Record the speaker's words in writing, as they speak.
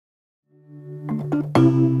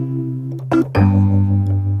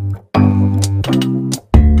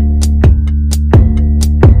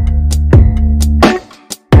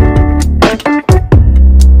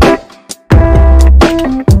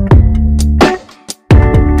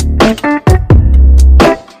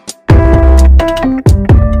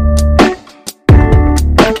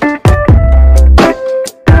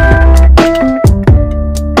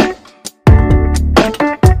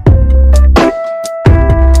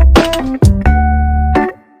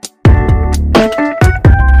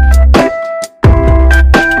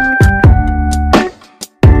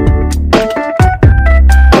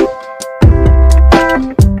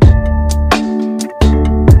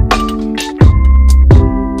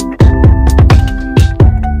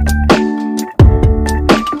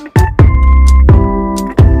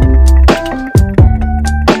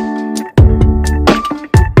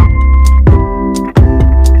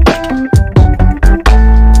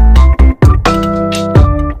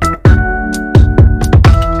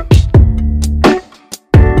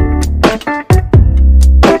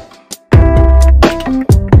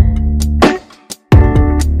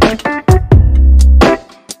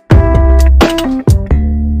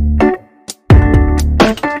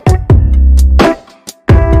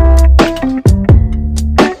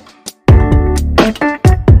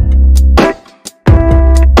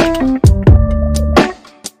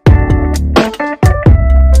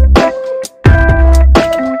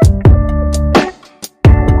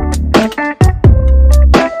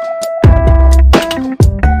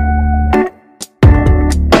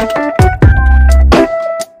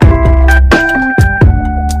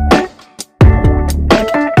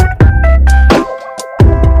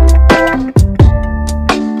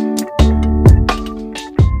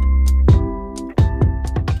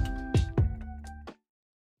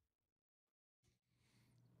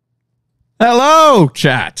go,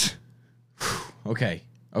 chat. Okay.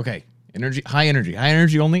 Okay. Energy, high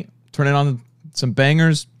energy only. Turn it on some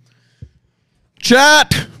bangers.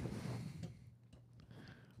 Chat.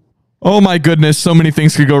 Oh my goodness, so many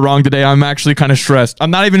things could go wrong today. I'm actually kind of stressed. I'm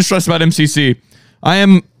not even stressed about MCC. I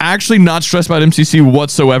am actually not stressed about MCC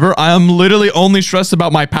whatsoever. I am literally only stressed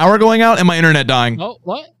about my power going out and my internet dying. Oh,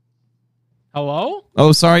 what? Hello?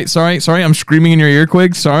 Oh, sorry. I'm screaming in your ear,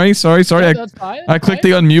 Quig. Sorry. Yeah, that's fine. I clicked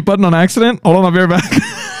the unmute button on accident. Hold on, I'll be right back.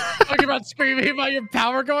 Talking about screaming about your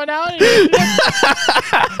power going out? I'll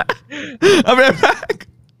be right back.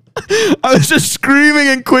 I was just screaming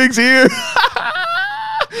in Quig's ear.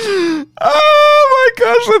 Oh my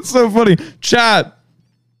gosh, that's so funny. Chat.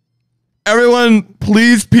 Everyone,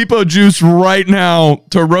 please peepo juice right now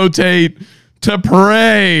to rotate, to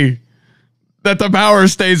pray that the power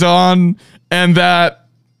stays on and that,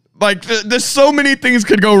 like, there's so many things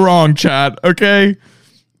could go wrong, chat, okay?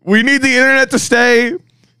 We need the internet to stay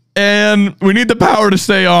and we need the power to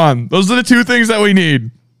stay on. Those are the two things that we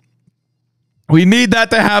need. We need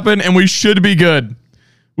that to happen and we should be good.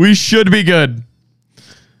 We should be good.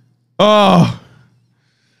 Oh.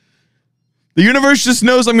 The universe just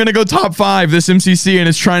knows I'm going to go top 5 this MCC and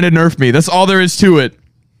it's trying to nerf me. That's all there is to it.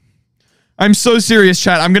 I'm so serious,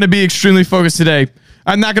 chat. I'm going to be extremely focused today.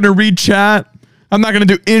 I'm not going to read chat. I'm not going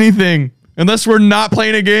to do anything. Unless we're not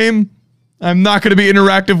playing a game, I'm not going to be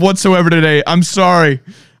interactive whatsoever today. I'm sorry.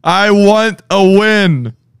 I want a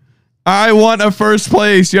win. I want a first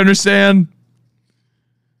place. You understand?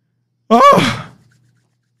 Oh.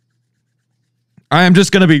 I am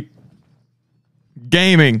just going to be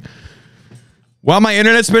gaming. While my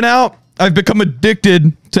internet's been out, I've become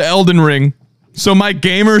addicted to Elden Ring. So my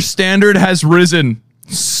gamer standard has risen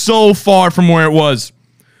so far from where it was.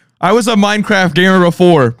 I was a Minecraft gamer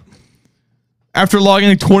before. After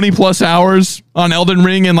logging 20 plus hours on Elden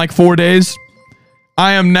Ring in like 4 days,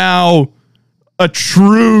 I am now a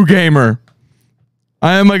true gamer.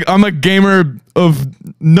 I'm a gamer of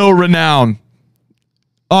no renown.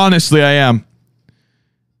 Honestly, I am.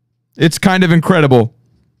 It's kind of incredible.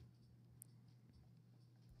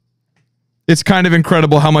 It's kind of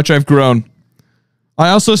incredible how much I've grown. I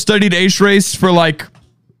also studied Ace Race for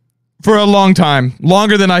a long time.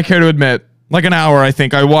 Longer than I care to admit. Like an hour, I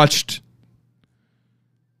think. I watched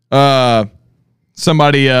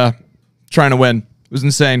somebody trying to win. It was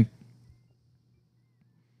insane.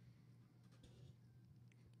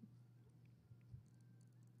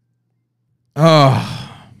 Oh.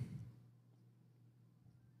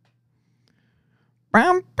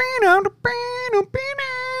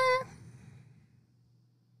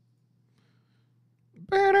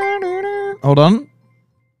 Hold on.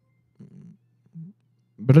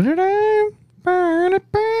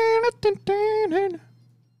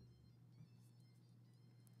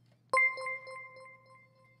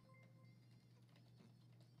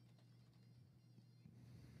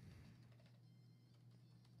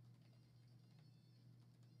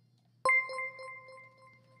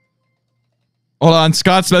 Hold on,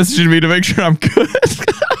 Scott's messaging me to make sure I'm good.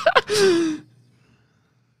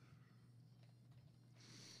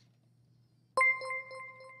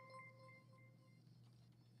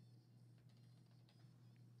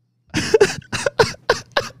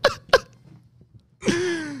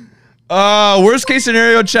 Worst case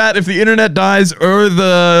scenario, chat, if the internet dies or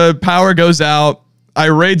the power goes out, I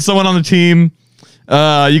raid someone on the team.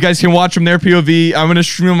 You guys can watch from their POV. I'm gonna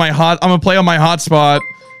stream I'm gonna play on my hotspot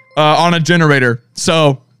on a generator.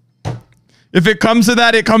 So if it comes to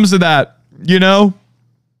that, it comes to that. You know?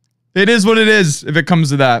 It is what it is if it comes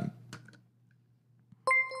to that.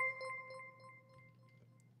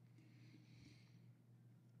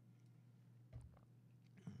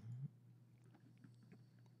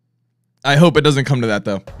 I hope it doesn't come to that,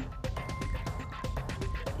 though.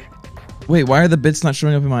 Wait, why are the bits not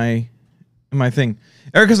showing up in my thing?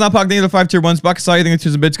 Erica's not pocketing the 5 tier 1s. Bakasai, thank you for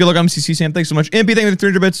the bits. Good luck on MCC, Sam. Thanks so much. MP, thank you for the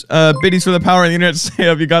 300 bits. Biddies for the power and the internet. Stay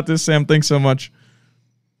up. You got this, Sam. Thanks so much.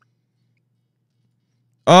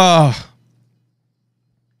 I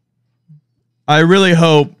really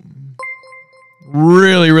hope,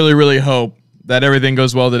 really hope that everything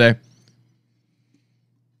goes well today.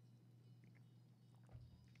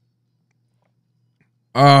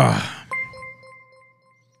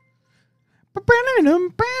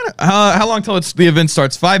 How long till the event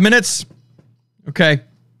starts? 5 minutes? Okay.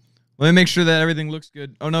 Let me make sure that everything looks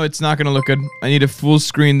good. Oh no, it's not gonna look good. I need to full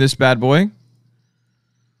screen this bad boy.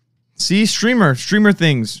 See? Streamer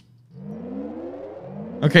things.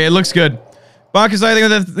 Okay, it looks good. Bach is I think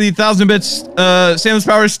that the 1,000 bits, Sam's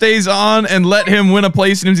power stays on and let him win a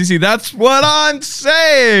place in MCC. That's what I'm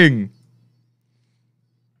saying!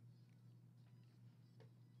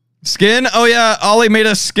 Skin? Oh yeah, Ollie made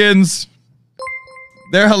us skins.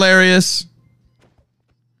 They're hilarious.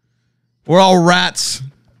 We're all rats.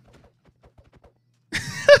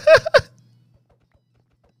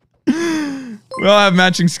 We all have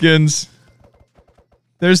matching skins.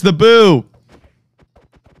 There's the Boo.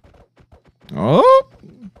 Oh.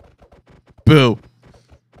 Boo.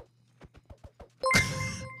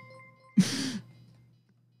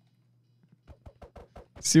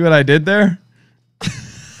 See what I did there?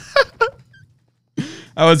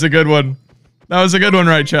 That was a good one. That was a good one,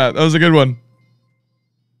 right, chat? That was a good one.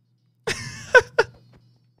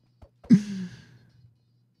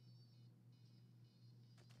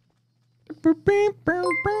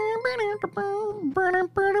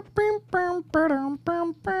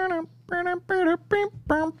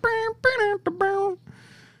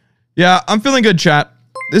 Yeah, I'm feeling good, chat.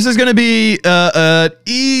 This is gonna be an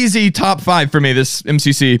easy top 5 for me, this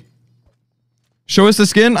MCC. Show us the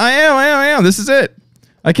skin? I am. This is it.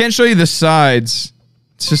 I can't show you the sides.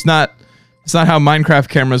 It's just not, it's not how Minecraft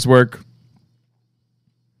cameras work.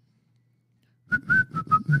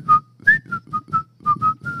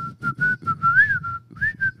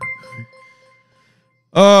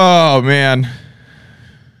 Oh, man.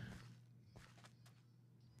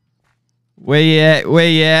 Where you at? Where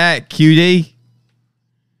you at, cutie?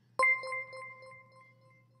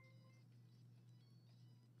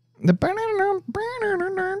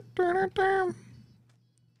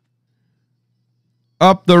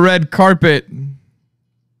 Up the red carpet.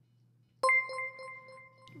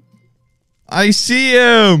 I see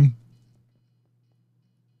him.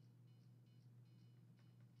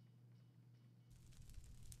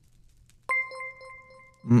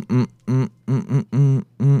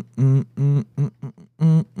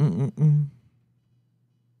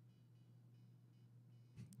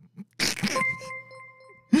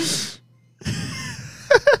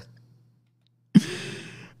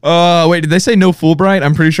 Wait, did they say no Fulbright?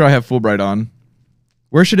 I'm pretty sure I have Fulbright on.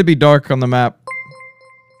 Where should it be dark on the map?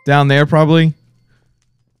 Down there, probably?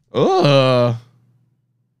 Ugh.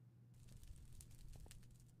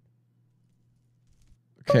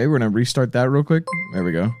 Okay, we're gonna restart that real quick. There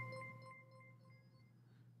we go.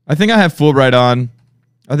 I think I have Fulbright on.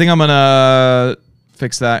 I think I'm gonna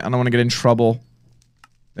fix that. I don't want to get in trouble.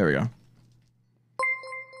 There we go.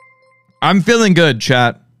 I'm feeling good,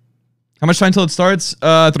 chat. How much time till it starts?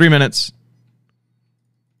 3 minutes.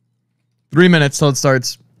 3 minutes till it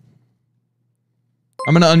starts.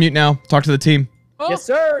 I'm gonna unmute now. Talk to the team. Oh. Yes,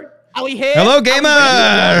 sir. Are we here? Hello,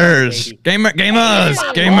 gamers! Gamers!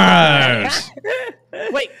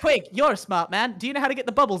 Wait, Quig, you're a smart man. Do you know how to get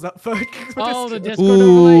the bubbles up for? Oh, the Discord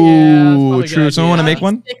overlay. Yeah, Ooh, true. Someone want to make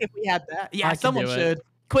one? If we had that, yeah, I someone can do should.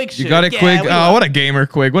 Quig should. You got it, yeah, Quig. we Oh, will. what a gamer,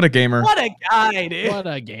 Quig. What a gamer. What a guy, dude. What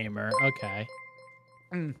a gamer. Okay.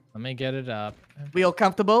 Mm. Let me get it up. We all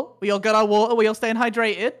comfortable? We all got our water? We all staying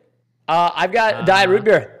hydrated? I've got Diet Root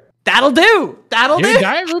Beer. That'll do. That'll Dude, do.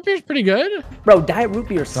 Diet Root Beer's pretty good. Bro, Diet Root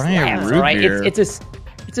Beer slaps, Root all right? Beer.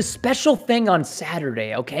 It's a special thing on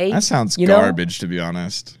Saturday, okay? That sounds You know? garbage, to be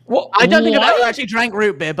honest. Well, I don't think I've What? ever actually drank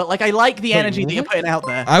root beer, but like I like the energy that you're putting out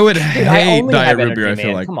there. I would dude, I hate only Diet have Root energy, Beer, I man.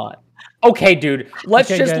 feel like. Come on. Okay, dude.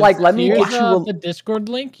 Let's Okay, just guys, let me here's, get you the Discord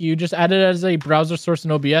link. You just add it as a browser source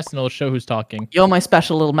in OBS, and it'll show who's talking. You're my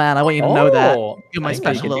special little man. I want you to know that. You're my I didn't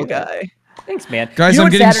know you special could little do that. guy. Thanks, man. Guys, You know I'm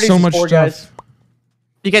what getting Saturdays so is much for, stuff. guys?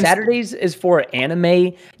 You can Saturdays is for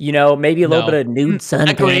anime, you know, maybe a little No. bit of nude sun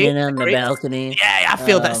Agree, painting on the agree. balcony. Yeah, I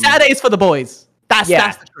feel that. Saturdays for the boys. That's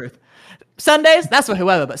the truth. Sundays, that's for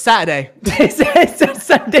whoever, but Saturday,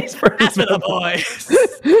 Sundays for that's for the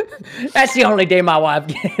boys. That's the only day my wife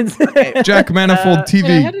gets. Jack Manifold TV.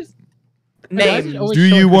 Yeah, I had his- Name. always Do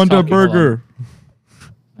show you who's want a talking. Hold on. burger?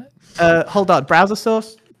 Hold on. Browser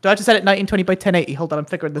source. Do I have to set it 1920 by 1080? Hold on, I'm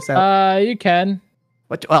figuring this out. You can.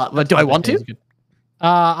 What? Well, do I want to?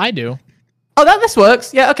 I do. Oh, this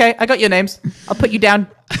works. Yeah, okay. I got your names. I'll put you down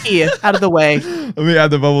here, out of the way. Let me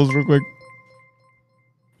add the bubbles real quick.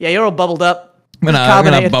 Yeah, you're all bubbled up. I'm gonna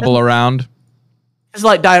Carbonated. bubble around. It's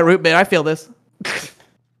like Diet Root Beer. I feel this.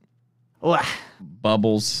 Wah.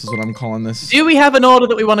 Bubbles is what I'm calling this. Do we have an order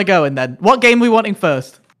that we want to go in then? What game are we wanting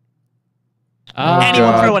first? Anyone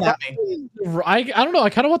God. throwing at me? I don't know. I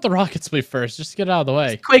kind of want the rocket split first, just to get it out of the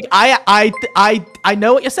way. Quick, I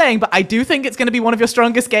know what you're saying, but I do think it's going to be one of your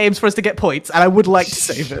strongest games for us to get points, and I would like to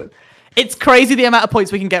save it. It's crazy the amount of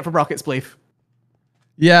points we can get from Rocket Spleef.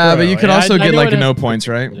 Yeah, but you Bro, could I also get know like it no is- points,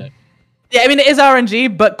 right? Yeah, I mean, it is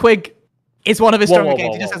RNG, but Quig, It's one of his stronger games.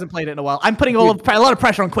 whoa, He just whoa. hasn't played it in a while. I'm putting a lot of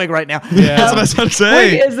pressure on Quig right now. Yeah. That's what I was about to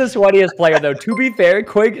Quig say. is the sweatiest player, though. To be fair,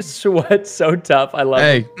 Quig sweats so tough. I love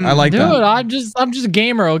Hey, it. I like Dude, that. I'm just a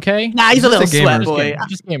gamer, okay? Nah, he's a Just little a gamer. sweat boy.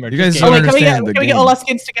 Just gamer. You just guys gamer. Oh wait, can we understand the get game. all our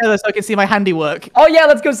skins together so I can see my handiwork? Oh, yeah,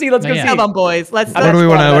 let's go see. Let's go Yeah. see. Come on, boys. Let's. Where do we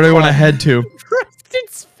want to? Where do we want to head to?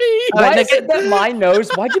 It's feet. All Why right, is it that my nose?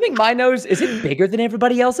 Why do you think my nose is it bigger than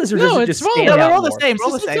everybody else's, or No, does it it's just small. stand No, out we're all the more? same. We're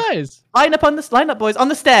all the It's the same. size. Line up, boys. On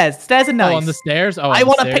the stairs. Stairs are nice. Oh, on the stairs. Oh, I on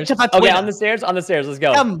want the a stairs? picture for Okay, Twitter. on the stairs. On the stairs. Let's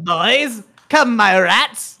go. Come, boys. Come, my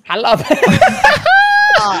rats. I love it.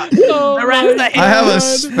 Oh The rats my are here. I have a God.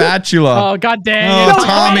 spatula. Oh god dang Oh, it! No,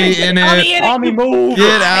 Tommy in Tommy it. Tommy, move.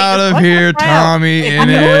 Get out of What? here, Wow. Tommy Hey, in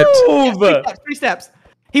Tommy, it. Move. 3 steps.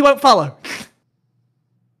 He won't follow.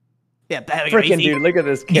 Yeah, there we go. Freaking easy. dude, look at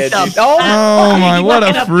this He's kid. dumb. Dude. Oh, Oh my, He's what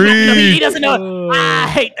looking a up, he's looking up, He freak. doesn't know. I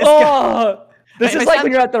hate this guy. oh. This Wait, is wait, like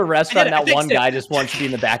when you're at the restaurant and I that fixed one it. guy just wants to be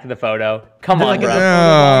in the back of the photo. Come on, Like, bro.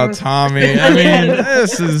 Oh, Tommy. I mean,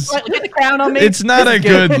 this is. Right, get the crown on me. It's not This a is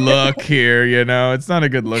good look here, you know. It's not a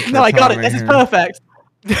good look. For No, I got it. Tommy This is here. perfect.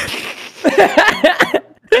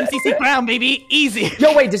 MCC crown, baby. Easy.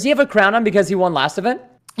 Yo, wait, does he have a crown on because he won last event?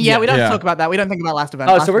 Yeah, we don't Yeah. talk about that. We don't think about last event.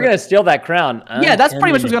 Oh, Last so we're event. gonna steal that crown. Yeah, that's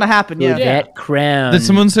pretty much what's gonna happen. Yeah. That crown. Did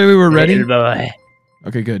someone say we were ready? Little boy.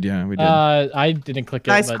 Okay, good. Yeah, we did. I didn't click it.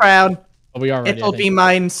 Nice but crown. we are ready. I It'll be think.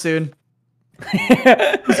 mine soon.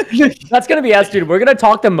 That's gonna be us, dude. We're gonna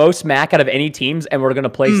talk the most smack out of any teams, and we're gonna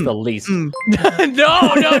place the least. no,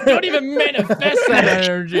 don't even manifest that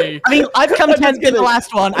energy. I mean, I've come I'm just 10th in the kidding.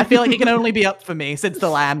 last one. I feel like it can only be up for me since the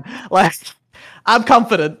LAN. Like, I'm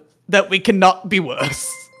confident that we cannot be worse.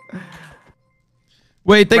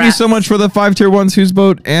 Wait, thank you so rats. much for the 5 tier 1s who's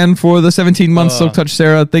boat and for the 17 months Silk Touch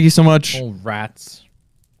Sarah. Thank you so much. Oh rats.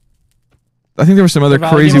 I think there were some other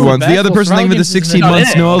Survival crazy Games is ones. the The best. other Well, person, thank you for the Survival Games is 16 not in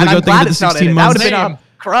months. it. Noel, And thank I'm you glad for the it's not in 16 it. That months. would've been a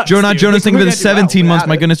crux, Jonah dude. Jonas, thank you for the We're gonna do well 17 months. without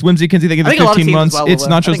My it. goodness, Whimsy Kinsey, thank you I for the think a lot of 15 teams months. as well It's will.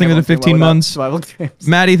 Nachos, I thank you for the everyone's doing 15 well without months. survival games.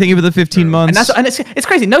 Maddie, thank you for the 15 months. And it's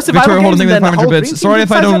crazy. No survival Victoria games. Holden, thank you and for then the the 500 whole bits. dream Sorry team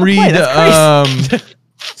if I decides don't how to play. read. That's crazy.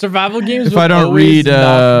 Survival games. If would I don't always read,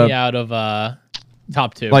 knock me out of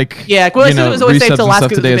top 2. Like, Yeah, well, you know, it was always saved resubs till and last stuff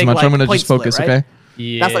because today it's as a much. big, I'm gonna like, just point focus, split, right? okay?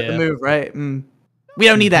 yeah, That's like the move, right? We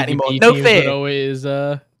don't need that anymore. PvP No teams would fear. always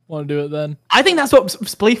want to do it then. I think that's what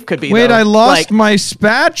Spleef could be. Wait, though. I lost Like, my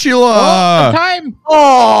spatula. Time.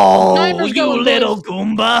 oh, Timer's you going, little boys.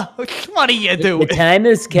 Goomba! What are you The doing? time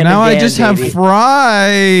is coming. Now I down, just have baby.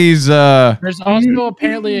 fries. There's also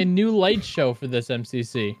apparently a new light show for this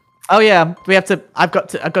MCC. Oh yeah, we have to. I've got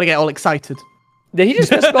to get all excited. Did he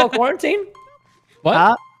just misspell quarantine?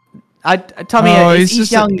 What? Tommy, Oh, he's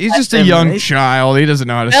he's young. just a young child. He doesn't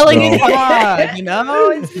know how to Spelling is spell. hard, you know.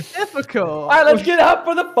 It's difficult. All right, let's get up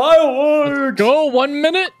for the fireworks. Go 1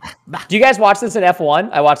 minute. Do you guys watch this in F1?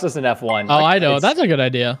 I watched this in F1. Oh, I know. It's- That's a good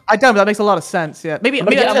idea. I don't, but that makes a lot of sense. Yeah, maybe I'm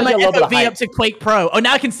gonna that's get my a little bit of FOV hype. up to Quake Pro. Oh,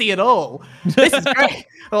 now I can see it all. This is great.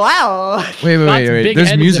 Wow. Wait. That's big There's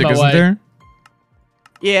heads music, in my isn't way. there?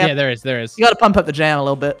 Yeah, Yeah, there is. you got to pump up the jam a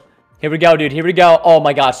little bit. Here we go, dude. Here we go. Oh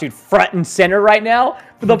my gosh, dude. Front and center right now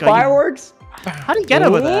for the my God, you- fireworks. How did he get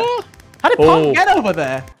over there? Ooh. How did Oh. Punk get over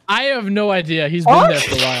there? I have no idea. He's been Oh. there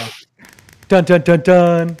for a while. Dun dun dun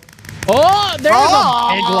dun. Oh, there's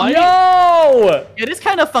a big light. Yo! It is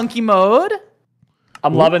kind of funky mode.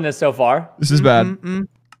 I'm loving this so far. This is bad.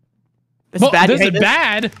 This Well, is bad. You this hate is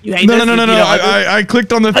bad. You hate No, this? no, no, no, You no. don't like this? I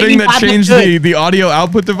clicked on the But thing you that have it changed good. the audio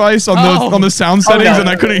output device on Oh. the sound Oh, settings, no. and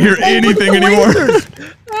I couldn't hear anything anymore.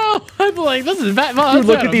 Oh, I'm like, this is bad. Well, Dude, that's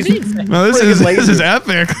look what at I these. mean. No, this Friggin' is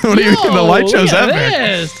epic. What do you mean? The Yo, light show's look at epic.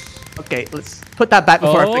 this. Okay, let's put that back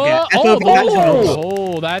before I forget. Oh, FOV actions.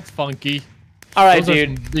 oh, that's funky. All right, Those are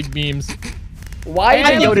dude. some big memes. Why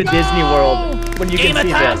Hey, did you go to let's Disney go. World when you Game can of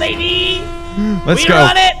see time, this? lady. Let's We go.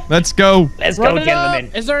 run it. Let's go. Let's Run go, it up.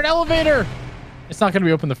 gentlemen. Is there an elevator? It's not going to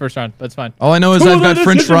be open the first round. That's fine. All I know is Who I've got let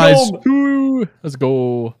French us fries. home? Ooh, let's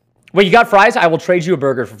go. Wait, you got fries? I will trade you a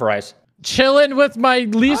burger for fries. Chilling with my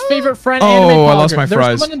least favorite friend, Oh, Anime I lost Pogger. my There's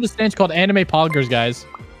fries. someone in the stands called Anime Poggers, guys.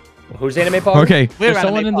 Who's Anime Pog? Okay. We're There's running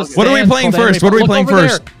someone in the Pog. What are we stands playing called first? Anime What are we Pog. playing Look over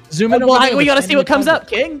first? there. Zoom in Well, over there. we gotta There's see what Anime comes up, Poggers.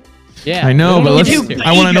 King. Yeah. I know, Look but over let's. there.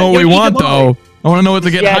 I want to know what we You're want, eager though. I want to know what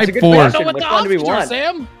to get Yeah, it's a hyped good for. question. Know what Which the one do we options are, want?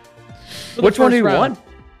 Sam? For the Which one do first we round. want?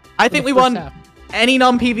 I think we For the won first half. any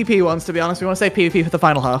non-PvP ones, to be honest. We want to say PvP for the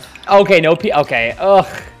final half. Okay, no P. Okay. Ugh.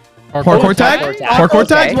 Parkour tag? Parkour Parkour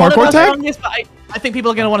tag? Okay. One of Parkour the tag? strongest, but I think people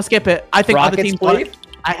are going to want to skip it. I think other Rocket teams want Spleef? it.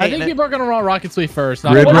 I I hate think it. people are going to run Rocket League first.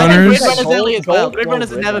 not Grid Rocket I think Runners? Grid Runners early as well. Gold, Grid Runners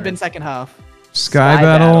has Grid never Runners. been second half. Sky Sky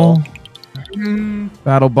Battle.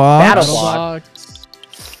 Battle Box. Battle League. Block.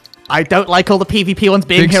 I don't like all the PvP ones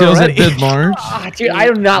being Big here Sales at already. Bidmart. Ah, dude, I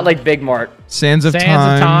do not like Big Mart. Sands of Sands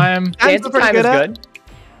Time. of Time. Sands Dance are of pretty Time is good at. good.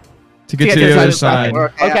 to get to the other side.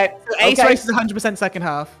 Okay. So Ace race is 100% second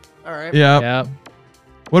half. All right. Yeah. Yeah.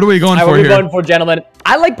 What are we going All right, for what are we here? going for, gentlemen?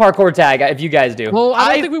 I like parkour tag. If you guys do. Well, I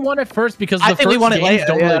don't I- think we want it first because I the think we first want it games later,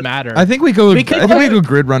 don't yeah. really matter. I think we go. We could I think we go- go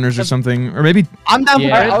grid runners or something, or maybe. I'm down for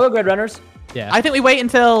Yeah. All right, it. I'll go grid runners. yeah. I think we wait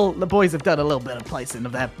until the boys have done a little bit of placing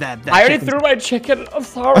of their I already chickens. threw my chicken. I'm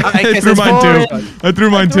sorry. Okay, I so threw it's mine too. forward. I threw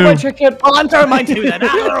mine Threw my too. chicken. Well, I'm throwing mine too then.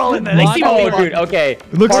 They're all in there. They see what we Oh, want. dude. Okay.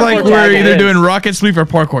 It looks Parkour like tag we're it either is. doing rocket sweep or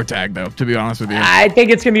parkour tag, though. To be honest with you, I think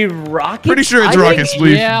it's gonna be rocket. pretty sure it's I rocket think-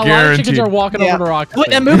 sweep. yeah, a lot of chickens Guaranteed. are walking over to rock. Wait,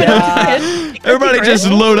 they're moving Yeah. on. Everybody just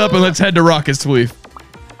load up and let's head to rocket sweep.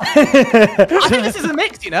 I think this is a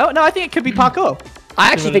mix, you know? No, I think it could be parkour.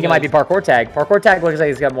 I actually think it might be parkour tag. Parkour tag looks like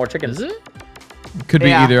it's got more chickens. Is it? Could be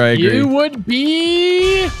Yeah. either. I agree. You would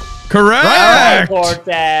be. Correct. Parkour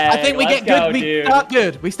tag. I think we Let's get good. go, We dude. start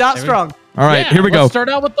good. We start strong. All right, Yeah, here we go. Let's start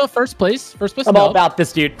out with the first place. First place. I'm all no. about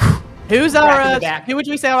this, dude. Who's Back in our? the back. Who would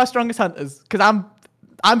we say are our strongest hunters? Because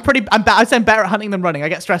I'd say I'm better at hunting than running. I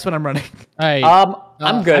get stressed when I'm running. Hey,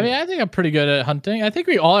 I'm good. I mean, I think I'm pretty good at hunting. I think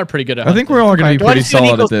we all are pretty good at I hunting. think we're all going to be Why pretty don't you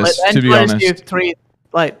do an solid at equal this, split then? to be Why don't you honest. do three,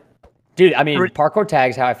 like, Dude, I mean, parkour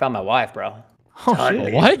tag's how I found my wife, bro. oh Hunting.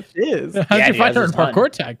 shit. What? Cheers. How'd Yeah, you dude, find her I in was just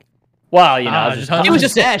parkour tag? Well, you know, I Ah, was just just hunting. She was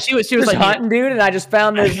just there. She was just like, hunting, dude, and I just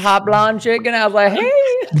found this hot blonde chick, and I was like, hey.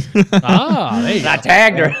 Ah, there you And I go.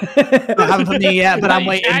 tagged her. I haven't for me yet, but I'm You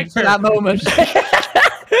waiting tagged for her. that moment.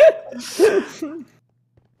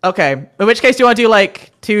 Okay. In which case, do you want to do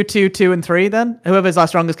like 2, 2, 2, and 3 then? Whoever's our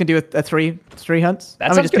strongest can do a three hunts. That I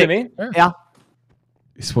mean, sounds just good to pick- me. Yeah.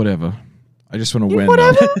 It's whatever. I just want to win.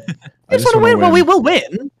 Whatever. though. I just want to win. Well, we will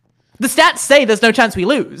win. The stats say there's no chance we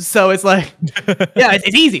lose, so it's like, yeah,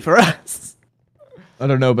 it's easy for us. I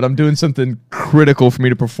don't know, but I'm doing something critical for me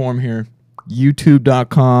to perform here.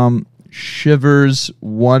 YouTube.com Shivers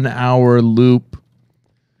 1 hour loop.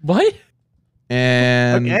 What?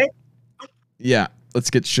 And Okay. yeah, let's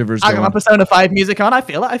get Shivers I got my going. Persona 5 music on. I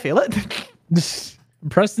feel it. I feel it.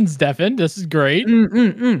 Preston's deafened. This is great.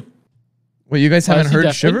 Wait, you guys Why haven't is he heard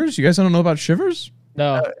deafened? Shivers? You guys don't know about Shivers?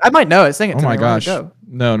 No. I might know it. Sing it. Oh to my me. Where'd it gosh. go?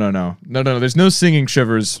 No. There's no singing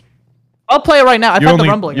Shivers. I'll play it right now. I You found only, the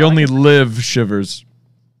rumbling. you only live Shivers.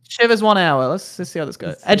 Shivers 1 hour. Let's see how this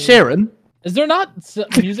goes. Ed Sheeran. Is there not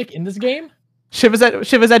music in this game? Shivers Ed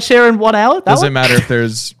Sheeran 1 hour. That Doesn't one? matter if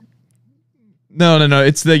there's. No.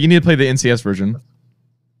 It's you need to play the NCS version.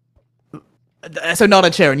 So not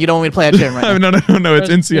Ed Sheeran. You don't want me to play Ed Sheeran right now. No. It's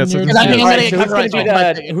NCS. You're- It's I think I'm NCS. gonna Alright, get so who's gonna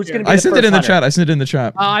copyright be strike. the who's gonna be I the sent it first in the hunter? chat. I sent it in the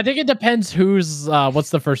chat. I think it depends who's what's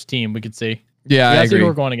the first team we could see. Yeah, I Let's see who agree.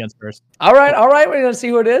 we're going against first. All right. We're gonna see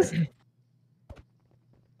who it is.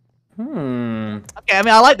 Okay, I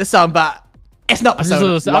mean, I like the song, but it's not This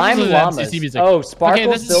Persona. is Lime MCC llamas. music. Oh,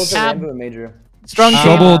 Sparkle this is fills tab- into a major. Strong team.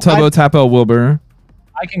 Trouble, I- Tubbo, Tapo, Wilbur.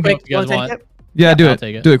 I can go Quick, if you guys wanna want. take it? Yeah, do I'll it.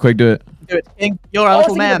 take it. Do it quick. Do it. Do it, King. You're Oh, a I was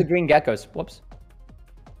little thinking of the man. green geckos. Whoops.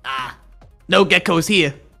 No geckos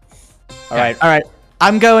here. All right. All right.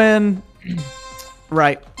 I'm going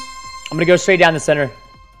right. I'm gonna go straight down the center.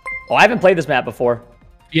 Oh, I haven't played this map before.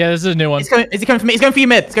 Yeah, this is a new one. Is he coming for me? He's going for you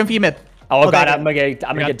mid. He's going for you mid. Oh, god, there you I'm gonna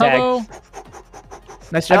get We got tagged.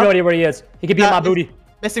 Tubbo. Nice I have no job. idea where he is. He could be in my he's booty.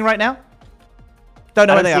 Missing right now. Don't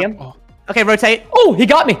know I where don't they see are. him. Okay, rotate. Oh, he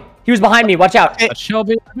got me. He was behind me. Watch out. Okay.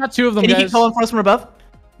 Shelby. I got two of them, Can you guys. keep calling for us from above?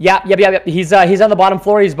 Yeah. He's on the bottom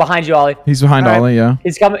floor. He's behind you, Ollie. He's behind All right. Ollie. Yeah.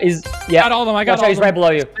 He's coming. Yeah. Got all of them. I got Watch all out. of He's them. right below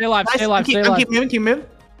you. Stay alive. Nice. Stay alive. Stay I'm alive. keep moving. Keep moving.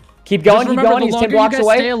 Keep going. Just Keep remember, going. the He's 10 longer you blocks guys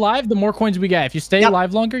away. stay alive, the more coins we get. If you stay Yep.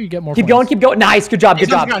 alive longer, you get more Keep coins. going. Keep going. Nice. Good job. He's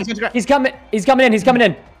Good on the job. ground, he's on the ground. He's coming. He's coming in. He's coming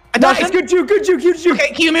in. Nice. Nice. Good juke. Good juke. Huge juke.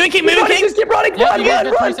 Okay, keep moving. Keep Keep moving. running. King. Just keep running. Yeah, Run. you guys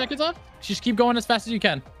Run. got 3 Run. seconds left. Just keep going as fast as you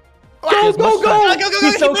can. Go. as much Go. as- Go. Go, He's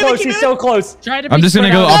keep so moving, close. keep He's moving. so close. Try to I'm be just gonna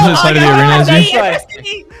spread go out. opposite side of the God, arena as okay, you. yes.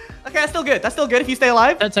 Okay, that's still good. That's still good if you stay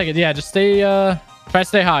alive. 10 seconds. Yeah, just stay. Try to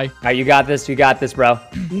stay high. All right, you got this. You got this, bro.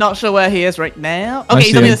 Not sure where he is right now. I Okay,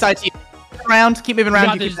 he's see on the him. other side to you. Around. Keep moving You around.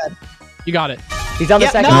 got You keep this. dead. You got it. He's on the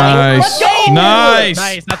Yep, second. nice. Nice. Let's go. Nice.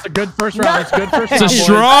 Nice. That's a good first round. It's a good first It's round. a boys.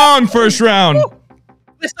 strong first round.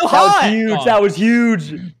 We're still That was high. huge. Oh. That was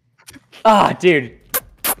huge. Ah, dude.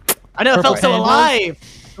 I know it felt so Purple alive.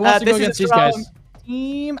 Who wants to This go is against a these strong guys?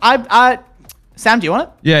 team. Sam, do you want it?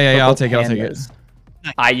 Yeah. I'll take it.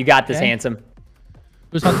 All right, you got this, Okay. handsome.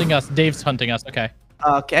 Who's hunting us? Dave's hunting us. Okay.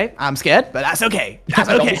 Okay, I'm scared, but that's okay. That's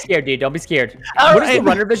Don't be okay. scared, dude. Don't be scared. All What does the right.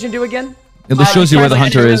 runner vision do again? It just shows you where the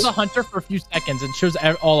Charlie, hunter It is. shows a hunter for a few seconds. It shows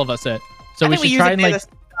all of us it. So I we think should use try it and near like.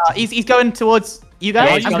 this- he's going towards you Yeah, I'll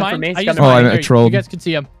guys. he's use coming for mine. me. He's I use coming for mine. me. Oh, I There you- trolled. You guys can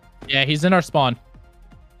see him. Yeah, he's in our spawn.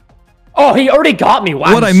 Oh, he already got me.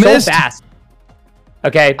 Wow, What, I he's missed? so fast.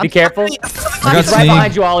 Okay, be careful. I got He's right sneak.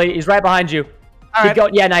 behind you, Ollie. He's right behind you. Keep right.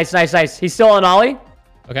 going. Yeah, nice. He's still on Ollie.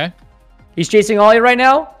 Okay. He's chasing Ollie right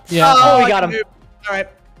now. Yeah. Oh, we got him. All right.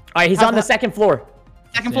 All right, he's on the second floor.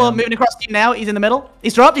 Second floor, moving across to you now. He's in the middle.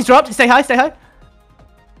 He's dropped. He's dropped. Stay high. Stay high.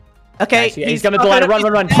 Okay. Nice, he's coming to the ladder. Run,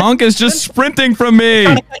 run, run. Punk is just sprinting from me.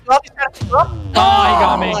 Oh, he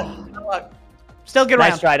got me. Still good Nice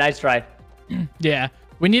round. try, nice try. Yeah.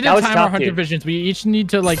 We need to That was time our tough, hunter dude. visions. We each need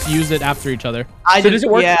to like use it after each other. I So does it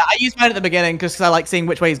work? Yeah, I used mine at the beginning because I like seeing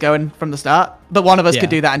which way he's going from the start. But one of us Yeah. could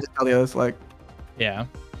do that and just tell the others like. Yeah.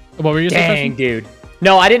 What were you saying? Dang, dude.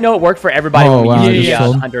 No, I didn't know it worked for everybody Oh, when we wow, used I just the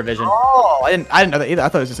told. hunter vision. Oh, I didn't know that either. I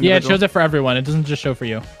thought it was just Yeah, it individual. shows it for everyone. It doesn't just show for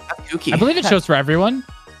you. That's kooky. I believe it shows for everyone.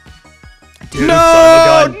 Dude, No,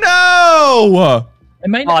 son of a gun. no. It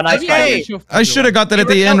might Oh, not. nice maybe it try. might show for I should have everyone. got that at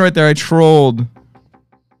the end right there. I trolled.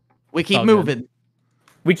 We keep All good. moving.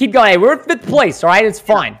 We keep going. Hey, we're in 5th place, all right? It's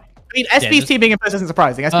fine. I mean, SP's just- team being in first isn't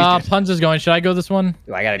surprising. SP's team. Puns is going. Should I go this one?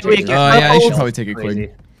 Ooh, I gotta We take get- this. Yeah, you should Oh, probably take it Crazy.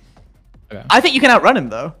 quick. I think you can outrun him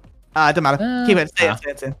though. Doesn't matter. Keep it. Stay in. nah.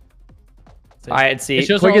 Stay in. All right, let's see. It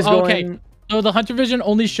shows Quick is all, going. okay. So the hunter vision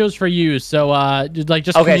only shows for you. So like just Okay,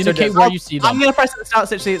 so communicate does- where you see I'm them. gonna press at the start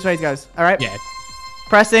switch. See where he goes. All right. Yeah.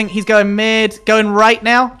 Pressing. He's going mid. Going right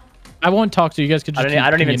now. I won't talk to you. You guys could just I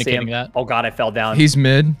don't even see communicating him. that. Oh god, I fell down. He's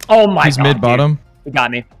mid. oh my He's god, mid dude. bottom. He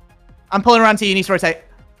got me. I'm pulling around to you. You need to rotate.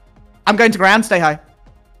 I'm going to ground. Stay high.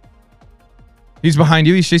 He's behind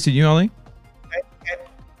you. He's chasing you, Ollie. Okay.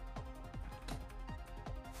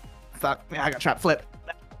 Fuck. Yeah, I got trapped. Flip.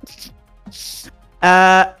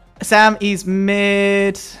 Sam, he's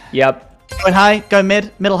mid. Yep. Going high. Going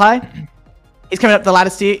mid. Middle high. He's coming up the ladder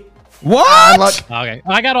to you. What? Okay.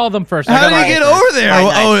 I got all of them first. How did you get over there? Right,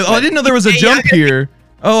 nice. Oh, I didn't know there was a Yeah, jump here.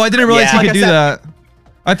 Oh, I didn't realize Yeah. he Like could I do said- that.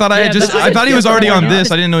 I thought I had Yeah, just. this I is thought he was already on different.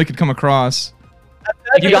 this. I didn't know he could come across.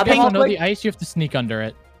 You got If them you all know quick? the ice, you have to sneak under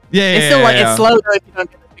it. Yeah, yeah, It's still like yeah. it's slow though if you don't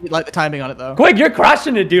get like the timing on it though. Quick, you're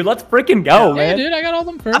crushing it, dude. Let's freaking go, Yeah, man. dude, I got all of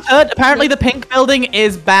them I've first. heard apparently the pink building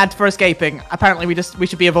is bad for escaping. Apparently we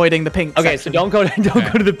should be avoiding the pink. Okay, so section. don't go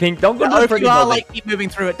to the pink. Don't go to Or the if pretty you are building. like keep moving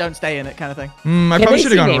through it, don't stay in it, kind of thing. I Can probably they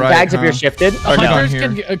should see have gone name right. tags if you're huh? shifted or Should've no? gone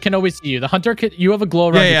Hunters here. can always see you. The hunter can. You have a glow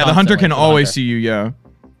around. Yeah, you yeah. The hunter constantly can for the always hunter. see you. Yeah.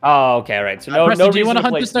 Oh, okay, all right. So no, Preston, no do you reason want to to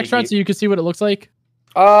hunt play this next sneaky. round so you can see what it looks like?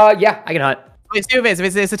 Yeah, I can hunt. Wait, see if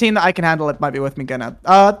it's a team that I can handle, it might be worth me going out.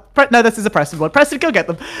 No, this is a Preston one. Preston, go get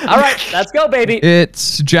them. All right, let's go, baby.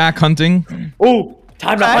 It's Jack hunting. Ooh,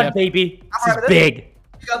 time to Okay. hunt, baby. I'm This right is with big.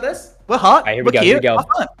 You got this? We're hot. Alright, here we We're go, here we cute. go. Have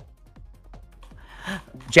fun.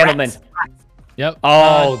 Gentlemen. Yep.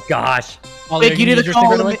 Oh, gosh. Ollie, Vic, are you do gonna the use your thing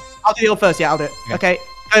call. right away? I'll do your first. Yeah, I'll do it. Okay.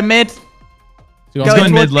 Go mid. He's He's going, going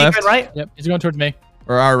towards mid me, left. going right. Yep. He's going towards me.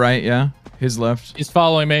 Or our right, yeah. His left. He's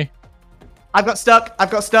following me. I've got stuck.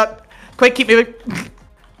 Quick, keep moving.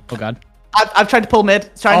 Oh god. I've tried to pull mid.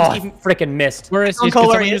 Trying Oh, to keep. freaking missed. Where is Don't he? call Can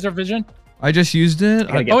where someone he use is. their vision? I just used it.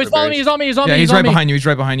 Gotta get Oh, he's following me. He's on me. He's on me. Yeah, he's on right me. behind you. He's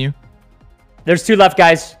right behind you. There's 2 left,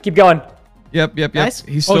 guys. Keep going. Yep. Nice.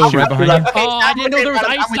 He's Oh, still shit. right behind you. Okay, Oh, I Sam, didn't know there was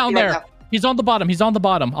I'm ice with down you right there. now. He's on the bottom. He's on the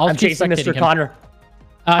bottom. I'm chasing Mr. Connor.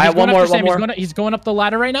 He's one going more, after one Sam. more. He's going up the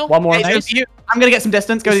ladder right now. One more. Okay, so Nice. for you, I'm gonna get some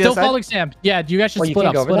distance. Go He's to the still other side. following Sam. Yeah, you guys should Oh, you split can't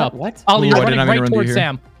up. go over Split that? up. What? Ollie, Ooh, I you're did running not mean to right run through towards here.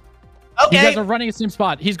 Sam. You Okay. guys are running the same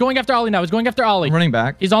spot. He's going after Ollie now. He's going after Ollie. I'm running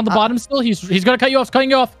back. He's on the bottom still. He's gonna cut you off.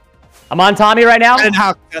 Cutting you off. I'm on Tommy right now. I didn't know how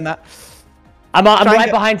I could done that. I'm Try and right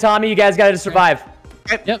get- behind Tommy. You guys gotta survive.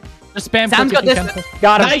 Yep. Just spam. Sam's quick got if you this. can.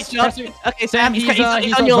 Got him. Nice job. Preston- Okay, Sam, Sam, he's, he's he's on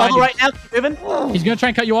your behind level you. right now. Keep moving. He's gonna try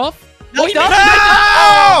and cut you off. No, stop.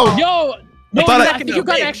 Oh! Yo. No, thought I I- think you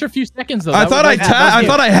got an extra few seconds though. I That thought was- I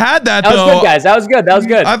thought I had that That was though. good, guys. That was good. That was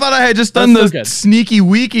good. I thought I had just That done was the so good. sneaky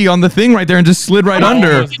weaky on the thing right there and just slid right Oh, under.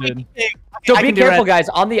 that was good. So I be can do careful, red. guys.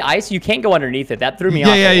 On the ice, you can't go underneath it. That threw me off.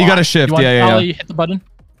 Yeah, yeah, a you lot. gotta shift. You want Yeah, yeah, Ollie, yeah. hit the button.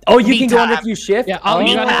 Oh, you Me can go under time. if you shift. Yeah, Ollie,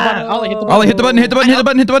 you gotta hit the button. Ollie, hit the button. Ollie, hit the button, hit the button, hit the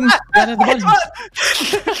button, hit the button. You gotta hit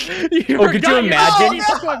the button. Oh, could you imagine?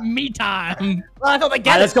 It's going me time. Well, I thought they All get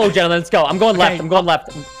right, it. let's go, gentlemen. Let's go. I'm going left. Okay. I'm going left.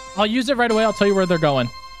 I'll use it right away. I'll tell you where they're going.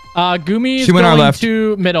 Gumi's She went our going left.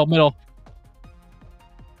 to middle.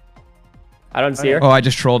 I don't see her. Oh, I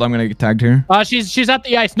just trolled. I'm gonna get tagged here. She's at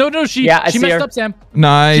the ice. No, she Yeah, I see messed her. up, Sam.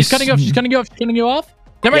 Nice. She's cutting you off. She's cutting you off. She's cutting you off.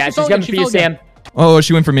 Never mind, Yeah, she she's fell coming again. for you, She fell again. Sam. Oh,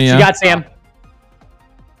 she went for me. Yeah. She got Sam.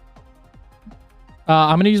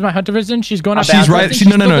 I'm gonna use my hunter vision. She's going up. She's right. She's She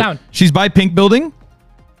no, still no. down. She's by pink building.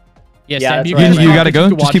 Yeah, Yeah, Sam, that's you, right. You, can- you gotta go.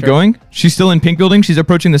 can Just keep watch her. going. She's still in pink building. She's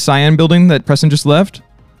approaching the cyan building that Preston just left.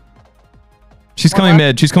 She's coming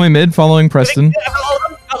mid. She's coming mid, following Preston.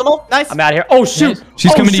 Got them all. Nice. I'm out of here. Oh, shoot. Nice.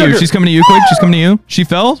 She's Oh, coming to you. sugar. She's coming to you, quick. She's coming to you. She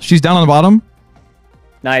fell. She's down on the bottom.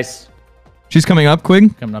 Nice. She's coming up,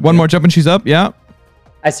 quick. Coming up, One yeah. more jump and she's up. Yeah.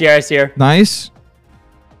 I see her. I see her. Nice.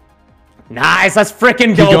 Nice. Let's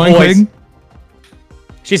freaking Keep go, going, boys. Quig.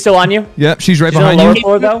 She's still on you? Yep. She's right She's on the behind lower you.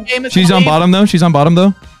 floor, though? Game is She's on complete. bottom though. She's on bottom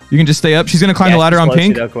though. You can just stay up. She's gonna climb Yeah, the ladder she's on close,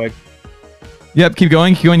 pink. you know, quick. Yep, keep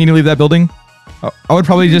going. Keep going. You need to leave that building. I would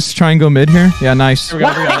probably just try and go mid here. Yeah, nice. Here we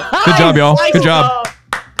go. Here we go. Good job, y'all. Good job.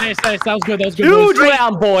 Nice, nice. That was good. That was good. Huge boys.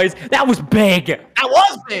 round, boys. That was big. That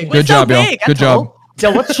was big. Good job, y'all. Good job. So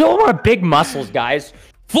let's show them our big muscles, guys.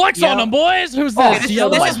 Flex on them, boys. Who's Oh, this? This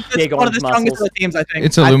Yellow? is big one of the orange strongest muscles. of the teams, I think.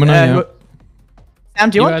 It's Illumina, yeah. Sam,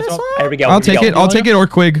 do you want guys this want- one? There we go. I'll take it. I'll take it or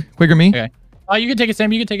Quig. Quig or me. Okay. Oh, you can take it,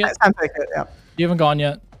 Sam. You can take it. Sam, take it. Yeah. You haven't gone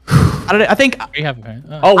yet. I don't know. I think You have. Okay.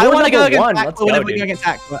 Oh, I we're want to go number against one. Aqua Let's go, whenever we go dude. against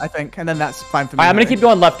Aqua, I think, and then that's fine for me. All right, I'm gonna keep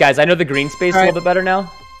going left, guys. I know the green space a All little right. bit better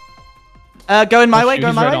now. Going my Oh, way. shoot,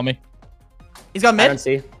 Going he's my right way. on me. He's gone I don't mid.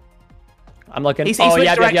 see. I'm looking. He's Oh switched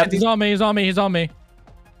yeah, directions. He's on me. He's on me. He's on me.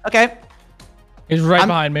 Okay. He's right I'm-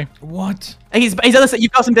 behind me. What? He's other side.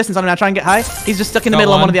 You've got some distance on him now. Try and get high. He's just stuck in the Got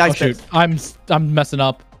middle on one. one of the Oh ice shoot. pits. I'm messing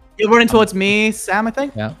up. You're running towards me, Sam. I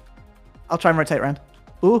think. Yeah. I'll try and rotate around.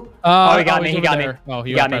 Ooh. Oh, he got me. he's He over got me. there. Oh,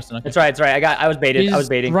 He got me. Preston, okay. That's right. That's right. I was baited. He's I was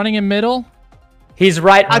baiting. running in middle. He's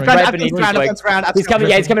right. I've right gone beneath you, around. I've Quig. gone around. He's coming.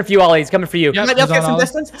 Yeah, he's coming for you, Ollie. He's coming for you. Yep. Maybe I'll He's get on some Ollie.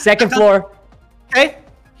 distance. Second floor. Okay.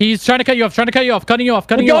 He's trying to cut you off. Trying to cut you off. Cutting you off.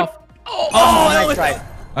 Cutting you Go. off. Oh, nice try.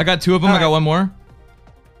 I got 2 of them. I got 1 more.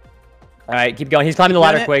 All right, keep going. He's climbing the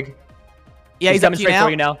ladder, Minute. Quig. Yeah, He's he's up coming to you straight now. for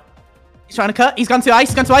you now. He's trying to cut. He's gone to ice.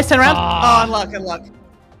 He's gone to ice. Turn around. Ah. Oh, unluck, unluck.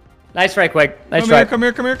 Nice try, Quig. Nice Come try. here, come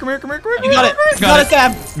here, come here, come here, come here, come here. You got it. You got it,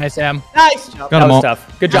 Sam. Nice, Sam. Nice job. Got That them all. was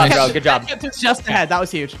tough. Good job, Kept bro. it- Good job. kept it just ahead. That was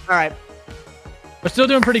huge. All right. We're still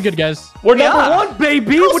doing pretty good, guys. We're We number are. one,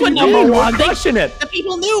 baby. course What do we're you number mean? one. We're crushing it. The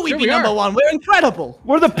people knew we'd Here be we are. number one. We're incredible.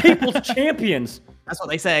 We're the people's champions. That's what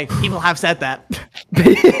they say. People have said that.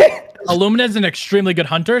 Illumina is an extremely good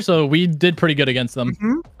hunter, so we did pretty good against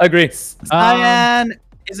them. Agree. Cyan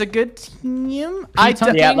is a good team. I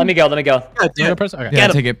Hunting? Yeah, let me go. Let me go. Good, You dude. go press? Okay. Yeah,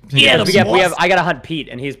 Get take it. Take Get it. him. We have. I gotta hunt Pete,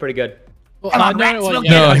 and he's pretty good. Well, Come on, no, Rex, well, we'll yeah,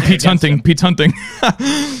 get No, him. Pete's hunting. Pete's hunting. Yeah,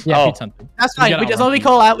 Oh. Pete's hunting. That's We fine. get We out just, as long as we one.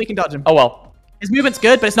 call out, we can dodge him. Oh well. His movement's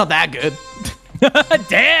good, but it's not that good.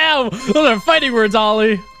 Damn! Those are fighting words,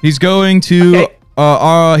 Ollie. He's going to.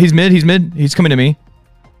 Okay. He's mid. He's mid. He's coming to me.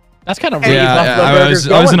 That's kind of Hey, rude. left Yeah, the I burgers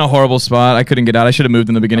was in going. a horrible spot. I couldn't get out. I should have moved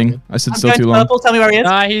in the beginning. I stood I'm still going too to long. purple. Tell me where he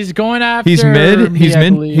is. He's going after. He's mid. He's me, I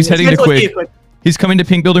mid. believe. He's heading to towards you, Quig. He's coming to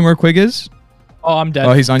pink building where Quig is. Oh, I'm dead.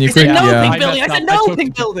 Oh, he's on you, I said Quig. no Yeah. pink I building. I messed said up. I no took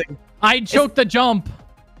pink the- building. I choked the jump.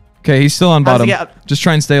 Okay, he's still on How's he bottom. get up? Just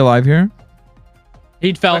try and stay alive here.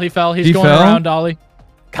 He fell. He fell. He's He going fell? around, Ollie.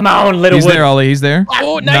 Come on, little He's there, Ollie. He's there.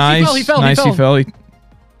 Oh, nice. He fell. He nice. fell. He fell.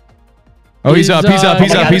 Oh, he's up. He's up.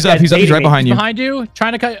 He's oh my up. God, He's this up. He's guy's up. He's right baiting me. behind you. Behind you.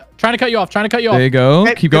 Trying to cut you off. Trying to cut you off. There you go.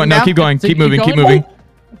 Okay, Keep going. moving Now keep down. going. So Keep keep moving. Keep going. moving.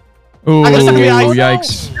 Ooh, I got stuck in the ice.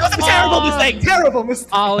 yikes. That was a terrible mistake. Terrible mistake.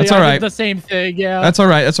 Ollie, That's I all did right. the same thing. Yeah. That's all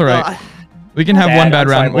right. That's all right. We can have Bad, one bad I'm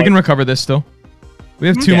sorry, round. We boy. can recover this still. We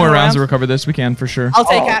have 2 Okay. more rounds Rounds. to recover this. We can for sure. I'll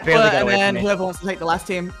take Oh, Aqua, barely got and away from then me. whoever wants to take the last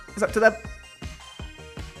team is up to them.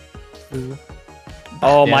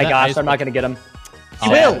 Oh Yeah, my that gosh, ice- I'm not gonna get him.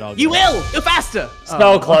 You will. You will. You're faster.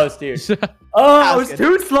 So close, dude. Oh, I was That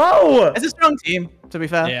was too slow. It's a strong team, to be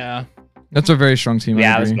fair. Yeah. That's a very strong team. Yeah,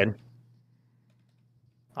 I that was agree. good.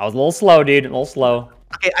 I was a little slow, dude. A little slow.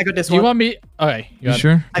 Okay, I got this Do you one. want me? Okay. You got it.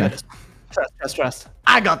 sure? I got this. Trust.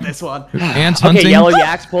 I got this one. Ants hunting. Okay, yellow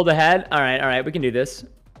yaks pulled ahead. All right, we can do this.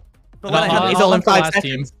 But when I I'll- hunt, he's I'll all in hunt the 5 last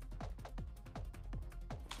seconds.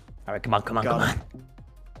 All right, come on. Got All right, it.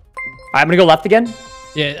 I'm gonna go left again.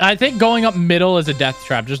 Yeah, I think going up middle is a death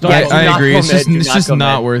trap. Just don't. Yeah, go do I not agree. go It's mid, just do it's not just go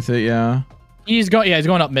not mid. worth it. Yeah. He's going. Yeah, he's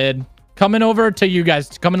going up mid. Coming over to you guys.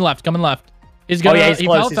 Coming left. Coming left. He's Oh gonna. yeah, he's he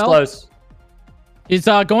close. fell, He's fell. close. He's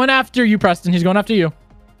going after you, Preston. He's going after you.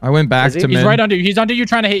 I went back Is he? to He's mid. right under you. He's under you,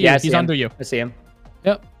 trying to hit you. Yeah, I He's see him. under you. I see him.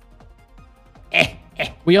 Yep.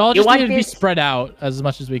 We all You just want need to be this? spread out as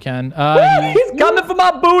much as we can. He's coming for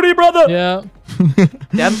my booty, brother. Yeah.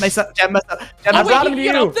 Gem messed up. Gem messed up. Gem Oh, messed wait, up. he can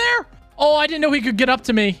get up there? Oh, I didn't know he could get up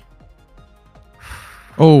to me.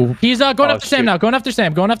 Oh, He's going Oh, after Sam shoot. now. Going after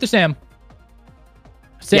Sam. Going after Sam.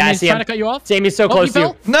 Sam Yeah, I is see trying him. to cut you off. Sammy's so Oh, close he to you.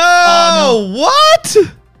 fell? no! What?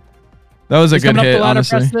 That was a He's good coming up hit, the ladder,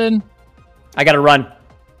 honestly. Preston. I gotta run.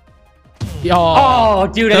 Oh, Oh,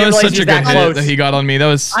 dude, I That didn't was realize such he a was good that hit close. that he got on me. That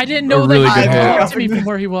was I didn't a know really that good he hit. got to me from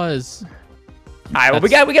where he was. All right, well, we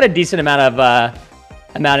got a decent amount of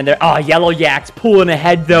amount in there. Oh, yellow yaks pulling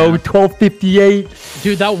ahead though, 12:58.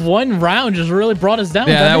 Dude, that one round just really brought us down.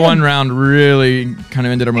 Yeah, that Goddamn. one round really kind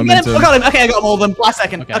of ended our Get him. momentum. I got him. Okay, I got them all of them. Last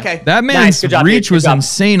second. Okay. Okay. That man's good job, reach dude. was Good job.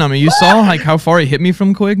 insane on me. You saw like how far he hit me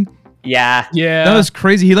from Quig? Yeah. Yeah. That was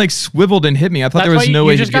crazy. He like swiveled and hit me. I thought That's there was why no you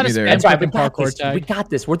way he just could get gotta me there. spam That's right. We Fucking got parkour this. tag. We got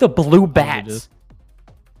this. We're the blue bats.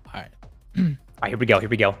 All right. All right, here we go. Here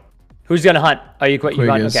we go. Who's gonna hunt? Are you Quig you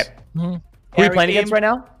run? is. Okay. Who are you Harry playing team. against right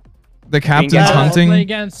now? The captain's guys- hunting. Play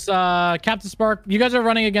against Captain Spark. You guys are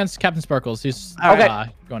running against Captain Sparkles. He's Okay.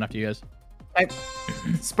 going after you guys. Okay.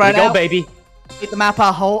 Here Spread we go, out. baby. Make the map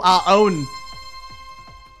our own.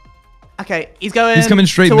 Okay, he's going. He's coming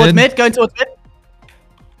straight towards mid. Going towards mid.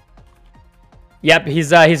 Yep, he's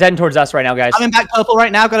heading towards us right now, guys. I'm in back purple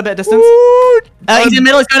right now. Got a bit of distance. He's in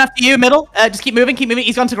middle. He's going after you. Middle. Just keep moving. Keep moving.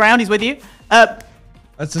 He's gone to ground. He's with you.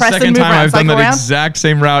 That's the Preston, second move time around, I've done cycle that around. exact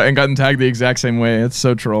same route and gotten tagged the exact same way. It's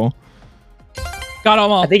so troll. Got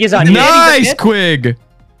him all. I think he's on you. Nice, Quig.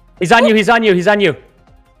 He's on you. He's on you. He's on you. I'm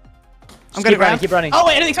Just going keep running. around. Keep running. Oh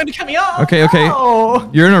wait, anything's trying to cut me off. Okay, okay. Oh.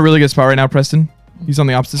 You're in a really good spot right now, Preston. He's on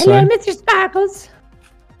the opposite side. Mr. Sparkles.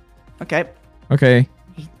 Okay. Okay.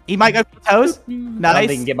 He might go for the toes. I don't Nice.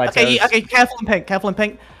 think he can get my Okay, toes. okay, careful in pink. Careful in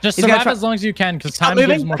pink. Just He's gonna survive try- as long as you can, because Stop time gives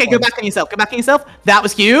moving. more Okay, go points. back on yourself. Go back on yourself. That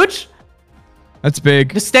was huge. That's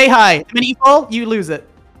big. Just stay high. The minute you fall, you lose it.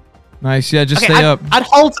 Nice. Yeah, just Okay, stay up. I'd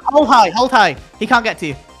hold high. Hold high. He can't get to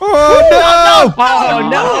you. Oh, no! Oh,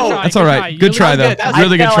 no. That's all right. Good try, though. good. That was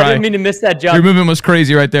Really good I try. didn't mean to miss that Your jump. movement was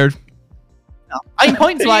crazy right there. I mean,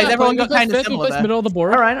 points wise, Yeah, everyone but got kind of fifth, we similar placed there. middle of the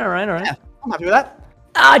board. All right, all right, all right. Yeah, I'm happy with that.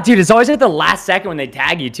 Ah, dude, it's always at the last second when they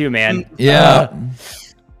tag you too, man. Yeah.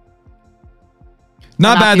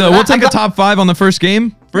 Not bad, though. We'll take a top 5 on the first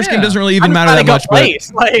game. First game Yeah. doesn't really even I'm matter glad that I much, got but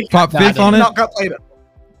placed. Like, top Nah, 5th on it, not got played.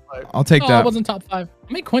 I'll take Oh, that. it wasn't top 5. How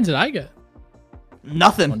many coins did I get?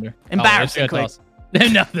 Nothing. Wonder. Embarrassing. Oh,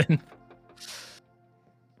 nothing.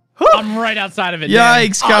 I'm right outside of it.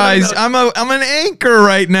 Yikes, guys. I'm an anchor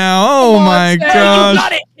right now. Oh Come on, my Sam, you gosh.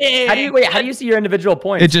 Got it. How do you see your individual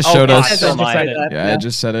points? It just showed yeah, us. it just mine. said that. Yeah, it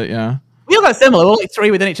just said it, yeah. We all got similar. We're like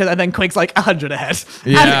 3 within each other, and then Quig's like 100 ahead.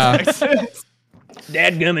 Yeah.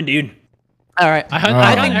 Dadgummit, dude. All right. I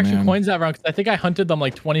got extra man. coins that round because I think I hunted them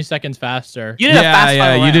like 20 seconds faster. You did a fast Yeah,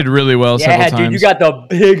 final you round. did really well Yeah, several dude, times. you got the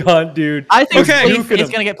big hunt, dude. I think Okay. Quig Duking is him.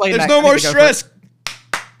 going to get played There's next. no I more think we go for it. stress.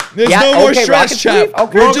 There's Yeah, no more okay, stress, Rocket chap. Sleeve,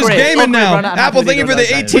 okay. We're We're just great. gaming We're now. great. I'm happy Apple, to thank you do for the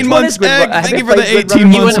that. 18 Which months, one is good? Egg. I Thank you haven't for the played Good 18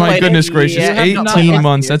 Runner. months. You My haven't goodness played gracious. any- Yeah, 18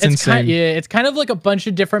 months. That's it's insane. it's kind of like a bunch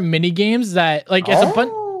of different mini games that like it's a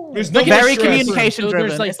bunch. There's no Like more Very stress. communication So driven.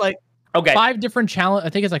 there's, like, It's like, Okay. 5 different challenge. I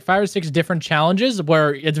think it's like 5 or 6 different challenges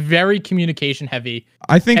where it's very communication heavy.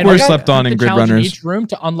 I think And we're we gotta slept on complete in the Grid challenge in Runners. each room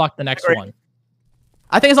to unlock the next Agreed. one.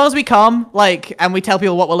 I think as long as we come, like, and we tell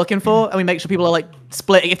people what we're looking for, and we make sure people are like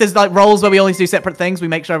splitting. If there's like roles where we always do separate things, we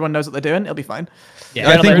make sure everyone knows what they're doing. It'll be fine. Yeah,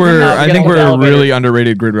 I think we're the elevator. really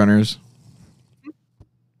underrated Grid Runners.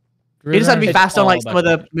 You just have to be It's fast on all like about some of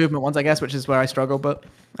the movement ones, I guess, which is where I struggle. But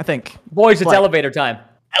I think Boys, it's Like- elevator time.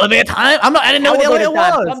 elevator time. I didn't know what the elevator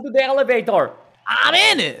time. was. Come to the elevator. I'm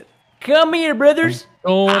in it. Come here, brothers.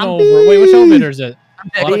 going I'm over. Wait, which elevator is it?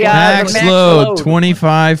 dead. Yeah, Max max load, load.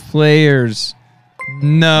 25 players.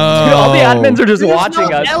 No. Dude, all the admins are just Who's watching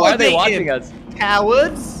not us. Why are they elevated? watching us?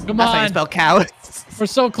 Cowards. Come That's how you on. spell cowards. We're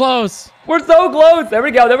so close. We're so close. There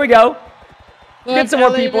we go. There we go. Get some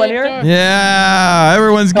more people in here. Elevator. Yeah,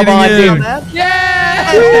 everyone's Come getting on, in. dude.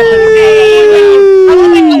 Yeah!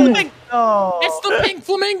 Oh. It's the pink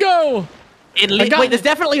flamingo. Wait, got there's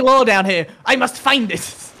definitely lore down here. I must find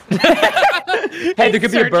it. Hey, there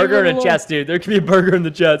could be a Searching burger in a little- chest, dude. There could be a burger in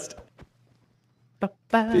the chest.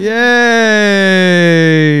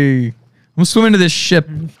 Yay! I'm swimming to this ship.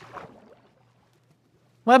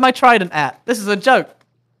 Where my trident at? This is a joke.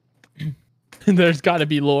 There's got to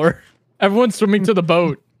be lore. Everyone's swimming to the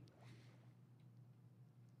boat.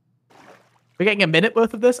 We're getting a minute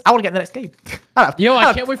worth of this. I want to get in the next game. Yo,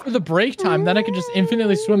 I can't wait for the break time. Then I can just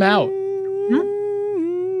infinitely swim out.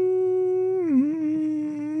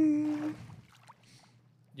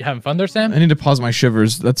 You having fun there, Sam? I need to pause my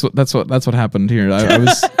shivers. That's what happened here.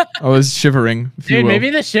 I was shivering. If you Dude, will. maybe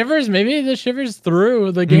the shivers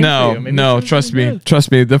through the game. No, for you. Maybe no, the shivers trust are me. good.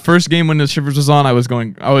 Trust me. The first game when the shivers was on, I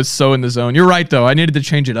was so in the zone. You're right though. I needed to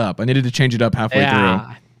change it up. I needed to change it up halfway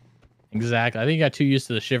Yeah, exactly. I think you got too used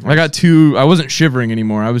to the shivers. through. I wasn't shivering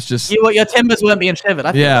anymore. I was just Your timbers weren't being shivered.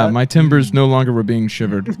 I feel yeah, that. my timbers no longer were being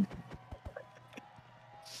shivered.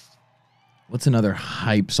 What's another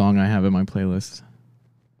hype song I have in my playlist?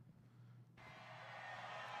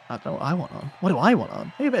 I don't know what I want on. What do I want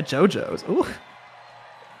on? Maybe a bit of JoJo's. Ooh.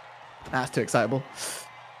 That's too excitable.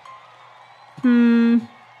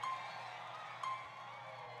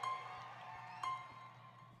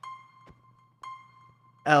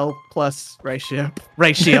 L plus ratio.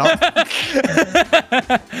 Ratio. I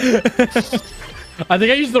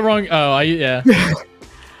think I used the wrong. Oh, yeah.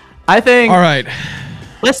 I think. All right,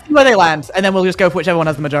 Let's see where they land, and then we'll just go for whichever one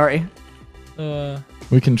has the majority.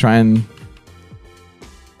 we can try and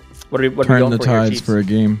What are we turn going the for here, tides Chiefs? for a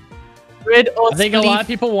game. Grid or I think a lot of Spleef?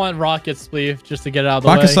 people want rocket spleef just to get it out of the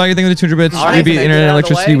Rocket way. saw you think with the 200 bits. All right, Maybe so internet get and out of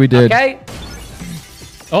the electricity. way. We did. Okay.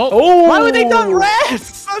 Oh, Why would they done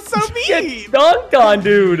rest? That's so mean. Dunked on,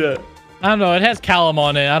 dude. I don't know. It has Callum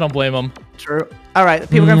on it. I don't blame him. True. All right,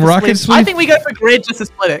 people go for Rocket Spleef. I Spleef? think we go for Grid just to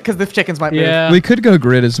split it because the chickens might move. Yeah. We could go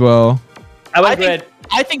grid as well. I I went think, Grid.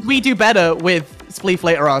 I think we do better with Spleef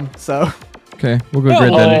later on. So Okay, we'll go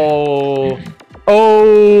grid then. Oh.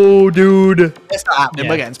 Oh, dude. it's not happening.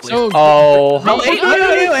 Yeah. We're getting Spleef. So, Oh. Oh,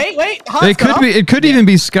 wait. It could be. It could even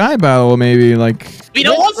be Sky Battle. Maybe like. We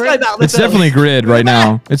don't want Sky Battle. It's definitely grid right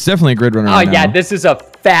now. It's definitely grid runner Oh, right yeah, now. this is a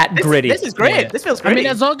fat gritty. This is Grid. Yeah. This feels I great. mean,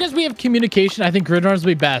 as long as we have communication, I think grid runners will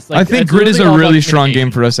be best. Like, I think it's grid is literally a all really about strong communication.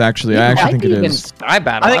 game for us. Actually, I actually think it even is. Sky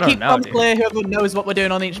Battle. I I think don't keep know, them dude. clear. Whoever knows what we're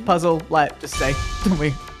doing on each puzzle, like, just say, don't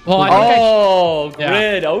we? Well, I think Oh, Yeah.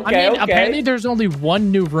 Grid. Okay, I mean, apparently okay. there's only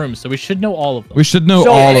one new room, so we should know all of them. We should know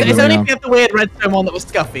So, all of It's them. only Yeah. if you have the weird redstone one that was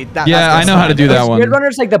scuffy. Yeah, I know how to do that Is one. Grid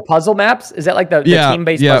Runners like the puzzle maps? Is that like the Yeah,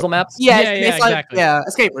 team-based yeah. puzzle maps? Yeah, Yeah, it's yeah, like exactly.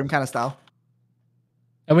 escape room kind of style.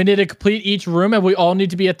 And we need to complete each room, and we all need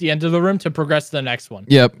to be at the end of the room to progress to the next one.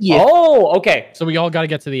 Yep. Yeah. Oh, okay. So we all got to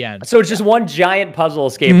get to the end. So it's just one giant puzzle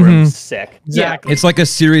escape room. Sick. Exactly. It's like a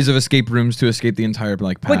series of escape rooms to escape the entire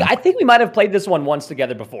like path. Wait, I think we might have played this one once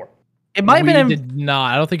together before. It might have been We in. did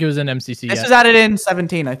not. I don't think it was in MCC This yet. was added in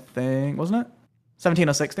 17, I think, wasn't it? 17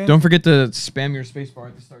 or 16. Don't forget to spam your spacebar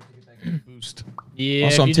at the start to get that good boost. Yeah,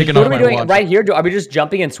 Also, if I'm you taking just- off What are my we doing watch. right here? Are we just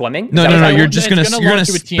jumping and swimming? No, Is no, that no. what You're it's just gonna gonna launch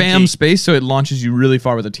you with spam TNT. space so it launches you really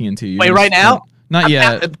far with a TNT. You're Wait, gonna right spam- now? Not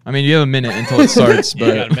yet. tapping. I mean, you have a minute until it starts, You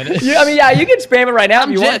got a but minute. Yeah, I mean, yeah, you can spam it right now if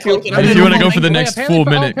you want to. clicking. if you want to go for the Wait, next apparently- full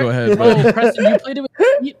minute, go ahead. Oh, but- Preston, you played it with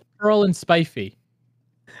Pete, Pearl, and Spifey.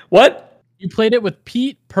 What? You played it with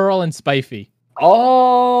Pete, Pearl, and Spifey.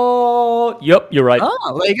 Oh, yep, you're right.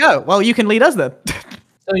 Oh, there you go. Well, you can lead us then.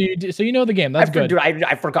 So you know the game. That's good. Dude,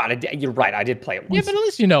 I forgot. You're right. I did play it once. Yeah, but at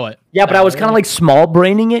least you know it. Yeah, but I was kind of like small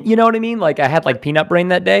braining it. You know what I mean? Like I had like peanut brain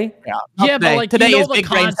that day. Yeah, but like today you know is the Big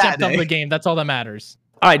Brain concept of Saturday. the game. That's all that matters.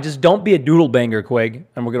 All right, just don't be a doodle banger, Quig,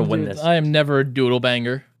 and we're gonna win Dude, this. I am never a doodle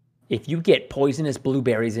banger. If you get poisonous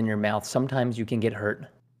blueberries in your mouth, sometimes you can get hurt.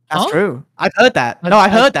 That's Huh? true. I've heard that. No, I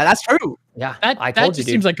heard that. That's true. Yeah, That I that told just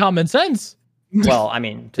you, seems dude. like common sense. Well, I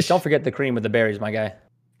mean, just don't forget the cream with the berries, my guy.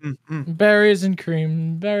 Berries and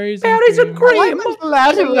cream. Berries and cream. Why am I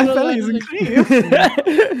loud and left bellies and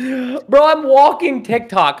cream? Bro, I'm walking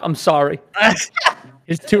TikTok. I'm sorry.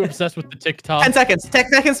 He's too obsessed with the TikTok. 10 seconds. 10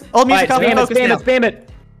 seconds. All All music right, off. spam it, Focus spam now. it, spam it.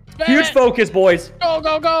 Spam Huge it. focus, boys. Go,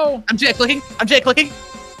 go, go. I'm J clicking. I'm J clicking.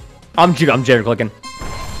 I'm Jared clicking.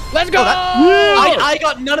 Let's go. I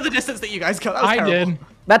got none of the distance that you guys got. That was I terrible. did.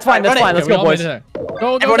 That's fine. That's Alright, fine. Let's Okay, we go, all boys. made it there.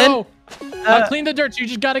 Go, go, Everyone go. Clean the dirt. So you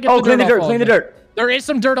just gotta get Oh, the clean dirt the dirt. off all Clean the of it. dirt. There is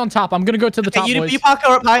some dirt on top. I'm gonna go to the top, Okay, boys. you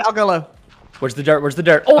parkour up high. I'll go low. Where's the dirt? Where's the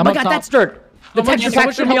dirt? Oh I'm my up God, top. that's dirt. The Someone texture should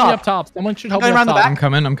pack threw help me me up off. top. Someone should help Going me around up the top. I'm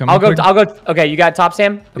coming. I'm coming. I'll go. quick. I'll go. Okay, you got top,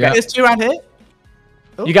 Sam. Okay. Yeah. There's two around here.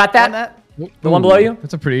 Oh, You got that? one there. The one below you.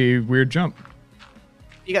 That's a pretty weird jump.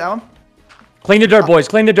 You got that one? Clean the dirt, boys.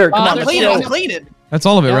 Clean the dirt. Come on. there's Let's Clean it. go. I'm cleaning. That's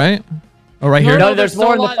all of it, Yeah. right? Oh, right here. No, there's still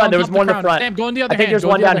more in a the lot front. on There top was of more in the crown. front. Sam, go in the other I think hand. there's Go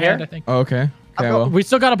one in the down other here. hand, I think. Oh, okay. Okay. Well, We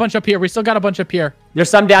still got a bunch up here. We still got a bunch up here. There's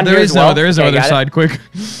some down there here is as well. no. There is no Okay, other got it. side. Quick.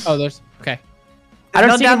 Oh, there's okay. I don't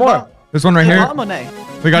None see down any more. bottom. There's one right here. Bottom or nay?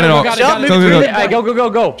 We got it No, we all. got it, Go, got it. go, Move go. it. All right, go, go, go,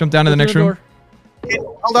 go. Jump down to the next room. Okay,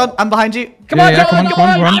 hold on. I'm behind you. Come Yeah, on, yeah, go come on, on, go come on,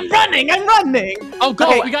 on. come on. I'm running. I'm running. Oh, go.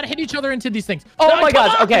 Okay. We gotta hit each other into these things. Oh No, my come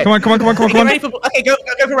gosh. on. Okay. Come on, come on, come on, come on, Get come ready on. for, okay, go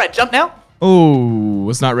for red. Jump now. Oh,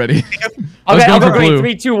 it's not ready. I was Okay, I'll going go for green. blue.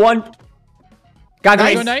 3, 2, 1. Got Nice.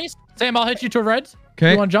 Go green. nice. Sam, I'll hit you to reds.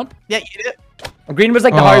 Okay. You want to jump? Yeah, you did it. Green was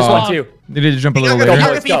like the hardest Oh. one too. They did jump a little Go, go, later.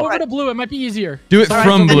 go. Let's go. Over to blue. It might be easier. Do it All right,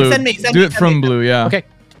 from then blue. send me, Do it from me. blue. Yeah. Okay.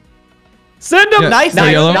 Send him. Yeah, Nice. so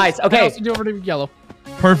Nice. yellow. Nice. Okay. Okay. Also do over to yellow.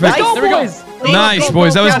 Perfect. Nice. There we go. boys. Nice, Go,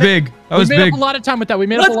 boys. go, That was got it. big. That was we made big. up a lot of time with that. We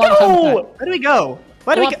made Let's up a lot of time with go. that. Where do we go?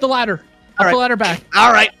 Where do Go we up go? the ladder. Up All the right. ladder back.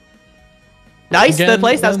 All right. Nice. Again, Third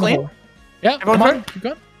place. That's in the clean. hole. Yeah. Everyone Come on. hurt? Keep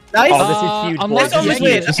going. Nice. Oh, this is huge, I'm boys. This one was This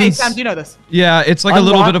weird. is- Okay, is- Sam, do you know this? Yeah, it's like a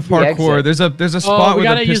little bit of Unlock the parkour. exit. There's a Oh, spot we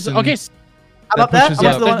with a gotta use. piston. Okay. I'm That up there. pushes I'm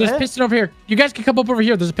up. up to the one There's here. piston over here. You guys can come up over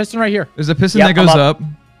here. There's a piston right here. There's a piston Yep, that goes I'm up. up.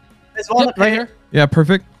 There's one Yep, right here. Yeah,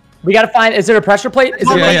 perfect. We gotta find. Is there a pressure plate? Is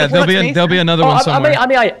Oh, there? wait, Yeah, what's me? there'll be another Oh, one I'm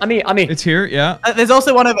somewhere. me. It's here. Yeah. There's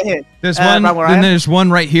also one over here. There's right one. where I Then am. there's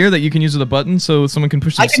one right here that you can use with a button, so someone can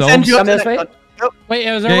push I can themselves. send you up Come to the this next way? one. Go. Wait,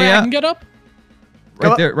 is there Yeah, a way yeah. I can get up? Go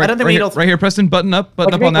Right up. there. I Right, don't think right we here. need all- Right here. Preston, button up.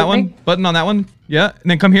 Button Okay, up on that okay. one. Button on that one. Yeah. And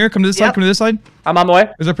then come here. Come to this side. Yep. Come to this side. I'm on the way.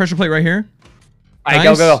 There's a pressure plate right here. All right,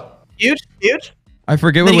 Nice. go. Huge. I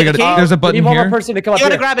forget what Then we you got. get the key. There's a We button need one more here. person to come up You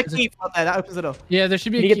gotta here. grab a key up there. That opens the door. Yeah, there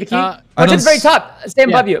should be You a get key. the key. I What's don't at the very s- top?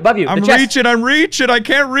 Stand Yeah. above you. Above you. I'm the chest. reaching. I'm reaching. I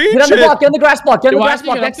can't reach Get on the it. block. Get on the grass block. Get on the Do I grass have to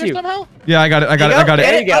block get up next to there you. somehow? Yeah, I got it. I got it. There you I got go.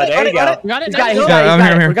 There it. you go. There you go. You got it? He's got it. Nice. He's Yeah, got I'm it.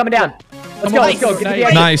 here, I'm here. We're coming down. Let's go. Let's go. Get to the Nice.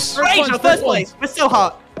 edge. Nice. Great, First first one. place. We're so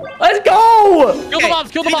hot. Let's go. Kill the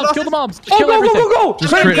mobs. Kill the mobs. Kill the mobs. Just Oh, kill go, go, everything. go, go.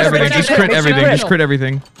 Just Crit, crit crit, everything. crit, Just crit, crit crit, everything. crit. Just crit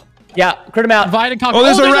everything. Yeah, crit him out. Divide and conquer. Oh,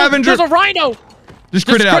 there's a Ravager. There's a rhino. Just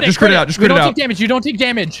crit it out. Just crit it out. Just You crit it don't out. take damage. You don't take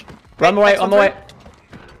damage. On the way. On the way.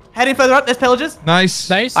 Heading further up, there's pillagers. Nice.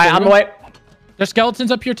 Nice. All right, on the way. There's skeletons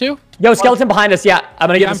up here too. Yo, skeleton behind us. Yeah, I'm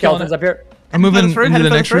gonna get I'm the skeletons killing up here. I'm moving Heading further into the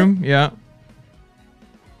through, next heading room. Yeah.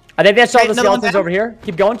 I think that's all Okay, the another one skeletons down. over here.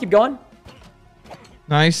 Keep going. Keep going.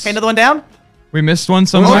 Nice. Okay, another one down. We missed one Oh,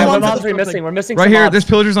 somewhere. one What more. mobs are we missing? We're missing Right some here. mobs. There's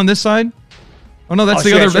pillagers on this side. Oh no, that's Oh, the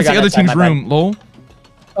shoot, I other. should've That's the got other that side, team's my bad. room. Lol.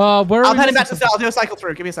 Where are I'm we heading back to missing the south. I'll do a cycle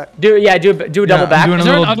through. Give me a sec. Yeah, do double I'm back. doing Is a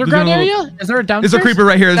there an little- underground doing a little- area? Is there a There's downstairs? a creeper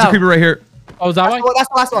right here. There's a No. creeper right here. Oh, is that That's, why? that's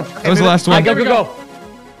the last one. Okay, That was the move it. last All right, one. go, go, go.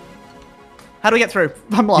 How do we get through?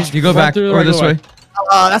 I'm lost. You go Run back through the or this regular way.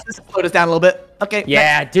 way. That's just slowed us down a little bit. Okay.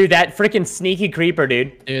 Yeah, dude, that freaking sneaky creeper,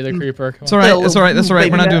 dude. Yeah, the creeper. Come It's on. all right. It's all right. That's all right.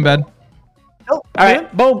 We're not doing bad. Oh, All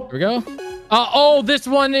right, boom. Here we go. Oh, this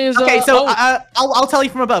one is. Okay, so oh. I'll tell you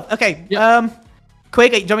from above. Okay. Yeah.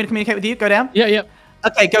 Quig, do you want me to communicate with you? Go down. Yeah.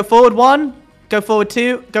 Okay, go forward one. Go forward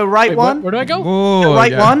two. Go right Wait, one. where do I go? Whoa. Go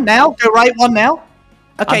right yeah. one now. Go right one now.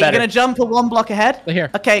 Okay, you're better. gonna jump a one block ahead. Here.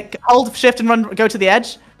 Okay, hold shift and run. Go to the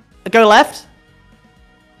edge. Go left.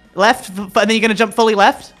 Left, but then you're gonna jump fully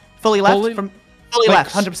left. Fully left Fully- from fully Like-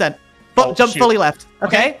 left, 100%. Oh, Jump shoot. fully left.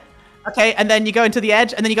 Okay. Okay, and then you go into the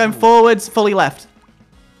edge, and then you're going forwards, fully left.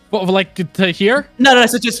 What, like to here? No,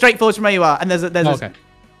 so just straight forwards from where you are, and there's a. Okay.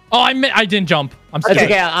 Oh, I didn't jump. I'm That's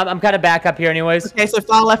stupid. okay. I'm kind of back up here, anyways. Okay, so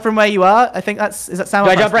far left from where you are. I think that's. Is that sound?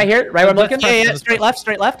 Do I jump right here? Right where I'm looking? Yeah, straight left,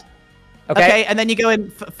 straight left. Okay. Okay, and then you go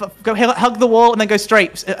in, go hug the wall, and then go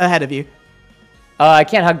straight ahead of you. I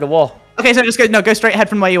can't hug the wall. Okay, so just go straight ahead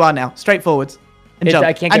from where you are now, straight forwards, and It's- jump.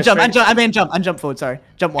 I can't and go jump, straight. and jump forward. Sorry,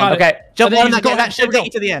 jump one. Got it. Okay. Jump And then one, you and just go- that should go. get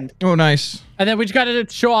you to the end. Oh, nice. And then we just gotta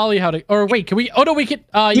show Ollie how to. Or wait, can we? Oh no, we could. You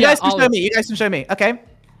Yeah, guys can Ollie. show me. You guys can show me. Okay.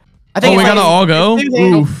 I Oh, we it's gotta like- all go. it's 2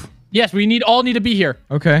 here. Oof. Yes, we all need to be here.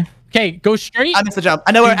 Okay. Okay, go straight. I missed the jump.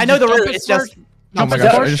 I know. I know the Jump route. as It's far- just. Oh jump my as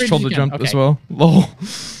gosh, far I just straight told as to you jump can. as Okay. well. Lol.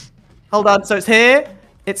 Hold on. So it's here.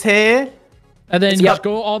 It's here. And then you Yep. just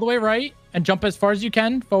go all the way right and jump as far as you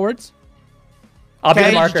can forwards. I'll be Okay,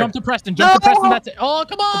 the Just marker. jump to Preston. Jump to No! Preston. That's it. Oh,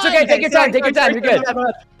 come on. It's okay. Take your time. Take your time. You're good. Come on,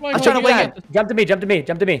 I'm come trying on, to wing come it. on. Jump to me. Jump to me.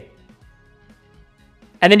 Jump to me.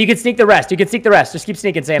 And then you can sneak the rest. You can sneak the rest. Just keep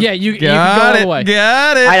sneaking, Sam. Yeah, you can go Got all the way. it.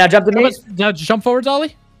 Got All right, it. now jump to me. Now just jump forwards,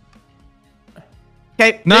 Ollie.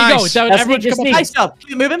 Okay. There you go. Nice. That, That's everyone sneak, just come just up. Nice job.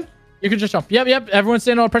 Keep moving. You can just jump. Yep. Everyone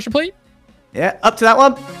standing on a pressure plate. Yeah. Up to that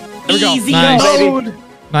one. we go. Easy Nice. mode.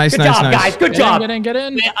 Nice, Good nice, job, nice. guys. Good Get job. in.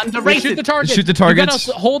 We're Shoot underrated. the target. Shoot the targets.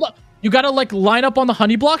 You gotta hold up. You gotta like line up on the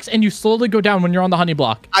honey blocks and you slowly go down when you're on the honey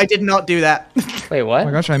block. I did not do that. Wait, what? Oh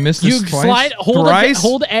my gosh, I missed You this twice. slide, hold Thrice?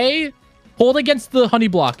 hold against the honey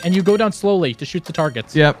block, and you go down slowly to shoot the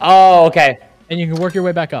targets. Yep. Oh, okay. And you can work your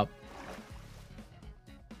way back up.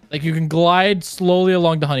 Like you can glide slowly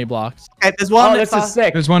along the honey blocks. Okay, there's one. Oh, that's this is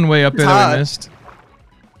sick. There's one way up there It's that we hard. missed.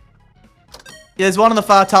 There's one on the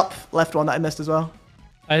far top left one that I missed as well.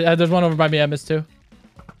 There's one over by me I missed too.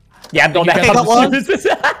 Yeah, I'm going Okay, back got up. one. I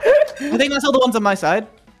think that's all the ones on my side.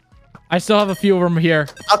 I still have a few of them here.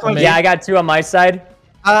 I'll come Maybe. Yeah, I got two on my side.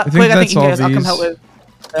 Quick, think I think that's you can all get us. I'll come these. help with.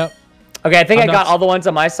 Yep. Okay, I think I'm I got not- all the ones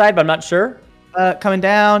on my side, but I'm not sure. Coming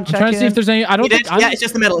down. I'm trying to see if there's any. I don't think. Yeah, it's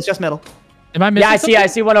just the middle. It's just middle. Am I missing? Yeah, I see. I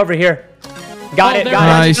see one over here. Got it. there Got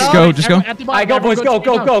it it. Nice. Nice. Go. Just go. At the bottom, All right, go, everyone boys. Go, straight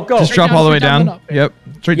go, down. go, go. Just drop down, all the way straight down, down. and up.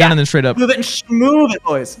 Yep. Straight Yeah. down and then straight up. Move it and move it,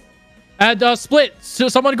 boys. And split. So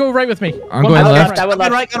someone go right with me. I'm One going person left. I would Go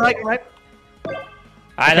love. right, go right, go right.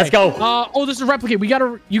 All right, let's go. Oh, this is replicate.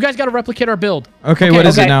 You guys gotta replicate our build. Okay, what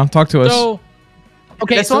is okay. it now? Talk to us. So,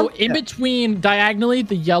 okay, This so one? in Yeah. between diagonally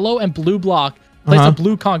the yellow and blue block, place Uh-huh. a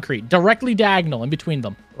blue concrete directly diagonal in between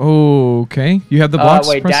them. Oh, okay. You have the blocks.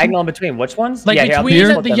 Wait, Preston? diagonal in between. Which ones? Like yeah, here, I'll between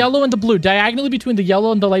Here? the yellow and the blue, diagonally between the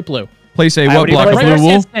yellow and the light blue. Place a I what already block? put A Right blue where wool.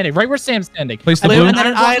 Sam's standing. Right where Sam's standing. Place the Blue, blue. and then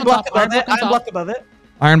an iron block on top, above it. on Iron top. block above it.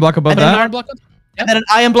 Iron block above And then An that. iron block. And then an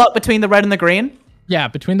iron block between the red and the green. Yeah,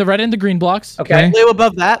 between the red and the green blocks. Okay. Blue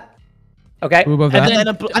above that. Okay. Blue above And that.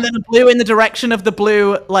 And then a blue in the direction of the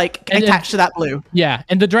blue, like And then- attached to that blue. Yeah,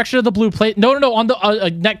 in the direction of the blue plate. No, on the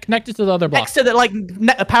connected to the other block. Next to the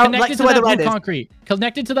apparent Connected next to to where that the red blue is. concrete.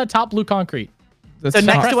 Connected to that top blue concrete. That's so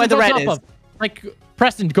next not- to where the Preston's red on top is. of- Like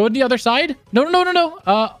Preston, go to the other side. No.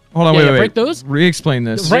 Hold on, Yeah, wait. break those. Re-explain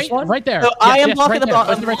this. Right there. So I am yes, blocking right the there.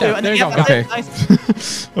 bottom. Right there. There you go. Okay.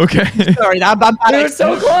 Nice. Okay. Sorry, I'm bad. Dude,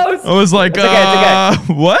 so close. I was like, It's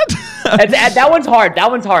okay, what? That one's hard.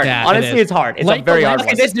 That one's hard. Yeah, Honestly, it is. it's hard. It's a Light very the hard light.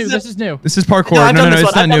 one. This is new. This is new. This is parkour. No, I've No, done this it's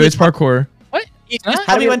one. not I've new. done It's this one. parkour. What? Just Huh?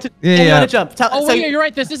 tell me when to. Yeah, tell me yeah. when to jump. Oh, wait, yeah, you're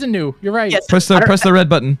right. This isn't new. You're right. Yes. Press the red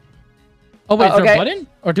button. Oh, wait, is there okay. a button?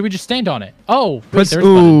 Or do we just stand on it? Oh, wait, Press. there's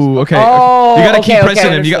Ooh, buttons. okay. Oh, You gotta okay, keep okay, pressing I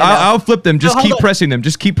them. understand now. I'll flip them. Just No, hold keep on. pressing them.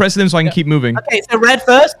 Just keep pressing them so I can keep moving. Okay, so red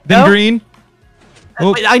first. Then no? green.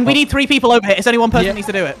 Oh, Wait, we need 3 people over here. It's only one person Yeah. needs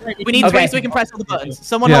to do it. We need Okay. 3 so we can press all the buttons.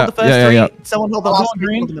 Someone Yeah, hold the first yeah, 3. yeah. Someone hold the I'll last go 3.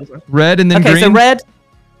 green. hold the middle 3. red and then Okay, green. so red.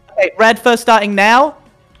 Okay, red first starting now.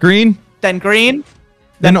 Green. Then green.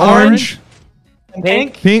 Then orange. Then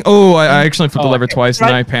pink. Pink. Oh, I actually flipped the Oh, lever okay. twice and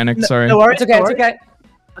then I panicked. Sorry. No worries. It's okay. no It's worries. okay.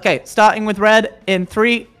 Okay, starting with red in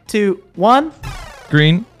 3, 2, 1.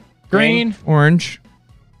 Green. Green. Orange.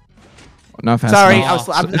 Not fast Sorry, enough.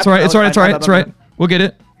 I'm It's alright. It's alright. It's alright. It's alright. We'll get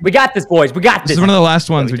it. We got this, boys. We got This this. is one of the last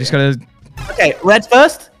ones. We just gotta. Okay, red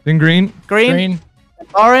first. Then green. Green. Green.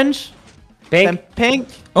 Orange. Then Pink. pink.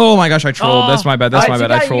 Oh my gosh, I trolled. That's my bad. That's my Alright,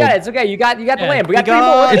 bad. I you trolled. got it. It's okay. You got the Yeah. lamp. We got 3 got-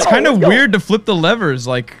 more. Let's It's go, kind of let's go. weird to flip the levers.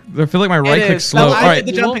 Like I feel like my right It click's is. slow. No, All I right.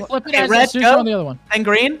 did the We'll jumping. flip it Okay, as red, soon as we're go. on the other one. Then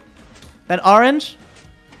green. Then orange.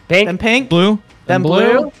 Pink. Then pink. Blue. Then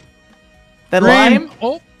blue. blue. Then Green. lime.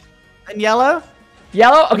 Oh, Then yellow.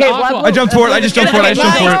 Yellow. Okay. Aqua. Black. I jumped forward. I just jumped forward. I just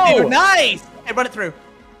jumped nice, forward. dude, nice. Okay, run it through.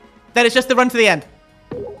 Then it's just the run to the end.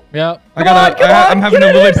 yeah. I Come on, I'm having get a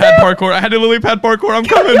it, lily Sam. pad parkour. I had a lily pad parkour. I'm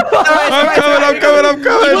coming. I'm coming. You coming.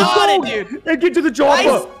 got it, dude. And get to the jump.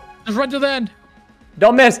 Nice. Just run to the end.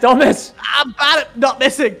 Don't miss. Don't miss. I'm bad at not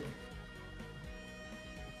missing.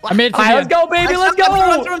 I made it to All the right, end. let's go, baby. Let's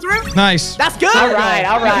Run go. through. Nice. That's good. All right.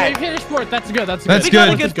 All Okay, right. finish fourth. That's good. That's That's We good. got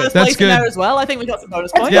a good. good first That's place in there good. as well. I think we got some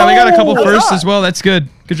bonus points. Yeah, we got a couple Whoa. firsts as well. That's good.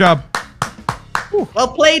 Good job. Well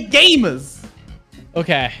played, gamers.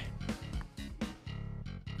 Okay.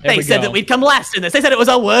 There They we said go. that we'd come last in this. They said it was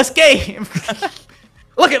our worst game.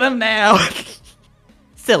 Look at them now.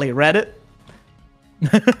 Silly Reddit.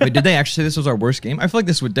 Wait, did they actually say this was our worst game? I feel like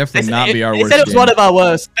this would definitely not be our They worst said it was game. one of our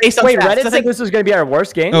worst. Based on Wait, stats. Reddit I said think, this was going to be our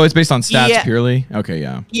worst game? Oh, it's based on stats Yeah. purely? Okay,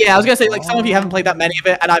 yeah. yeah, I was gonna say like some of you haven't played that many of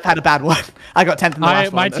it, and I've had a bad one. I got 10th in the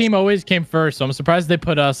last My one. team always came first, so I'm surprised they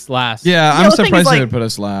put us last. Yeah, I'm the thing is, surprised they like- would put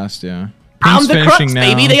us last, yeah. I'm Pink's the finishing crux, now.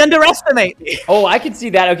 baby. They underestimate me. Oh, I can see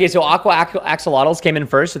that. Okay, so Aqua Axolotls came in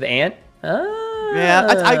first with Ant.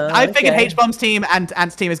 Yeah, I figured okay. H-Bomb's team and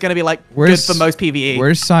Ant's team is gonna be like Where's- good for most PvE.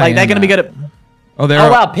 where's Like they're Cyan gonna be at? good at. Oh, they're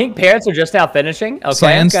Oh wow, Pink Parrots are just now finishing. Okay,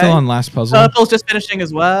 Cyan's okay. still on last puzzle. Purple's just finishing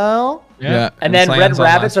as well. Yeah. And then Red Cyan's on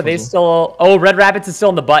Rabbits, last are they puzzle. still? Oh, Red Rabbits is still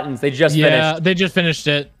in the buttons. They just Yeah, finished. they just finished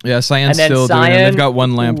it. Yeah, Cyan's And then still doing it. Cyan- They've got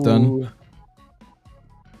one lamp done. Ooh.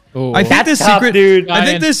 Ooh. I think That's the tough, secret, dude. I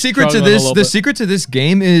think the Cyan's secret to struggling a this, little the bit. secret to this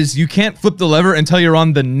game is you can't flip the lever until you're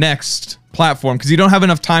on the next platform because you don't have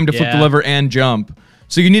enough time to flip the Yeah. lever and jump.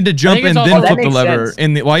 So you need to jump think it's and also- then Oh, that flip the makes lever.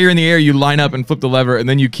 sense. While you're in the air, you line up and flip the lever, and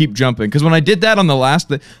then you keep jumping. Because when I did that on the last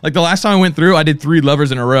time I went through, I did 3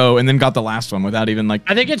 levers in a row and then got the last one without even like.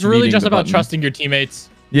 I think it's really needing just the about button. trusting your teammates.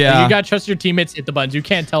 Yeah. Like, you gotta trust your teammates. Hit the buttons. You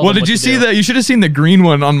can't tell. Well, them did what you to see do. that? You should have seen the green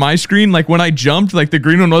one on my screen. Like when I jumped, like the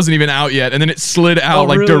green one wasn't even out yet, and then it slid out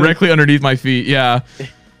like really? directly underneath my feet. Yeah, it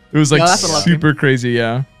was like No, that's a lucky. super crazy.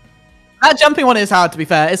 Yeah. That jumping one is hard to be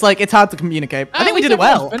fair. It's like it's hard to communicate. I think we did it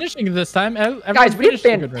well. Finishing this time, Guys, we did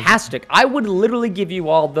fantastic. I would literally give you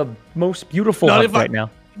all the most beautiful Not hugs if I- right now.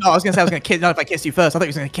 No, I was gonna say I was gonna kiss. Not if I kissed you first. I thought you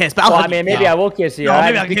was gonna kiss, but I'll Well, I hug mean, you. maybe I will kiss you. No, all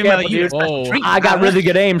maybe right? I'll Be give you careful, you a dude. special Whoa. treat. I got really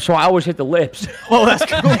good aim, so I always hit the lips. Whoa, that's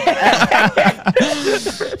cool.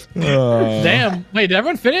 Damn. Wait, did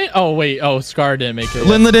everyone fit it? Oh wait. Oh, Scar didn't make it.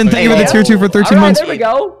 Linleden, thank you for the tier 2 for 13 All right, months. there we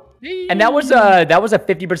go. And that was a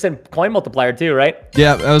 50% coin multiplier too, right?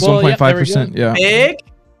 Yeah, that was Well, yeah, 1.5%. Yeah. Big.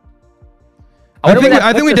 I wonder think, where that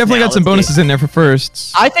I think we puts us definitely now. got some Let's see. bonuses in there for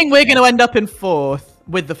firsts. I think we're gonna end up in 4th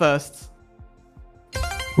with the firsts.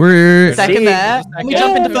 We're Second See? there. And we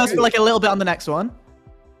jump into Second. first for like a little bit on the next one.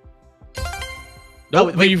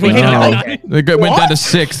 Nope, Oh, we we went hit down it. to Okay. they went down to What?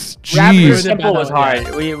 6. Rapid Jeez. Simple was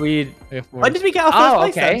hard. We When did we get our Oh,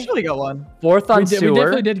 first place? okay. Then? Sure, we got one. fourth on we sewer.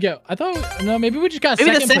 definitely did get. I thought no, maybe we just got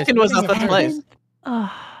Maybe second the second place. was our first place.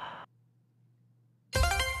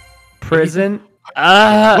 Prison.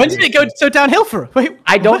 When did it go so downhill for? Wait,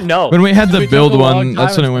 I don't know. When we had the We took build a long one,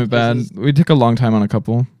 that's time when it in went some bad. places. We took a long time on a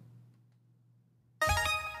couple.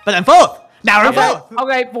 but then 4th. Now we're in Okay. 4th.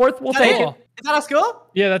 Okay, fourth. We'll take it. Cool. Is that our score?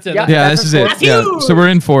 Yeah, that's it. Yeah. Yeah, That's this is a it. fourth. Yeah, That's so we're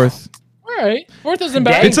in 4th. All right. Fourth isn't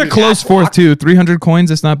bad. Dang. It's a close 4th too. 300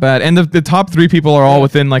 coins. It's not bad. And the top 3 people are all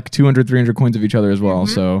within like 200, 300 coins of each other as well.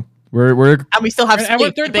 So we're And we still have And we're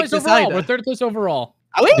Steve, third the big place overall. decider. We're third place overall.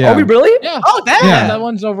 Are we? Yeah. Are we really? Yeah. Oh, damn. Yeah. That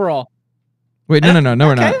one's overall. Wait, no,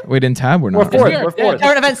 we're Okay. not. Wait, in tab, we're We're not. fourth. Yeah, We're fourth.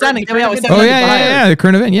 Current event standing. There we are. We're Oh, Oh 7 yeah, behind. yeah. The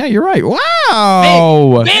current event. Yeah, you're right.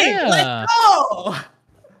 Wow. Big, Yeah. let's go.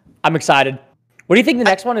 I'm excited. What do you think the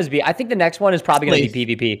next one is? I think the next one is probably going to be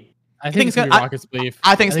PvP. I think it's gonna be Rocket Spleef.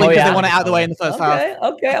 I think it's think because yeah. they want it out of the way in the first half.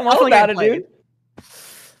 Okay, I'm all Definitely about it, getting dude. played.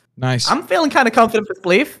 Nice. I'm feeling kind of confident for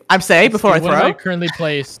Spleef. I'm say before I What am I throw. currently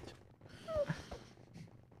placed?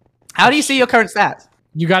 How do you see your current stats?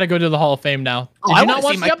 You got to go to the Hall of Fame now. Oh, Did I you not wanna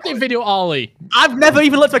watch see the my update current- video, Ollie? I've never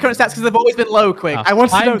even looked at my current stats because they've always been low. Quick, I want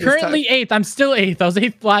to know I'm this currently time. 8th. I'm still 8th. I was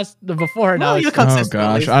 8th before. Now No, it's you're Oh consistent.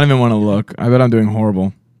 gosh, I don't even want to look. I bet I'm doing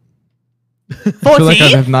horrible. 14? I feel like I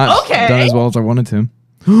have not okay. done as well as I wanted to.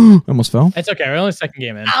 Almost fell. It's okay. We're only second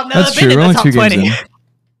game in. I've never That's been true. in We're the only top 2 games 20. in.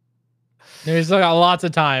 There's got lots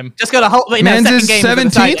of time. Just got a whole. Wait, no, Men's second is game is at the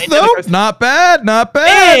side. 17th though. Not bad. Not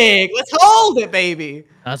bad. Big. Let's hold it, baby.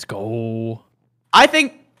 Let's go. I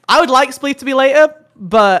think I would like Spleef to be later,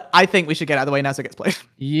 but I think we should get out of the way now so it gets played.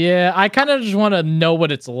 Yeah, I kind of just want to know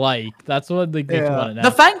what it's like. That's what the geeks want to know.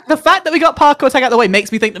 The fact that we got parkour tag out of the way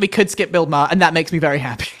makes me think that we could skip build mart, and that makes me very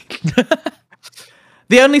happy.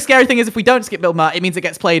 The only scary thing is if we don't skip build mart, it means it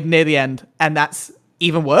gets played near the end, and that's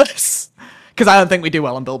even worse. Because I don't think we do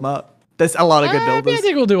well on build mart. There's a lot of good builders, I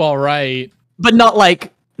think we'll do all right. but not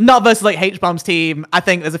versus like H-Bomb's team. I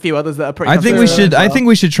think there's a few others that are pretty. I think we tough. should. I think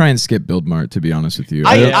we should try and skip Build Mart. To be honest with you,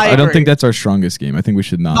 I don't agree. think that's our strongest game. I think we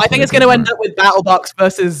should not. I think play it's going to Build end Mart. up with Battle Box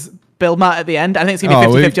versus Build Mart at the end. I think it's going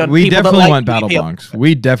to be 50-50 on we people that definitely like want Battle PvP. Box.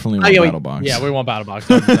 We definitely want yeah, we- Battle Box. Yeah, we want Battle Box.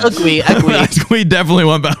 Agree. We definitely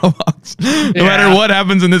want Battle Box. No matter what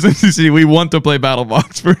happens in this MCC, we want to play Battle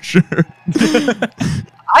Box for sure.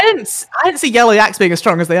 I didn't see Yellow Yaks being as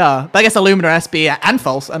strong as they are, but I guess Illumina, SB, and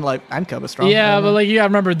False, and Cub are strong. Yeah, but like you gotta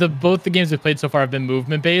remember, both the games we've played so far have been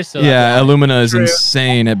movement based. So Yeah, Illumina is True.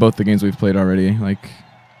 insane at both the games we've played already. Like,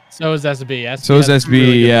 so is SB. so is has SB. really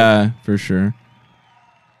good Yeah, for sure.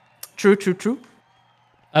 True.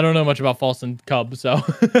 I don't know much about False and Cub, so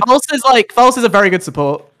False is a very good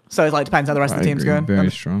support. So it depends how the rest of the team's agree. going.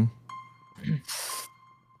 Very strong.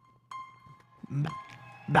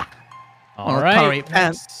 Bah. all On a right. curry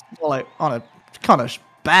pants, on a kind of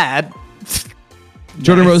bad.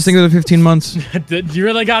 Jordan Rose, think of the 15 months. You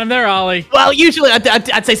really got him there, Ollie. Well, usually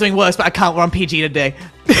I'd say something worse, but I can't. We're on PG today.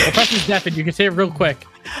 Well, Preston's deafened. You can say it real quick.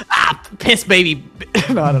 Piss baby.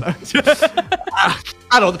 No, I don't know. I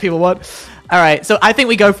don't know what the people want. All right, so I think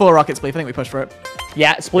we go for Rocket Spleef. I think we push for it.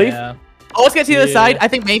 Yeah, Spleef. Yeah. Oh, let's get to the other Yeah. side. I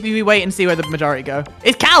think maybe we wait and see where the majority go.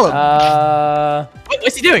 It's Callum. Wait,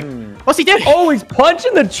 what's he doing? What's he doing? Oh, he's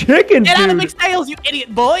punching the chicken, Get dude. out of mixed tails, you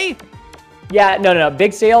idiot boy! Yeah, no.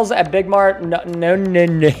 Big sales at Big Mart. No.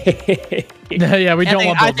 Yeah, we don't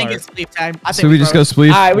want I Build think Mart. it's Spleef time. I think So we just go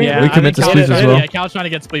Spleef. All right, we Yeah, we I commit to think Spleef Cal's- as well. Yeah, Cal's trying to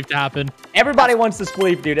get Spleef to happen. Everybody wants to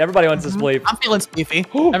Spleef, dude. Everybody wants to Spleef. I'm feeling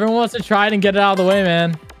Spleefy. Everyone wants to try it and get it out of the way,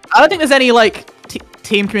 man. I don't think there's any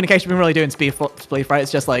team communication we've been really doing Spleef, right?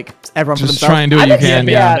 It's just like everyone for Just themselves. try and do what I you think- can.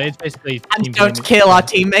 yeah. Yeah. It's basically And team don't building. kill our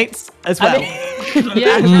teammates as well.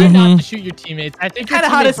 Yeah, try not to shoot your teammates. I think your Kind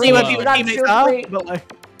of hard to teammates see where are people's low. Not teammates sure are. if But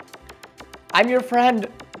like, I'm your friend.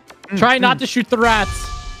 Try not to shoot the rats.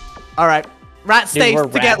 all right, rat Dude, stays we're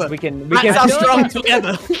rats. together. We can Rats are I feel strong like- together.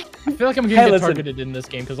 I feel like I'm gonna Hey, get listen. targeted in this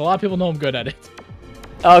game because a lot of people know I'm good at it.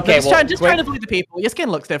 Okay, just well, try to avoid the people. Your skin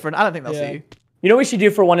looks different. I don't think they'll Yeah. see you. you know what we should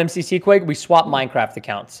do for one MCC, Quake? We swap Minecraft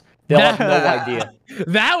accounts. They'll have no idea.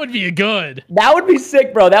 That would be good. That would be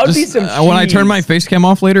sick, bro. That would be Just, some when I turn my cheese. face cam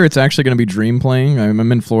off later, it's actually going to be Dream playing.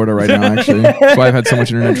 I'm in Florida right now, actually. That's why I've had so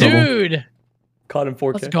much internet trouble. Dude, Caught in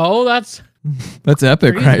 4K. let's go. That's That's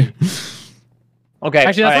epic, Crazy. right? Okay,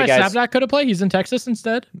 actually all that's right, why guys. Snapchat could have played. He's in Texas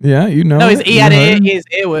instead. Yeah, you know. No, it. he You had heard. his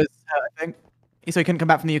ear was, I think, so he couldn't come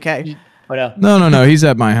back from the UK. Oh, no. No. He's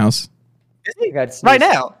at my house. Is he? Got sneezed. Right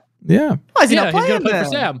now? Yeah. Why is he Yeah, not he's playing gonna play then?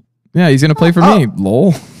 for Sam. Yeah, he's going to play for Oh. me.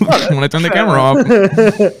 Lol. When I turn the camera off.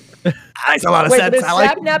 That makes a lot of Wait, sense. but is I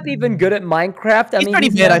like him. Sapnap even good at Minecraft? I He's mean, pretty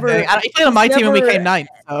he's good, never, I think. He played on my team and we never- came ninth.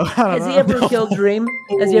 So, I don't Has know. he ever killed Dream?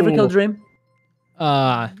 Has he ever killed Dream?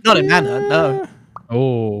 Not in Manhunt, no.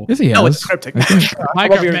 Oh. Yes, he has. No, it's cryptic. I'm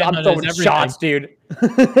Minecraft throwing is everything. shots, dude.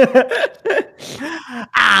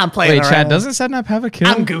 I'm playing Wait, around. Chad, doesn't Sednap have a kill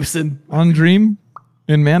I'm goosing. on Dream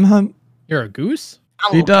in Manhunt? You're a goose?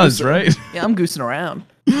 He does, right? Yeah, I'm goosing around.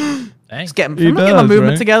 Dang. Just getting, He I'm getting my does, movement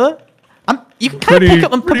right? together. You can kind of pick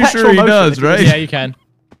up on Pretty perpetual sure he motion does, if you- right? Yeah, you can.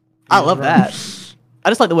 I love that. I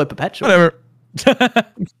just like the word perpetual. Whatever.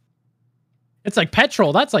 It's like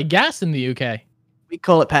petrol. That's like gas in the UK. We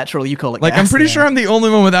call it petrol, you call it Like, gas. I'm pretty sure I'm the only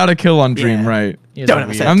one without a kill on Dream, Yeah. right? He's Don't a ever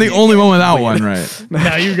weird- say I'm the only one without one, right?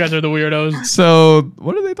 No, you guys are the weirdos. So,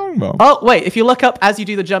 what are they talking about? Oh, wait, if you look up as you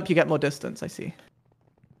do the jump, you get more distance, I see.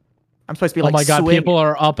 I'm supposed to be Oh like, my god, swinging. people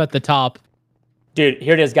are up at the top. Dude,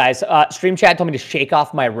 here it is, guys. Stream chat told me to shake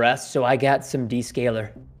off my rest, so I got some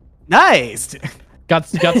descaler. Nice. Got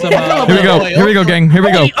some. Here we go. Here we go, gang. Here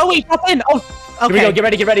we go. Oh wait, pop in. Oh, okay. Here we go. Get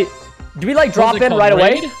ready. Get ready. Do we like drop in right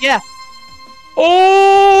away? Yeah.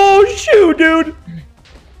 Oh shoot, dude.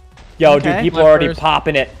 Yo, Okay. dude, people are already First.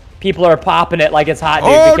 popping it. People are popping it like it's hot, dude.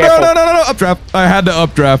 Oh, Be no, careful. no. Updraft. I had to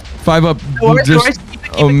updraft. 5 up worries, no worries. just Keep it,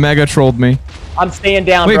 keep it. Omega trolled me. I'm staying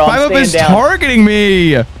down, Wait, bro. 5 up I'm is staying down. targeting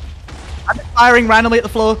me. I'm just firing randomly at the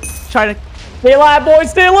floor, trying to. Stay alive,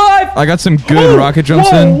 boys. Stay alive. I got some good rocket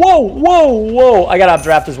jumps in. Whoa. I got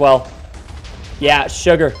updraft as well. Yeah,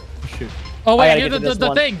 sugar. Oh I wait, gotta here's get to this the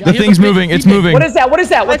one. thing. The thing's moving. It's moving. What is that? What's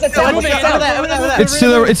that? What's that? Over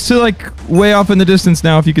there. It's to like way off in the distance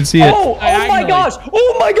now. If you can see it. Oh my Diagonally. gosh.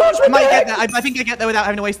 Oh my gosh. I What the might heck? get there. I think I get there without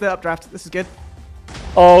having to waste the updraft. This is good.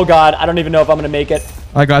 Oh god, I don't even know if I'm gonna make it.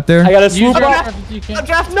 I got there. I gotta Use swoop your up. updraft if you can.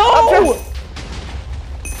 Updraft. No!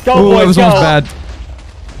 Updraft. Go, Ooh, boys, that was go. almost bad.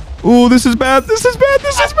 Ooh, this is bad. This is bad.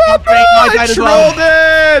 This is bad. great. No, I I died as trolled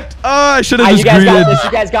well. it. Oh, I should have You just guys got greeted. this.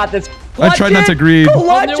 You guys got this. I tried not to greed. Oh,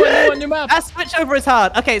 Clutch new it. map. That switch over is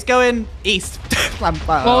hard. Okay, it's going east.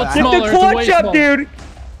 Well, it's Get smaller, the it's way clutch up, smaller. dude.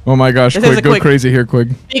 Oh my gosh, This is a Quig, go quick- crazy here,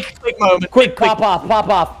 Quig. Quick moment. Quick, pop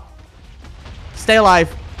off. Stay alive.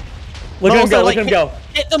 Look But at him also, go. like, Look at him go.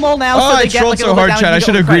 Hit them all now. Oh, so I they get, trolled like, a so little bit hard, down, chat. you I get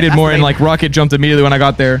should have all the credit. greeted That's more the and main like rocket jumped immediately when I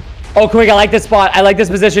got there. Oh, quick! I like this spot. I like this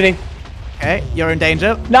positioning. Okay, you're in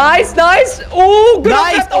danger. Nice. Oh, good.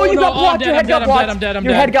 Nice. Oh, you no, got oh, blocked. Your head got blocked. I'm dead.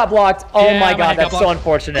 Your head got blocked. Oh Yeah, my my god, head got that's so blocked.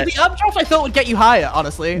 unfortunate. The updraft I thought would get you higher,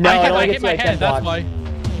 honestly. No, I I kept, don't I like, hit my head, that's why.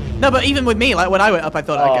 no, but even with me, like when I went up, I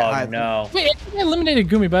thought I'd get Oh higher. no, Wait, I eliminated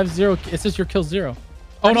Gumi, but I have 0. It says your kill 0.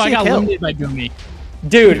 Oh no, I see a got kill? eliminated by Gumi.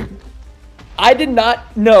 dude. I did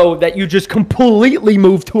not know that you just completely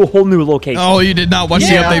moved to a whole new location. Oh, you did not watch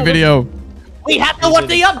Yeah. the update video. We have to watch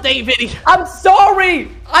the update video. I'm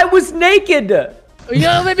sorry. I was naked.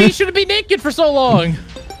 Yeah, maybe you shouldn't be naked for so long.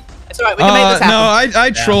 It's alright, we can make this happen. No,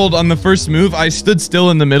 I trolled on the first move. I stood still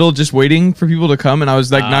in the middle just waiting for people to come, and I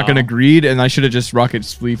was like not gonna greed, and I should have just rocket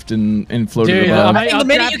spleefed and floated Dude, above. I think the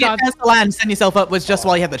minute you get updraft chance to land, send yourself up was just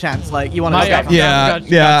while you had the chance. Like you want My to go updraft- Yeah, got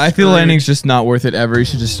yeah. I feel screwed. landing's just not worth it ever. You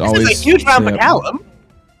should just always. This is a huge round for stay up. Callum.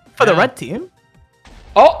 For the Yeah. red team.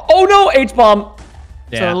 Oh no, H bomb.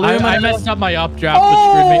 Yeah, Lumina- I messed up my updraft, which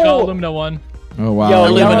screwed me. Oh, Lumina won. Oh wow. Yo,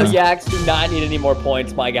 Lumina. Yellow Yaks do not need any more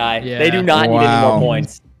points, my guy. Yeah. They do not need any Wow. more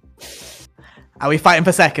points. Are we fighting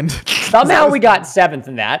for second? Somehow we got 7th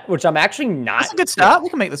in that, which I'm actually not. That's a good start. We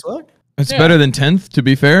can make this work. It's Yeah. better than 10th, to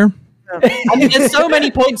be fair. I mean, there's so many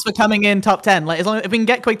points for coming in top 10. Like, as long as if we can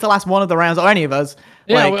get quick to last one of the rounds, or any of us.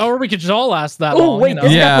 Yeah, like, or we could just all last that Oh long. wait, you know?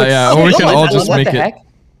 this Yeah, map looks yeah, so or we can good. all just What make the it. heck?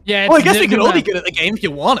 Yeah, well, I it's guess we could new all be map. good at the game if you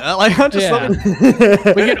want to. Like, I'm just Yeah.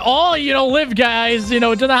 We could all, live, guys. It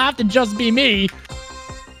doesn't have to just be me.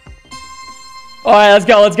 All right, let's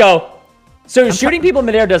go. So shooting people in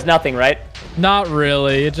midair does nothing, right? Not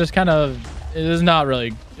really. It just kind of, there's not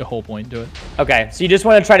really a whole point to it. Okay, so you just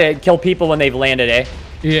want to try to kill people when they've landed, eh?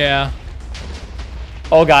 Yeah.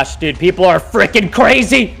 Oh gosh, dude, people are freaking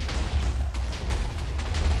crazy.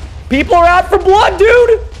 People are out for blood,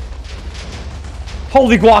 dude.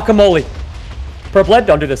 Holy guacamole. Purple,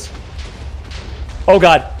 don't do this. Oh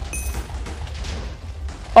god.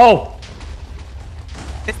 Oh.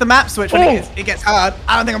 It's the map switch when it gets hard.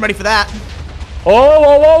 I don't think I'm ready for that.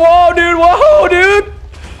 Whoa, dude. Whoa, dude.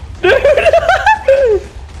 Dude.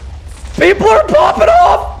 People are popping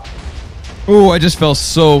off. Ooh, I just fell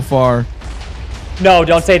so far. No,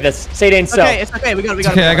 don't say this. Say it ain't so. Okay, it's okay. We got it.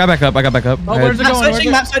 Okay, I got back up. Oh, where's it Map going?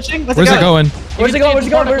 switching. Map switching. Where's it going? Where's it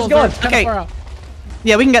going? Okay.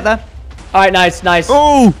 Yeah, we can get there. All right, nice.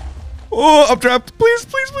 Oh, updraft. Please,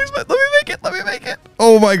 let me make it.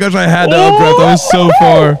 Oh my gosh, I had to updraft. I was so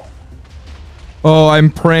far. Oh,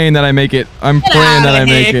 I'm praying that I make it. I'm praying that I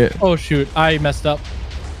make it. Oh, shoot. I messed up.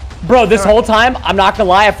 Bro, this whole time, I'm not gonna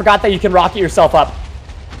lie, I forgot that you can rocket yourself up.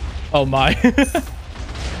 Oh, my.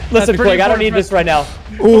 Listen, pretty Quig, I don't need important. this right now.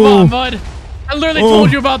 Come on, bud. I literally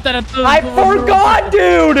told you about that at the... I forgot,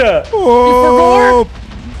 dude! Oh,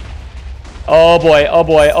 Oh boy.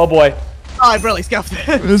 Oh, I really scuffed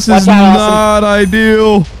it. this Watch is out, not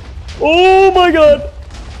ideal. Oh my god.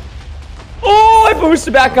 Oh, I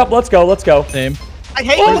boosted back up. Let's go. Same. I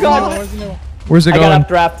hate Oh, when it's God. not- Where's the new one? Where's it I got going?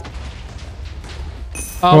 updraft.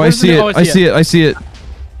 Oh, I where's the see new- it. oh, I see it.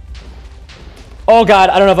 Oh god,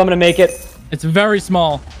 I don't know if I'm gonna make it. It's very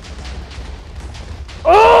small.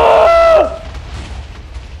 Oh,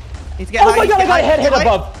 Need to get oh high, my need god, to I got get head hit high.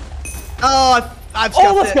 above. Oh, I've scuffed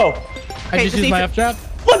Oh, let's it. go. I Okay, just just used my need updraft.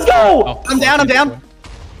 Let's go. Oh. I'm down.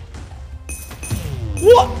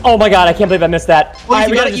 What? Oh my god, I can't believe I missed that. Well, Alright,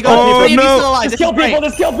 you we got gotta it. You just got Oh, it. no. Still alive. Just This kill is great. people,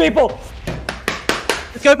 just kill people!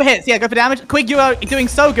 Let's go for hits. Yeah, go for damage. Quig, you are doing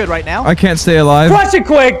so good right now. I can't stay alive. Crush it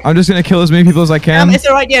quick! I'm just gonna kill as many people as I can. It's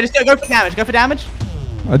alright. Yeah, just go for damage. Go for damage.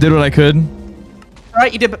 I did what I could.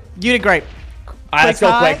 Alright, you did great. Alright, let's go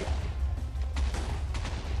high. quick.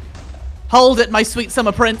 Hold it, my sweet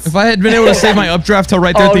summer prince. If I had been able to save my updraft till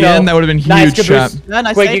right there at Oh, the no. end, that would have been Nice, huge, Caboose. chat. No,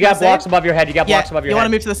 nice Quick, save, you got nice blocks save. above your head. You got Yeah, blocks above your you head. want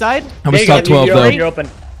to move to the side? I was There you go, top 12 you're though. open, you're open.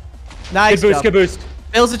 Nice Good boost, job. good boost.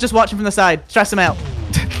 Bills is just watching from the side. Stress him out.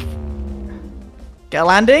 Get a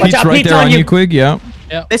landing. Watch He's out, right Pete's there on on you. you, Quig. Yeah.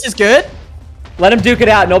 This is good. Let him duke it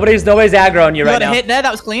out. Nobody's aggro on you You right got a now. hit there.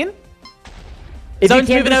 That was clean. If you Zone's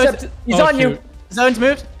can't moving over. boost up, he's Oh, on you. shoot. Zone's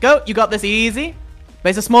moved. Go. You got this easy. But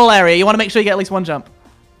it's a small area. You want to make sure you get at least one jump.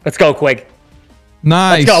 Let's go, Quig.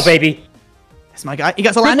 Nice. Let's go, baby. That's my guy. He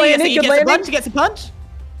gets a landing. landing, He good gets a landing. punch. He gets a punch.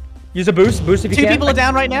 Use a boost. Boost if you Two can. people are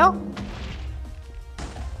down right now.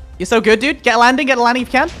 You're so good, dude. Get a landing. Get a landing if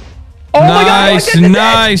you can. Oh my god!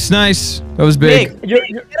 Nice, nice. That was big. You're,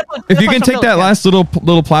 Get a punch, If get a you punch can on take Bill that if you last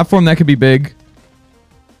little platform, that could be big.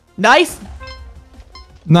 Nice.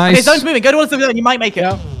 Nice. Okay, Zone's moving. Go towards the zone. You might make it.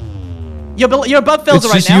 Yeah. You're above Phil's It's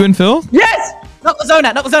right just now. you and Phil. yes! Knock the zone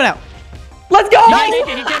out. Knock the zone out. Let's go! Nice. He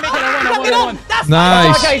can't make it. I Get won. on. That's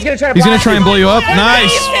Nice. Okay, he's gonna try to He's gonna blast try and you. blow you up.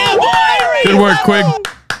 Nice. Good work, Quig.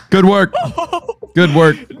 Good work. Good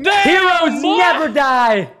work. Heroes never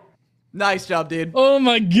die. Nice job, dude. Oh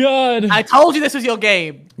my god. I told you this was your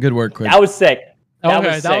game. Good work, Quig. That was sick. Okay,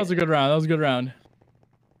 was that sick. was a good round. That was a good round.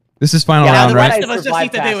 This is final Yeah, round, the right? rest of us just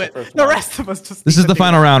Survived need to past do the it. first The one. rest of us just. This need is the to do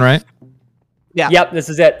final it. round, right? Yeah. Yep, this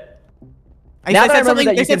is it. They Now that I said remember something.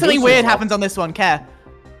 that They you said can something boost weird yourself. happens on this one. Care.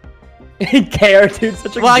 Care, dude.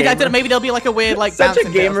 Such a Well, I gamer. don't know. Maybe there'll be like a weird like. Such a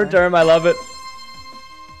bouncing gamer tail term. I love it. thing.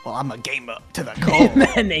 Well, I'm a gamer to the core.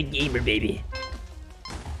 Man, a gamer, baby.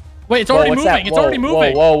 Wait, it's already what's moving. that? It's already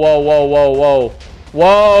moving.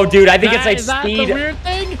 Whoa, dude. I think it's like Is that the speed. weird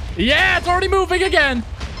thing? Yeah, it's already moving again.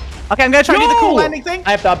 Okay, I'm gonna try to do the cool No! landing thing.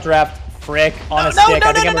 I have to updraft. Frick. On a No, stick. no,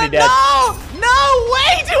 I think no, I'm no, already no, dead. no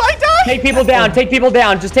way do I die? Take people down. Take people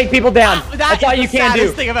down. Just take people down. That's all you can do. That's the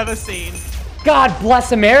saddest thing I've ever seen. God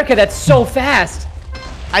bless America. That's so fast.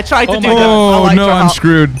 I tried to Oh do my that. God. I Oh like no, to I'm hop.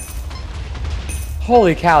 screwed.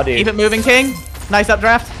 Holy cow, dude. Keep it moving, King. Nice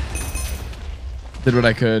updraft. Did what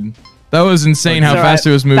I could. That was insane how It's fast it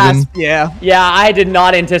alright. was moving. Yeah. Yeah, I did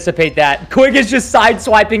not anticipate that. Quig is just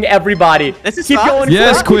sideswiping everybody. This is Keep fun. going.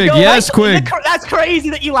 Yes, Quig, Quig, keep going. yes, Quig. That's crazy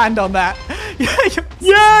that you land on that.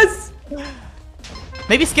 Yes.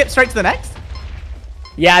 Maybe skip straight to the next.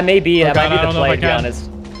 Yeah, maybe. That God, might I be don't the know play, if to I be can.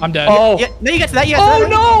 honest. I'm dead. Oh. Yeah, no, you get to that. You get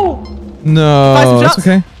to Oh that. no. Buy some No, shots. that's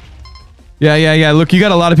okay. Yeah. Look, you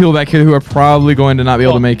got a lot of people back here who are probably going to not be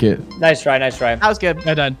able to make it. Nice try. Nice try. That was good.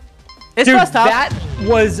 I died. It's Dude, first half. that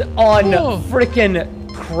was on Oh.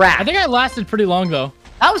 freaking crack. I think I lasted pretty long though.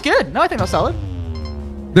 That was good. No, I think that was solid.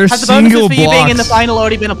 They're Has the bonuses single for you being in the blocks. final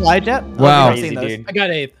already been applied yet? Wow. I've seen Crazy, those. dude. I got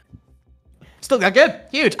 8th. Still got good.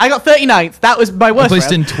 Huge. I got 39th. That was my I worst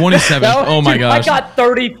placed in round. 27th. No, Oh my dude, gosh. I got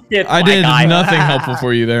 35th. I my did guy. nothing helpful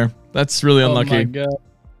for you there. That's really Oh my unlucky. god.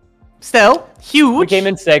 Still huge. We came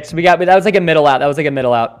in 6th. That was like a middle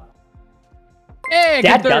out. Hey,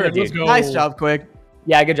 Dad good done third. it, Let's dude. go. Nice job, Quig.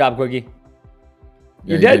 Yeah, good job, Quiggy.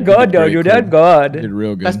 Yeah, You did good, though. great, You Quig. did good. You did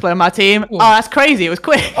real good. Best player on my team. Oh, that's crazy. It was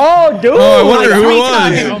Quig. Oh, dude. Oh, I wonder who it Three was.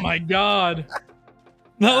 times. Oh my god.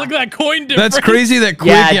 Now look at that coin difference. That's crazy that Quig,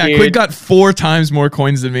 Yeah, Quig dude. got 4 times more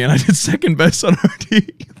coins than me, and I did second best on our team.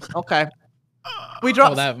 Okay. We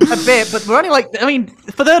dropped that- a bit, but we're only like, I mean,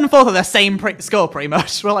 for third and fourth are the same score pretty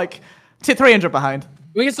much. We're like 300 behind.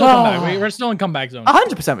 We can still come back. We're still in comeback zone.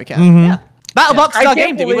 100% we can. Mm-hmm. Yeah. Battle Box is I our can't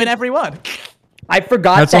game. Did we win believe- every one? I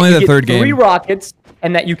forgot That's that only you the get third 3 game. rockets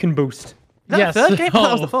and that you can boost. No, Yes. third game? That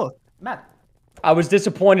was Oh. the fourth. Man. I was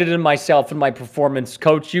disappointed in myself and my performance.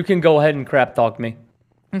 Coach, you can go ahead and crap talk me.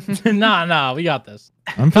 Nah, we got this.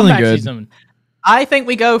 I'm feeling Comeback good. season. I think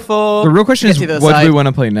we go for. The real question get is, to the what side. do we want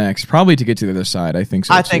to play next? Probably to get to the other side. I think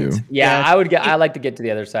so I too. think. Yeah, I like to get to the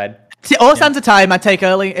other side. See, all Sands of time I'd take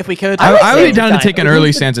early if we could. I would be Sands down to time. take an Who's early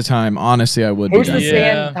the- Sands of time. Honestly, I would be Who's down. the Yeah.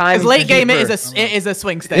 sand time? Because late game keeper. it is a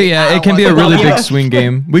swing state. Yeah, I it don't can be a wanna- really Yeah. big swing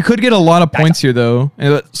game. We could get a lot of points here, though.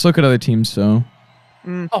 And let's look at other teams. So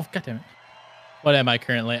Oh, goddammit. What am I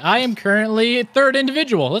currently? I am currently 3rd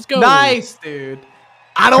individual. Let's go. Nice, dude.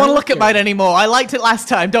 I don't want to look at mine anymore. I liked it last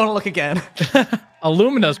time. Don't look again.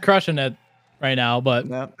 Illumina's crushing it right now, but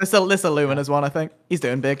No, this Illumina's one, I think. He's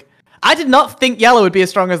doing big. I did not think yellow would be as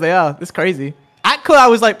strong as they are. It's crazy. Aqua, I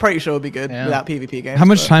was like pretty sure would be good Yeah. without PvP games. how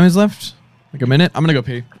much but- time is left? Like a minute? I'm gonna go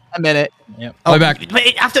pee. A minute. yep. I'll be back.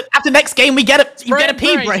 Wait, after next game, we get a you get a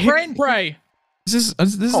pee Spray break. and pray. This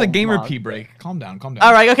is Oh a gamer my pee break. Calm down, calm down.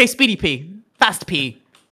 All right, okay, speedy P. Fast P.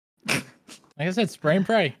 Like I said, spray and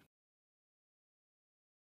pray.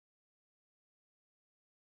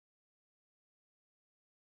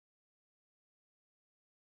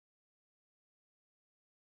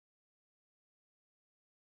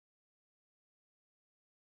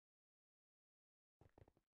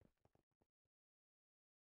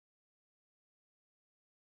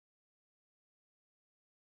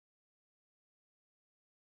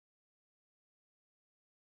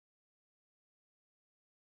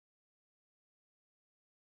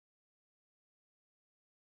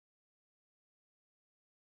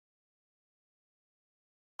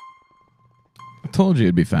 I told you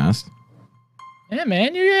it'd be fast. Yeah,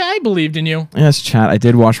 man, I believed in you. Yes, chat. I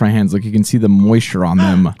did wash my hands. Look, you can see the moisture on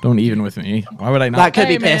them. Don't even with me. Why would I not? That could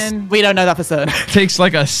Hey, be pissed. man. We don't know that for certain. It takes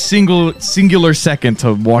like a singular second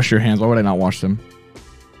to wash your hands. Why would I not wash them?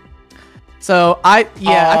 So I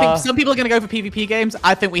think some people are gonna go for PvP games.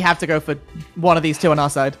 I think we have to go for one of these two on our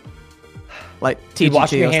side. Like Dude, TGT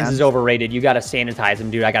washing your or hands Sans. is overrated. You gotta sanitize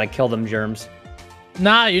them, dude. I gotta kill them germs.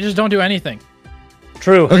 Nah, you just don't do anything.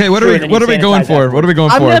 True. Okay, what True, are and then we you going sanitize for? afterwards. What are we going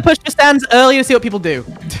I'm for? gonna push for Sans early to see what people do.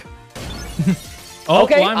 Oh,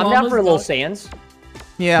 Okay, Lime I'm down Llama's for a little done. sands.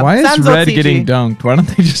 Yeah. Why is Sans or Red TG? getting dunked? Why don't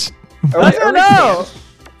they just... I don't know.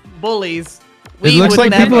 Bullies. It looks would like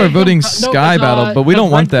never- people are voting No, Sky it's, Battle, but we the don't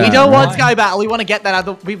want French- that. We don't want right? Sky Battle. We want to get that out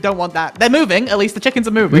of the... We don't want that. They're moving. At least the chickens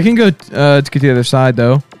are moving. We can go to get the other side,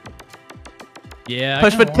 though. Yeah.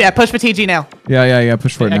 push for push for TG now. Yeah.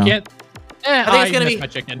 Push for it I now. can't. I think it's gonna missed be- my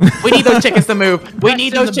chicken. We need those chickens to move. We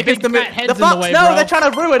need That's those the chickens big to move. fat heads The in the fox, way, no, bro. they're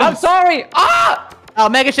trying to ruin I'm us. sorry. Ah! Oh,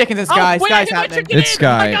 Mega Chickens and Oh, Sky. wait, I Sky's got my happening. chicken It's in.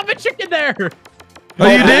 Sky. I got my chicken there. Oh,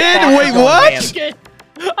 you Oh, did? fox Wait, is on what? land. Chicken.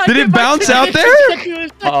 Did it bounce out there?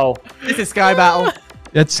 Uh-oh. This is Sky Battle.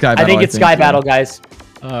 It's Sky I Battle. think it's Sky yeah. Battle, guys.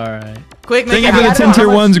 All right. Quick, make Thank it you for the happen. 10 tier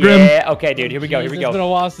ones, Grim. Yeah, okay, dude. Here we go. Here we It's been go. a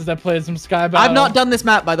while since I played some Sky Battle. I've not done this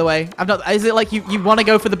map, by the way. I've not. Is it like you want to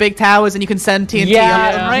go for the big towers and you can send TNT on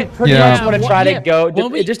Yeah, them, you right? pretty Yeah. much want to try Yeah. to go.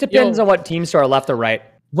 When we- It just depends yo. on what teams are left or right.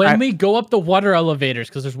 When Alright. we go up the water elevators,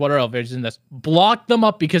 because there's water elevators in this, block them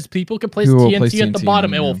up because people can place People will TNT place at the TNT,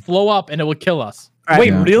 bottom. It yeah. will flow up and it will kill us. Alright. Wait,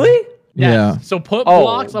 Yeah. really? Yeah. So put Oh,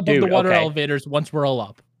 blocks above the dude, water okay. elevators once we're all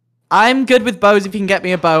up. I'm good with bows if you can get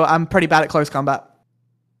me a bow. I'm pretty bad at close combat.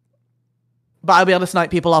 But I'll be able to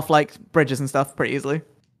snipe people off like bridges and stuff pretty easily.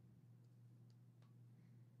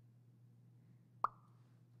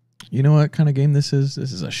 You know what kind of game this is?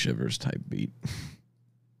 This is a Shivers type beat.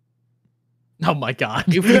 Oh my god.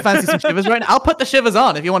 You fancy some shivers right now? I'll put the shivers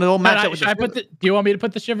on if you want to all match up with Should I the put the, do you want me to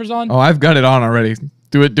put the shivers on? Oh, I've got it on already.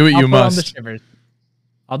 Do it I'll you put on the must. shivers.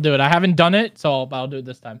 I'll do it. I haven't done it, so I'll do it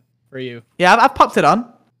this time for you. Yeah, I've popped it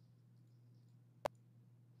on.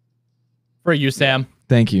 For you, Sam.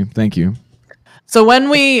 Thank you. So when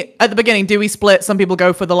we, at the beginning, do we split? Some people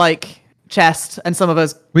go for the like chest and some of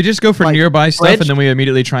us... We just go for Like, nearby stuff bridge? and then we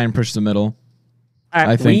immediately try and push the middle. Alright,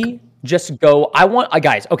 I think. We just go. I want,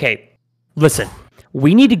 guys. Okay, listen.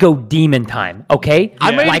 We need to go demon time. Okay.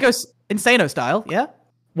 I'm ready Like, to go Insano style, yeah?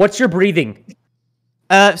 what's your breathing?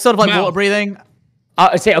 Sort of like Mouth. water breathing.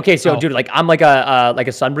 Say okay. So, Oh. dude, like I'm like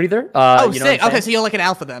a sun breather. Oh, you know sick. what I'm Okay, saying? so you're like an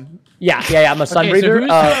alpha then. Yeah. I'm a sun Okay, so breather. who's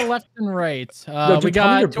to our left and right? dude, We tell me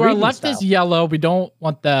got your to our breathing left is style. yellow. We don't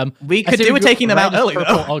want them. We I could say do with go taking them red out is early,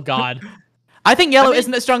 purple. though. Oh god. I think yellow I think-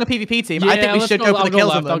 isn't as strong a PvP team. Yeah, I think we let's should go for I'll the kills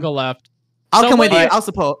left. on them. I'll go left. I'll come with you. Someone- I'll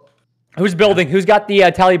support. Who's building? Who's got the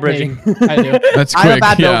tally bridging? I do. That's I'm a quick.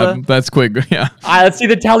 bad Yeah, builder. that's quick. Yeah. All right, let's see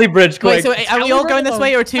the tally bridge Wait, quick. so are we all going this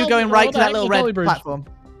way or are two Tell going me, right what to the that heck little is Telly red Bridge? platform?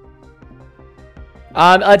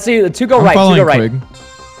 Let's see. The two go I'm right. Two following go right. Quig.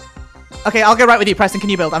 Okay, I'll go right with you. Preston, can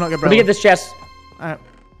you build? I'm not good, Let bro. me get this chest. Alright.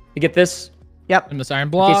 You get this. Yep. In this iron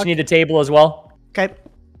In case block. you need a table as well. Okay.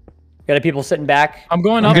 Got people sitting back. I'm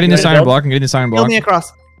going I'm up. getting Ready this to iron build? block. I'm getting this iron Build block. me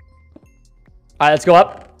across. All right, let's go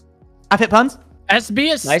up. I've hit puns.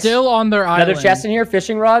 SB is Nice. still on their Another island. chest in here.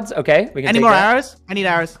 Fishing rods. Okay. We can Any take more that. arrows? I need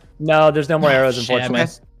arrows. No, there's no more arrows, shit, unfortunately.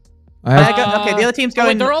 Okay. I have, Okay, the other team's Oh, wait,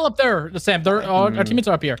 going... they're all up there. Sam, they're our teammates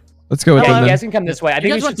are up here. let's go with Hey, them you then. guys can come this way. I You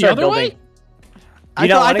think we guys should went the start other building. way? I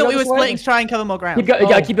don't thought wanna we go were this way? splitting to try and cover more ground.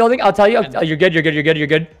 Keep building. I'll tell you. You're good. You're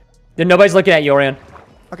good. Then nobody's looking at you, Orion.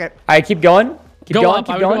 Okay. All right, keep going. Keep Go going. up.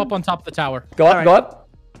 Keep I would going. go up on top of the tower. Go up. Alright. Go up.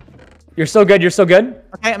 You're so good.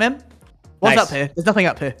 Okay, I'm in. What's Nice. up here? There's nothing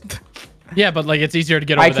up here. Yeah, but like it's easier to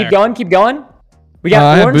get All over right, there. keep going. We I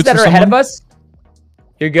got have horns boots that for are ahead of someone. us.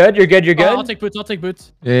 You're good. You're good. Oh, I'll take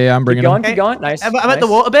boots. Yeah, I'm Keep bringing going. them. Keep going. Nice. I'm at the nice.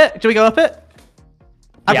 water bit. Do we go up it?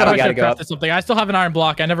 I've Yeah, got we a- gotta go up. Crafted something. I still have an iron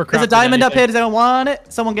block. I never crafted There's a diamond up here. anything. Does anyone want it?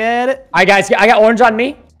 Someone get it? All right, guys. I got orange on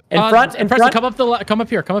me. In front. Preston, Come come up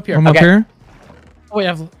here. I'm Okay. up here. Oh, wait,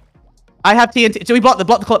 I've... I have TNT. Do we block the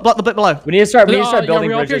bit below? We need to start building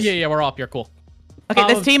we all up here? bridges. Yeah, we're all up here. Cool. Okay,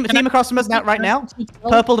 there's team across from us now right now.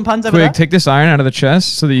 Purple and Puns over Quick, there. take this iron out of the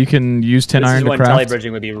chest so that you can use 10 This is iron to when craft.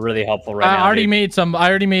 telebridging would be really helpful right now. I already dude. made some. I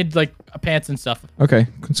already made like pants and stuff. Okay,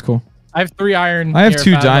 that's cool. I have 3 iron. I have here,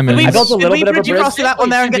 2 if I- diamonds. I built a little Did we bit of a bridge across bridge. to that one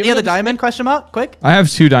there and Wait, get do the other we- diamond? Question mark. Quick. I have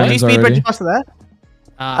 2 Can you diamonds speed bridge already. across to there?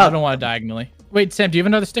 I don't want to diagonally. Wait, Sam, do you have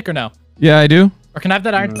another sticker now? Yeah, I do. Or can I have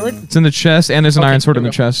that iron sword? It's in the chest, and there's an Okay, iron sword here in we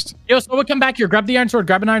the go. chest. Yo, someone come back here. Grab the iron sword.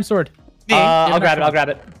 Grab an iron sword. Me. I'll grab it. I'll grab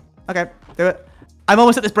it. Okay, do it. I'm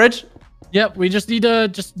almost at this bridge. Yep, we just need to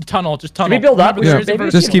tunnel. Just tunnel. we build up? Remember, there Yeah, is a maybe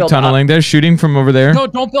we just should keep build up. tunneling. They're shooting from over there. No,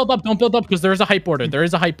 don't build up. Don't build up because there is a height border. There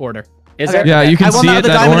is a height border. Is Okay. there? Yeah, you I can want see that it. other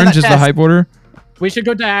That diamond in orange that is the chest. high border. We should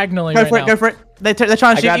go diagonally Go right for now. it. Go for it. They're trying to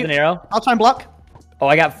I shoot grabbed you. an arrow. I'll try and block. Oh,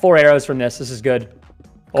 I got 4 arrows from this. This is good.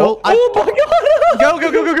 Cool. Oh my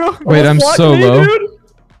god! Go. Wait, I'm Almost so blocked me, low. dude.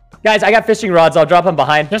 Guys, I got fishing rods. I'll drop them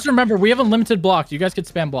behind. Just remember, we have unlimited blocks. You guys can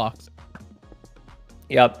spam blocks.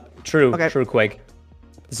 Yep. True. Okay. True, Quake.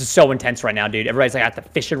 This is so intense right now, dude. Everybody's like got the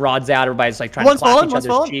fishing rods out. Everybody's like trying One's to clap fallen. each One's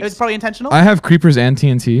other's fallen. It cheeks. was probably intentional. I have creepers and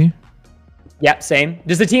TNT. Yep, same.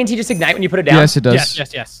 Does the TNT just ignite when you put it down? Yes, it does.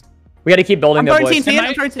 Yes. We got to keep building I'm though, throwing boys.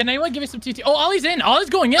 TNT. Can anyone give me some TT? Oh, Ollie's in. Ollie's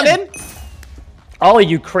going in. I'm in. Oh,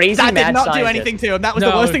 you crazy That mad did not do scientist. anything to him. That was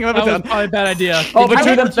the worst thing I've ever That was done. probably a bad idea. Oh, but I 2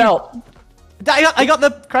 of them heard fell. I got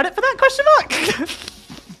the credit for that? Question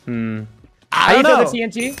mark. How I you don't know. throw the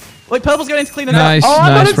TNT? Wait, Purple's going to clean it Nice, up. Oh,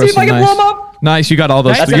 I'm nice, gonna see if I Preston, can blow them nice. up. Nice, you got all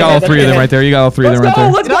those. That's You got all okay, 3 of that's them okay. right there. You got all 3 of them right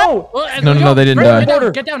there. Let's go. No, no, they didn't die.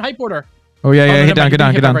 Get down, height border. Oh yeah, Oh, yeah, no, get down, never get down,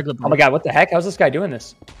 mind, get you hit my down. regular Oh my god, what the heck? How's this guy doing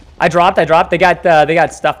this? I dropped. They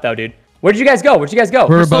got stuff though, dude. Where'd you guys go? We're still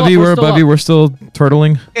above up, you, we're we're still above you, up. we're still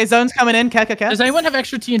turtling. Okay, zone's coming in. Okay. Does anyone have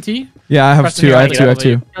extra TNT? Yeah, I have Preston, 2, you're I have right, 2, I have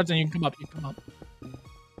you're 2. right. Preston, you can come up. You can come up.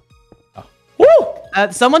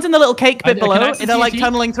 Woo! Someone's in the little cake bit Can I below. have some They're like TNT?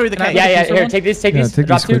 tunneling through the Can I- cake. Yeah, yeah. Someone? Here, take these. Yeah, take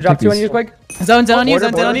Drop these 2. quick, Drop take 2 on these. you, quick. Zone's in on you. Border,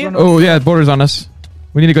 Zone's in on border, you. border. Oh yeah, border's on us.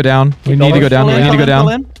 We need to go down. We need to go down. We need to go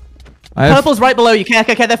down. I have, Purple's right below you.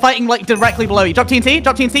 Okay. They're fighting like directly below you. Drop TNT.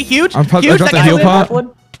 Drop TNT. Huge. I Huge. dropped the That heal guy's in.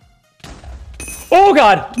 pot. Oh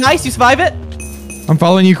god! Nice. You survive it. I'm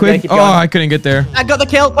following you quick. keep Oh, going. I couldn't get there. I got the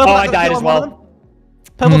kill. Purple, Oh, I got the died kill as on one of well.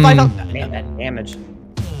 them. Purple fight up. Man, that damage. Oh,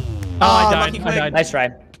 I Oh, died. lucky I quick. died. Nice try.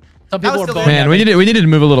 Some That people was are still bowing Man, at we me. needed to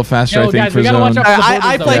move a little faster, Yo, I think, guys, for we gotta watch zone. out.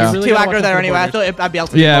 I though. played Yeah. too Really gotta aggro watch there out anyway. I for borders. thought I'd be able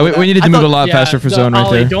to. Yeah, control we that. needed to I move a thought- lot faster for zone right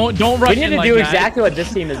Ollie, there. don't rush We need in to like do that. exactly what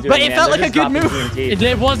this team is doing. But it man. felt They're like a just good dropping move.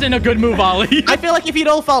 TNT. It wasn't a good move, Ollie. I feel like if you'd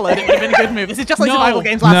all followed, it would have been a good move. This is just like No. survival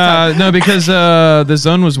games last time. No, because the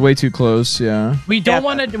zone was way too close. Yeah. We don't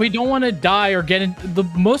want to die or get in.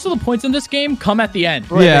 Most of the points in this game come at the end.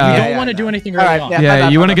 Yeah. We Yeah, don't want to do anything early Alright, on. yeah. my Yeah,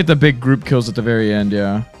 bad, you my want to bad. get the big group kills at the very end.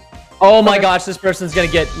 Yeah. Oh my gosh, this person's gonna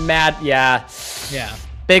get mad. Yeah. Yeah.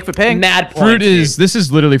 Big for pink. Mad points. Fruit is. dude. This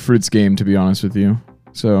is literally Fruit's game, to be honest with you.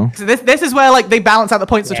 So So this is where like they balance out the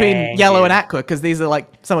points between Dang, yellow dude. and aqua because these are like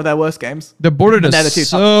some of their worst games. the border They're the does two top.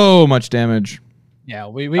 so much damage. Yeah,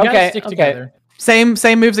 we gotta Okay, stick okay. together. Same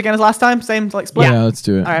moves again as last time. Same like split. Yeah, let's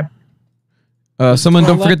do it. All right. Someone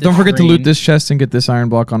Well, don't left forget is to loot green. this chest and get this iron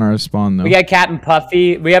block on our spawn though. We got Cat and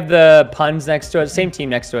Puffy. We have the Puns next to us. Same team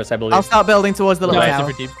next to us, I believe. I'll start building towards the No, little it's tower.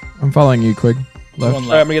 different team. I'm following you, quick. Left. One Alright, I'm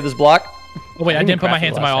left. gonna get this block. Oh wait, I I didn't put my crafted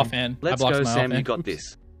hands on my last offhand. I Let's blocked go, my Sam. You offhand. got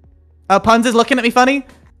this. Puns is looking at me funny.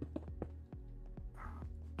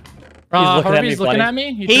 Harvey's looking looking at at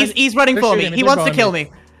me. He's running They're for shooting me. me, He they're wants to going kill me.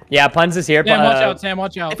 me. Yeah, Puns is here. Sam, watch out. Sam,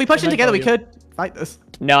 watch out. If we push They in might together, we kill you. could fight this.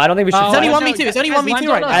 No, I don't think we should. It's only fight. 1v2. It's only 1v2 Lime's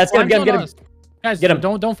right on now. us. Let's get him, Lime's get him, on get us. Guys, Get him.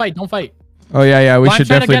 don't fight. Oh yeah, we Lime's should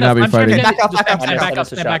trying to definitely get not us. be I'm trying to fighting. get Back up, Just back up, stand back back up. up,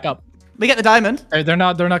 stand back up. We get the diamond. They're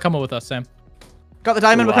not coming with us, Sam. Got the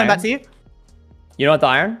diamond. Ooh, We're coming iron. back to you. You know what the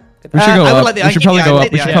iron? We should I go would up. let the We should iron- probably yeah, go I'd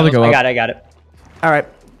up. We let should the probably go I up. got it. I got it. All right.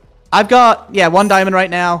 I've got 1 diamond right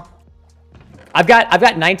now. I've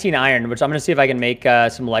got 19 iron, which I'm gonna see if I can make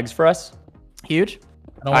some legs for us. Huge.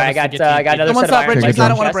 All right, I got another Someone set of start iron. bridging. Take I it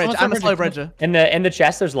don't want to down. bridge. I'm a slow bridger. In the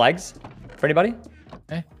chest, there's legs for anybody.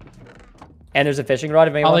 Okay. And there's a fishing rod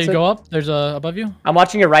if anyone I'll let wants you it. go up. There's a above you. I'm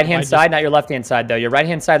watching your right hand I just- side, not your left hand side though. Your right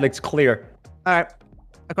hand side looks clear. All right.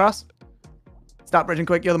 Across. Start bridging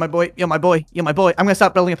quick. You're my boy. You're my boy. You're my boy. I'm gonna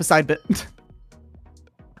start building up a side bit.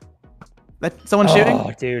 Someone's shooting.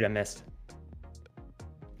 Oh, dude, I missed.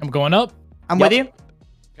 I'm going up. I'm Yep. with you.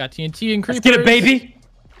 Got TNT and creepers. Let's get it, baby.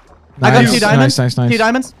 I got Nice, 2 diamonds. Nice. 2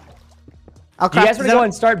 diamonds. I'll Do you craft. guys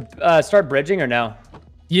want to go and start bridging or no?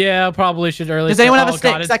 Yeah, probably should early. Does anyone have a Oh,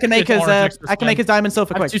 stick? God, I can make it's his. orange extra I can make his spine. diamond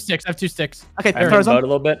silver I have quick. 2 sticks. I have 2 sticks. Okay, I throw heard them. a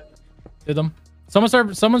little bit. Do them. Someone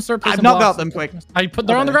start. I've not got them quick.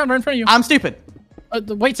 They're on the ground right in front of you. I'm stupid.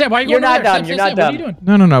 Wait, Sam, why are you You're going over not there? done, Sam, you're Sam, not Sam, what are you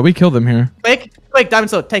done. doing? No, we killed them here. Quick, diamond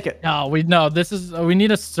sword, take it. No, this is we need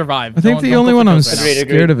to survive. I think Don't the go only for one I'm kills right now. Agreed,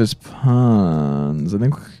 agreed. scared of is puns. I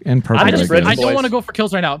think and purple. I just I guess. I don't boys. want to go for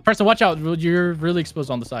kills right now. Preston, watch out. You're really exposed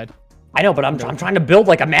on the side. I know, but I'm trying to build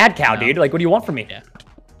like a mad cow, dude. Like, what do you want from me? Yeah.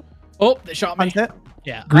 Oh, they shot me. Punch it.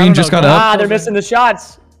 Yeah. Green I don't just know, got go up. Ah, for they're kills missing the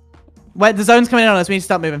shots. Wait, the zone's coming in on us. We need to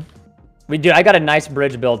start moving. We do. I got a nice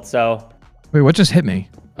bridge built, so Wait, what just hit me?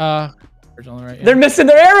 Bridge on the right, yeah. they're missing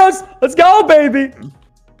their arrows. Let's go, baby.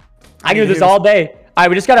 I can do this all day. All right,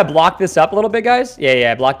 we just gotta block this up a little bit, guys.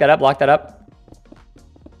 Yeah. Block that up. Block that up.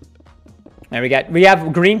 And we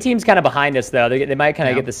have green teams kind of behind us though. They might kind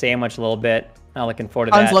of get the sandwich a little bit. Not looking forward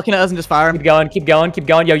to Sun's that. looking at us and just fire him. Keep going. Keep going. Keep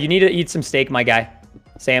going. Yo, you need to eat some steak, my guy.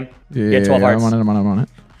 Sam. Yeah, You get 12 hearts. I'm on it.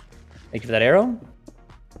 Thank you for that arrow.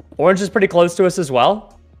 Orange is pretty close to us as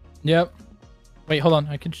well. Yep. Wait, hold on.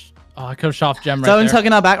 I could have shot off Gem right Zone's there.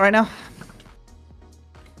 hugging our back right now.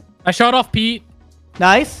 I shot off Pete.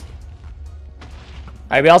 Nice. All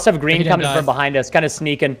right, we also have green He didn't coming die. from behind us, kind of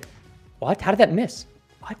sneaking. What? How did that miss?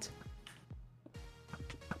 What?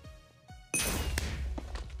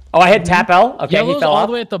 Oh, I hit tap L. Okay, Yellow's he fell all off.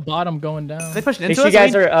 the way at the bottom going down. They pushing Make into sure us. you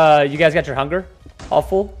guys are. You guys got your hunger all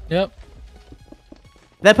full. Yep.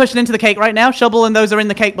 They're pushing into the cake right now. Shovel and those are in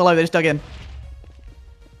the cake below. They just dug in.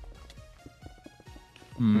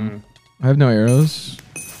 I have no arrows.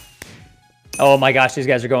 Oh my gosh, these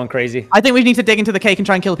guys are going crazy. I think we need to dig into the cake and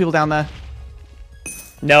try and kill people down there.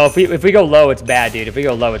 No, if we go low, it's bad, dude. If we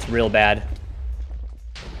go low, it's real bad.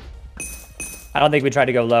 I don't think we tried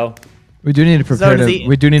to go low. We do need to prepare Zone is to. eating.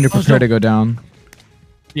 We do need to prepare Zone. to go down.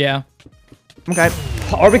 Yeah. Okay.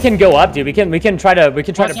 Or we can go up, dude. We can try to. We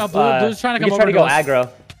can try Watch to. out, Blue's trying to we come can try to over go to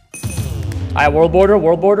us. aggro. All right, world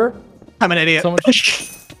border. I'm an idiot. So much.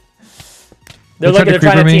 They're They're trying looking. to They're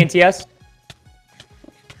trying to creeper me. TNT us.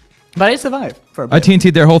 But I survived for a I bit.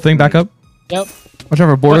 TNT'd their whole thing back up. Yep. Watch out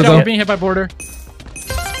for border Watch out, though. we're being hit by border.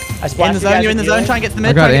 I In splashed the you zone, guys you're in the with zone. healing. Try and get to the I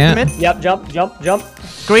mid. got Try and get to Ant. the mid. Yep, jump.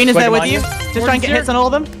 Green is Quick there with on you. you. Just try and get hits on all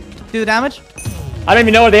of them. Do the damage. I don't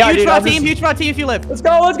even know where they are, Huge dude. for our I'm just- team. Huge for our team if you live. Let's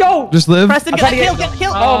go. Just live. Preston, I'm get that trying kill. to Get the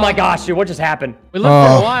kill. Oh my gosh, dude, what just happened? We lived for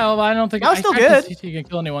Oh. a while, but I don't think That was still I can't good. see you can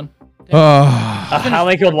kill anyone. Oh, I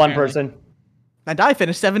only killed one person. And I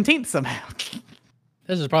finished 17th somehow.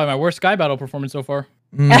 This is probably my worst Sky Battle performance so far.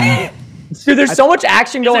 Dude, there's so much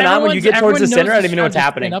action going on when you get towards the center. I don't even know what's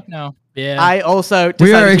happening. Up now. Yeah. I also we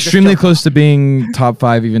decided are to just extremely jump. close to being top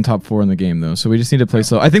 5, even top 4 in the game though. So we just need to play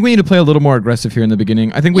slow. I think we need to play a little more aggressive here in the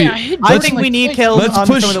beginning. I think we. Yeah, I hit I Let's- think like, we need twice. kills Let's on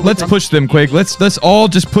push. some of the Let's weak push them quick. Let's all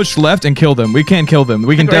just push left and kill them. We can kill them.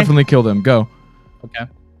 We can Agree. definitely kill them. Go. Okay.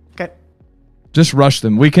 ones. Okay. Just rush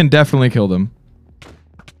them. We can definitely kill them.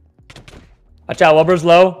 Watch out, Wilbur's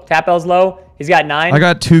low. Tapel's low. He's got 9. I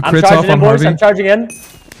got 2 I'm crits charging off in, on boys. Harvey. I'm charging in.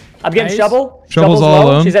 I'm getting Nice. Shovel. Shovel's all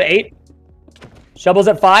low. alone. She's at 8. Shovel's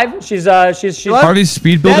at 5. She's What? Harvey's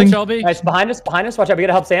speed building. Shelby. nice behind us. Watch out, we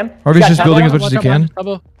gotta help Sam. Harvey's She's got just building as Tubbo. much as he Watch out, can.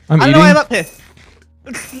 watch out, I'm I don't eating. know why I'm up here.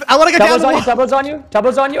 I want to go down Tubbo's the on you. wall. Tubbo's on you.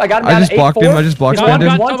 Tubbo's on you. I got him I down just at blocked 8-4. him. I just blocked He's spammed on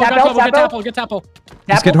him. one. Get Tapel. Tapel. Get Tapel.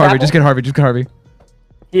 Just get Harvey. Just get Harvey. Just get Harvey.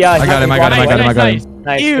 Yeah, I got him. I got him. I got him. I got him.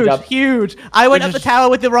 Nice. Good Huge, job. huge. I went up the just- tower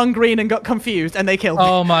with the wrong green and got confused, and they killed me.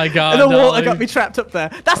 Oh my god. and the water Dolly. got me trapped up there.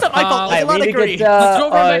 That's not my fault. There's a Alright, lot we of need to green. get, Let's go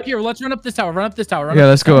run back here. Let's run up this tower. Run up this tower. Run Yeah, up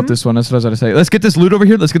let's go up this one. That's what I was going to say. Let's get this loot over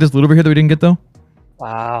here. Let's get this loot over here that we didn't get though.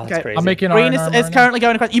 Wow, that's Okay. crazy. I'm making Green iron is armor right now. currently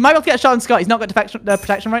going across. You might be able to get a shot on Scott. He's not got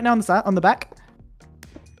protection right now on the side, on the back.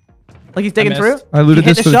 Like he's digging through. missed. I looted You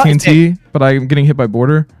hit this for the shot, he's TNT, but I'm getting hit by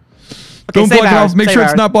border. Okay, Don't save block it ours, off. Make save sure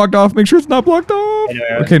it's ours. not blocked off. Make sure it's not blocked off. I know,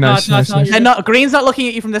 Okay, No, nice, it's not, nice, it's not. nice. You're And not green's not looking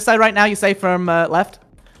at you from this side right now. You're safe from left.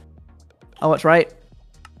 I'll watch right.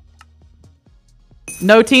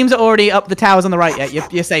 No teams are already up the towers on the right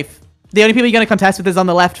yet. You're safe. The only people you're going to contest with is on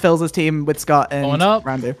the left. Phil's team with Scott and Going up.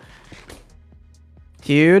 Randu.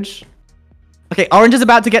 Huge. Okay, orange is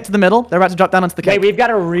about to get to the middle. They're about to drop down onto the Wait, cake. we've got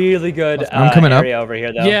a really good I'm coming up. area over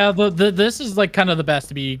here, though. Yeah, this is like kind of the best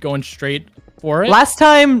to be going straight for it. Last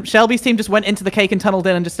time, Shelby's team just went into the cake and tunneled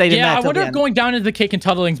in and just stayed in there. Yeah, I till wonder the if end. going down into the cake and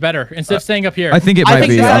tunneling is better instead of staying up here. I think it I might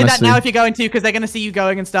think be, decide that honestly. now if you're going to, because they're going to see you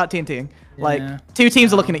going and start TNTing. Like, Yeah. 2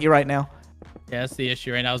 teams are looking at you right now. Yeah, that's the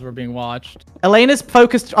issue right now is we're being watched. Elena's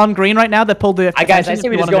focused on green right now. They pulled the. I guys, I attention say if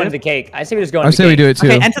we you just wanna go move. into the cake. I say we just go into I the say cake. we do it too.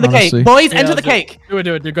 Okay, enter the honestly. cake. Boys, Yeah, enter the do it. cake. Do it.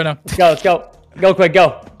 You're gonna. Let's go. Go quick,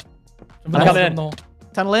 go. I'm coming in.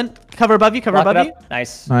 Tunnel in. Cover above you. Cover Lock it above you. up.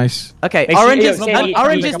 Nice. Nice. Okay, Make sure orange you- is Sam, you-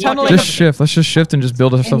 orange you- is you- tunneling. Just shift. Let's just shift and just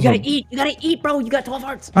build ourselves up. eat. You gotta eat, bro. You got 12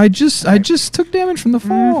 hearts. I just took damage from the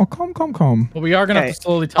fall. Calm. But we are gonna Okay. have to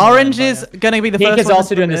slowly. tunnel Orange in, is gonna be the Pink first is one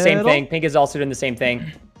also into doing the same middle. thing. Pink is also doing the same thing.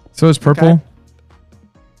 So is purple. Okay.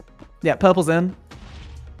 Yeah, purple's in.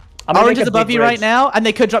 Orange is above you right now, and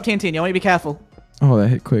they could drop TNT, and you want to be careful. Oh, that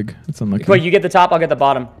hit Quig. That's unlucky. Quig, you get the top, I'll get the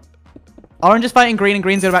bottom. Orange is fighting green, and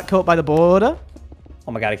green's gonna back caught by the border.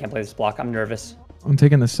 Oh my god, I can't play this block. I'm nervous. I'm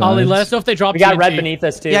taking the sides. Ollie, let us know if they drop We got TNT. red beneath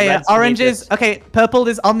us too. Yeah, yeah. Red's Orange beneath is us. okay. Purple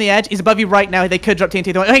is on the edge. He's above you right now. They could drop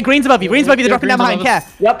TNT. Okay, green's above you. Green's above you. They're dropping down green's behind.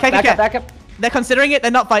 above Care. Yep, Care, back care. up, back up. They're considering it.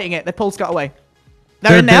 They're not fighting it. They pulled Scott away.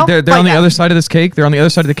 They're in now. They're on Fight the now. other side of this cake. They're on the other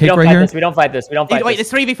side of the We cake don't right fight here. this. We don't fight this. We don't fight Wait,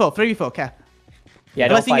 this. it's 3v4. 3v4. Care. Yeah,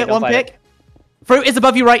 Unless don't you fight can it. get Don't one fight pick. it. Fruit is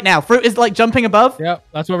above you right now. Fruit is like jumping above. Yep,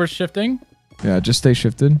 that's where we're shifting. Yeah, just stay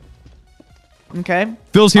shifted. Okay.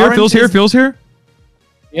 Phil's here. Orange Phil's here. is- Phil's here.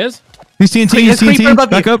 He is? He's TNT. Creeper He's TNT. above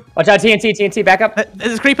Back you. up. Watch out, TNT, TNT, back up.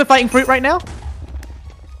 Is Creeper fighting Fruit right now?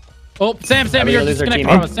 Oh, Sam, we're you're gonna lose our disconnected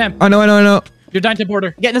teammate. from us. Sam, I know. you're dying to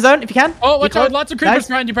border. Get in the zone if you can. Oh, watch You're out. close. Lots of creepers Nice.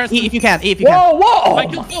 behind you, Preston. Eat if you can. Eat if you can. Whoa, whoa! I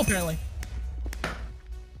killed Phil, apparently.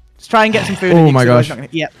 Just try and get some food. Oh in you, my 'cause otherwise gosh. you're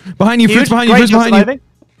not gonna- Yeah. Behind you. Huge. Fruit's behind you. Great Fruit's job behind you. surviving.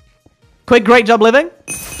 Quick, great job living.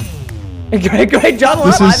 Great job.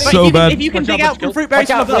 This is Wait, so if you can- bad. If you can Watch dig out, out from watch Fruit berries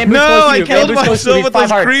out, from above. Bamboo's No, close to I you. killed Bamboo's close to you. myself with Five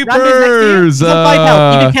those hearts. Rambo's next to you. creepers. He's on 5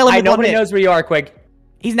 health. You can kill him I with one nobody hit. knows where you are, Quig.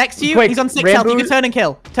 He's next to you. Quick, He's on 6 health. You Rambo- can turn and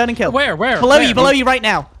kill. Turn and kill. Where? Below Where? you. Below you right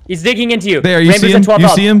now. He's digging into you. There, you Rainbow's see at him? 12 You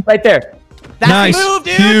health. see him? Right there. That's Nice. the move,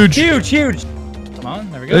 dude. Huge. Huge, huge. Come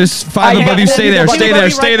on, there we go. There's 5 I above you. got Stay it. there. Above Stay you there.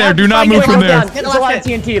 right Stay now. there. Do Just not try and move get from one there. down. There's a lot of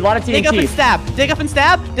TNT. A lot of Dig up and TNT. stab. Dig up and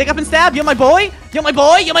stab. Dig up and stab. You're my boy. You're my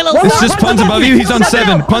boy. You're my little It's son. just Puns above you. He's on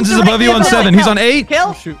 7. Puns is above you on 7. He's on 8.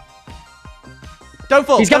 Kill. Shoot. Don't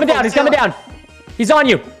fall. He's coming Don't down. He's fall. coming down. He's on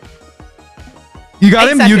you. You got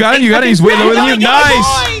 8 him. You got him. seconds, You got him. He's way 8 lower than you. seconds.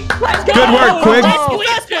 Nice. Let's go. Good work, Quig. Oh,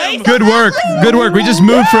 Good work. Good work. We just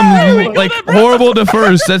moved from like horrible to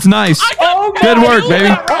first. That's nice. Oh, Good work, baby.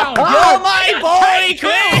 You're my boy,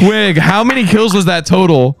 Quig. Quig, how many kills was that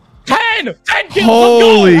total? 10 kills.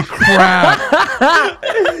 Holy crap.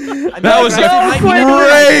 That was a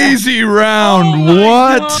crazy round.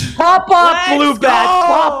 What? Pop off, Let's blue go. back.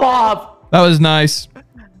 Pop off. That was nice.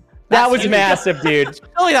 That was massive, dude.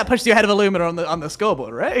 Surely that pushed you ahead of Illumina on the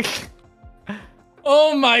scoreboard, right?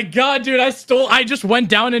 Oh my god, dude! I just went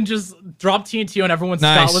down and just dropped TNT on everyone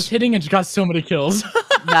Nice. Scott was hitting and just got so many kills.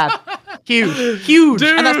 Nah. Huge. Dude.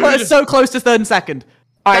 And that's put us so close to 3rd and 2nd.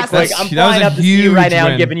 All right, Quig. That's- I'm that was flying a up to see you right huge now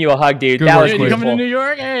win. and giving you a hug, dude. Good That work, was Dude, you coming to beautiful. New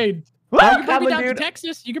York? Hey, I'm bring me coming, down to dude.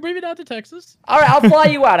 Texas. You can bring me down to Texas. All right, I'll fly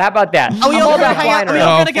you out. How about that? Are we I'm all all gonna about hang out? flying Are we around.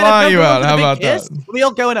 all I'll gonna get fly a you number out. for How the about big kiss? that? Are we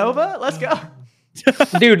all going over? Let's go.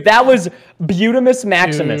 Dude, that was Beautimus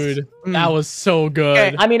Maximus. Dude, that was so good.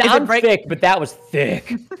 Okay. I mean, Is it I'm break- thick, but that was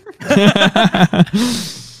thick.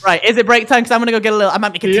 Right, is it break time? Because I'm gonna go get a little. I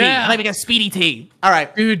might make a tea. Yeah. I might make a speedy tea. All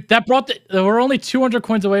right. Dude, that brought we're only 200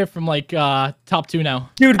 coins away from like top 2 now.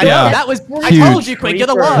 Dude, I know, Yeah. that was. I Huge. told you, Quig. You're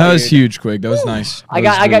the Creeper. one. That was huge, Quig. That was nice. I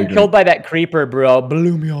got killed by that creeper, bro.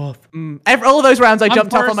 Blew me off. All of those rounds, I I'm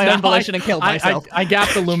jumped off on first my now. own volition and killed myself. I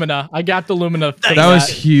gapped the Lumina. I gapped the Lumina. for That was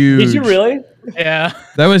huge. Did you really? Yeah.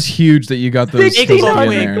 That was huge that you got those kills at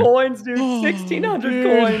the end 1,600 there. coins, dude. 1,600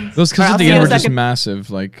 coins. Those kills Alright, at I'll the see you end in were a just second. massive.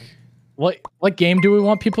 Like, What game do we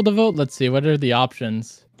want people to vote? Let's see. What are the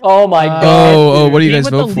options? Oh my god. oh, what do you Game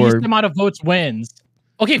guys with vote the for? least amount of votes wins.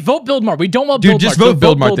 Okay, vote Build Mart. We don't want Dude, Build just Mart. so vote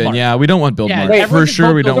Build Mart then. Mart. Yeah, we don't want Build Yeah, Mart. wait, For everyone sure,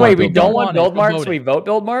 vote we don't Build want Wait, we Build don't Mart. want Build Mart, so voting. we vote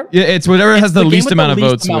Build Mart? Yeah, it's whatever has the the game least with the amount of least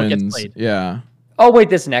votes amount gets wins. played. Yeah. Oh,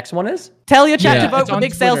 wait, this next one is? Tell your chat Yeah. to vote It's for on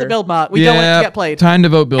big sales Twitter. at Build Mart. We don't want it to get played. Time to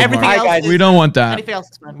vote Build Everything Mart. else guys. is, We don't want that. anything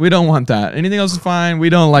else is fine. We don't want that. Anything else is fine. We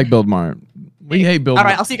don't like Build Mart. We hate Build All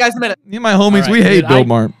Mart. right, I'll see you guys in a minute. Me and my homies, All right, we hate dude, Build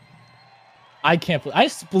Mart. I can't believe I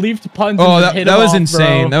just believed puns. Oh, and that hit that him was off,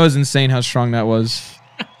 insane. Bro. That was insane how strong that was.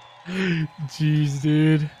 Jeez,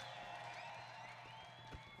 dude.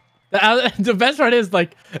 The best part is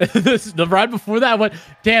like the ride before that. I went,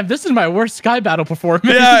 damn, this is my worst Sky Battle performance.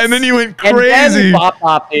 Yeah, and then you went And then crazy. Bop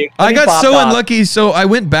Bop, dude. I got Bop so Bop. unlucky, so I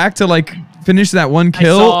went back to like finish that one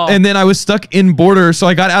kill, saw. and then I was stuck in border, so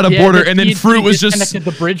I got out of Yeah, border, the and then TNT Fruit was just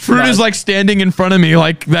disconnected the bridge from Fruit is us. like standing in front of me,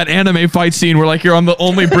 like that anime fight scene where like you're on the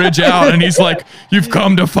only bridge out, and he's like, "You've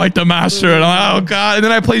come to fight the master," and I'm like, oh god, and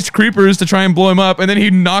then I placed creepers to try and blow him up, and then he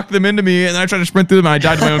knocked them into me, and then I tried to sprint through them, and I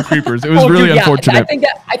died to my own creepers. It was Oh, really dude, yeah, unfortunate.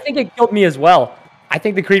 I think it killed me as well. I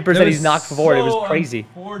think the creepers that he's knocked forward, it was crazy.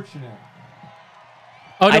 Unfortunate.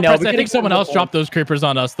 Oh no, I know, Chris, we I could've think someone gone else before. dropped those creepers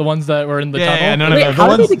on us. The ones that were in the tunnel. Yeah, no. Wait, The how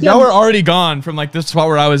did ones they that become- were already gone from like this spot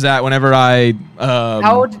where I was at whenever I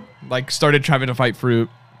How- like started trying to fight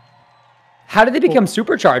Fruit. How did they become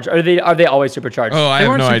supercharged? Are they always supercharged? Oh, I They have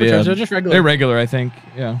weren't no idea. supercharged, they're just regular. They're regular, I think.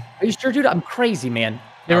 Yeah. Are you sure, dude? I'm crazy, man.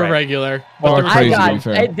 They were All right. regular. Well, But they were crazy, I to be got,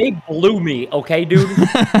 fair. they blew me, okay, dude?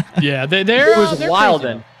 yeah, they're It was they're wild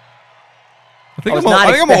crazy. then. I think I was I'm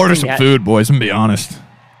not gonna order some expecting food, boys. I'm gonna be honest.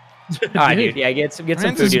 All right, dude. Yeah, get some food, dude.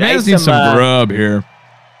 I ate Man's needs some some grub here.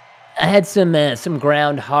 I had some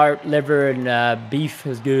ground heart, liver, and beef. It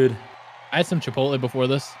was good. I had some Chipotle before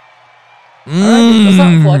this. Let's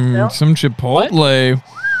not flex now. Some Chipotle.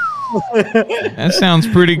 That sounds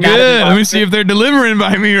pretty good. Let me see if they're delivering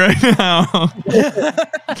by me right now.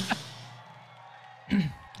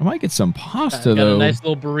 I might get some pasta, Got though. a nice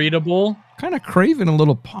little burrito bowl. Kind of craving a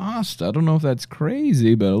little pasta. I don't know if that's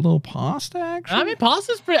crazy, but a little pasta, actually? I mean,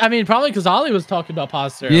 pasta's pretty... I mean, probably because Ollie was talking about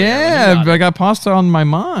pasta earlier when Yeah, he got I it. got pasta on my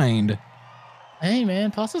mind. Hey, man,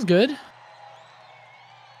 pasta's good.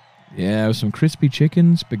 Yeah, with some crispy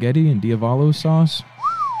chicken, spaghetti, and Diavolo sauce.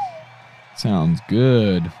 Sounds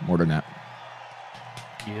good. More than that.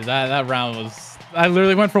 Yeah, that round was... I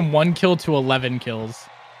literally went from 1 kill to 11 kills.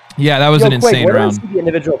 Yeah, that was an insane where round. is the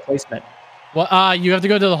individual placement? Well, you have to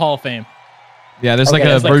go to the Hall of Fame. Yeah, there's Okay, like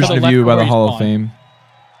a it's like to version the of you left by of the where Hall you of spawn. Fame.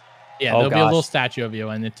 Yeah, Oh, there'll be a little gosh. statue of you,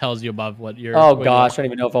 and it tells you above what you're... Oh what gosh, I don't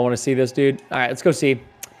even know if I want to see this, dude. All right, let's go see.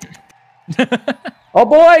 Oh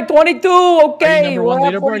boy, 22. Are Okay, you number one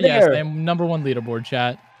we're halfway leaderboard? Yes, there. I'm number 1 leaderboard,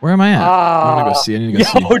 chat. Where am I at? I'm gonna go see. I need to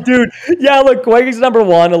go Yo, see. dude. Yeah, look, Quake's number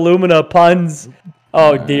 1, Illumina, puns.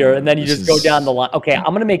 Oh dear, and then you this just go is- down the line. Okay, I'm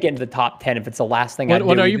gonna make it into the top 10 if it's the last thing I do.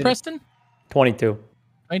 What are you, even- Preston? 22.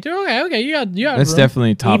 22? Okay, you got That's room.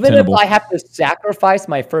 definitely top Even if tenable. I have to sacrifice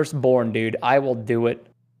my firstborn, dude, I will do it.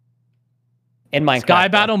 In Minecraft. Sky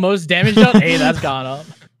though. Battle most damage up? Hey, that's gone up.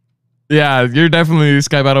 Yeah, you're definitely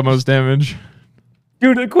Sky Battle most damage.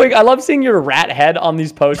 Dude, Quake, I love seeing your rat head on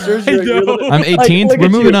these posters. I know. I'm 18th. look We're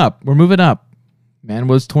at moving you. up. We're moving up. Man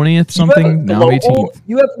was 20th You have something. Now I'm global- 18th.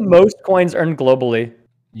 You have the most coins earned globally.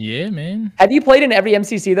 Yeah, man. Have you played in every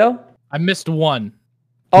MCC though? I missed 1.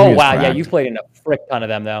 Oh He is wow, yeah, cracked. you've played in a frick ton of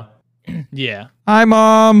them though. Yeah. Hi,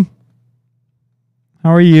 Mom. How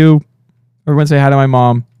are you? Everyone say hi to my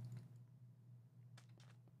mom.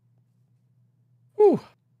 Whew.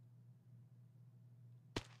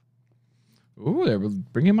 Ooh, they're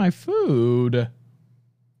bringing my food.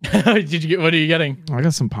 Did you get? What are you getting? I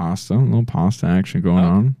got some pasta. A little pasta action going Okay.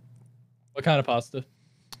 on. What kind of pasta?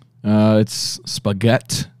 It's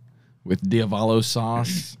spaghetti with Diavolo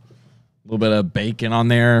sauce. A little bit of bacon on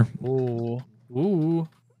there. A Ooh. little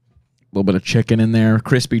bit of chicken in there.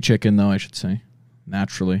 Crispy chicken, though, I should say.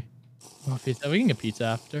 Naturally. Oh, pizza. We can get pizza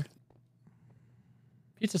after.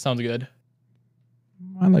 Pizza sounds good.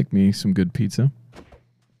 I like me some good pizza.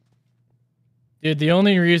 Dude, the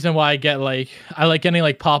only reason why I like getting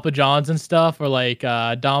like Papa John's and stuff, or like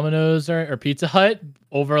Domino's or Pizza Hut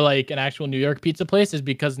over like an actual New York pizza place is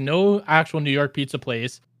because no actual New York pizza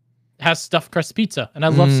place has stuffed crust pizza, and I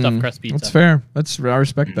love stuffed crust pizza. That's fair. I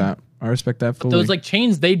respect that. I respect that fully. Those like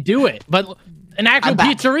chains, they do it, but an actual I'm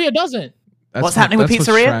back. pizzeria doesn't. What's happening with that's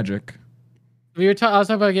pizzeria? Tragic. I was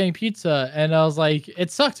talking about getting pizza, and I was like, it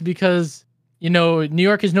sucks because New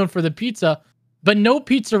York is known for the pizza, but no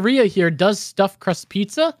pizzeria here does stuffed crust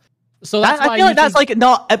pizza. So that's why I feel like that's like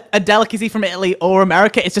not a delicacy from Italy or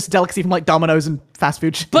America. It's just a delicacy from like Domino's and fast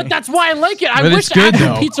food chains. But that's why I like it. I But wish it's good,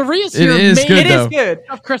 actual though. pizzerias It here is made good, It though. is good.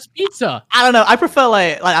 stuffed crust pizza. I don't know. I prefer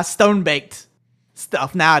like that stone baked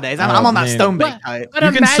stuff nowadays. I'm on that man. stone baked type. But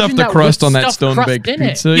You can stuff imagine the that crust with on that stuffed stone crust baked in it.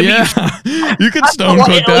 pizza. Yeah, Yeah, you can stone What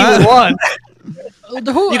cook Italy would that. want.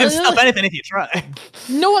 Who- You can stuff anything if you try.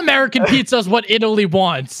 No American pizza is what Italy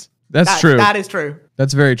wants. That's true. That is true.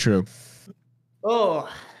 That's very true. Oh,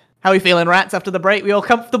 how are we feeling, rats? After the break, we all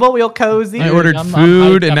comfortable? We all cozy? I ordered I'm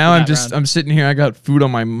food, hyped and up now for I'm that round. sitting here. I got food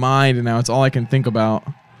on my mind, and now it's all I can think about.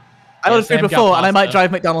 I ordered Sam food got before, and I might pasta.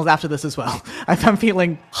 drive McDonald's after this as well. I'm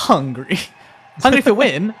feeling hungry. Hungry for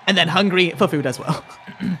win, and then hungry for food as well.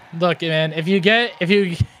 Look, man, if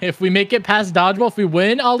we make it past dodgeball, if we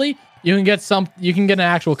win, Ollie, you can get an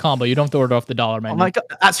actual combo. You don't have to order off the dollar menu. Oh my god,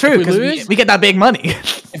 that's true, we because lose- we get that big money.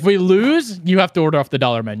 If we lose, you have to order off the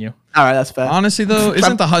dollar menu. All right, that's fair. Honestly, though,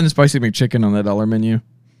 isn't the hot and spicy McChicken on the dollar menu?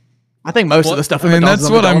 I think most of the stuff I in mean, McDonald's that's is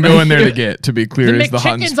on what the I'm dollar going there menu. to get. To be clear, The is the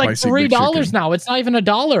hot and McChicken's like spicy $3 McChicken. now. It's not even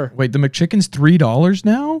 $1. Wait, the McChicken's $3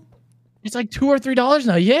 now? It's like $2 or $3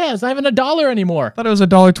 now. Yeah, it's not even $1 anymore. I thought it was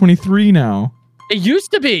 $1.23 now, It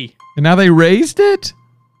used to be. and now they raised it.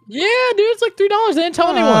 Yeah, dude, it's like $3. They didn't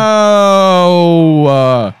tell anyone. Oh,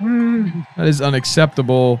 that is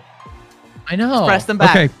unacceptable. I know. Press them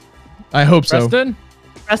back. Okay, I hope so. Preston?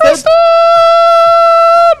 Preston?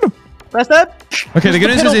 Preston? Okay, the good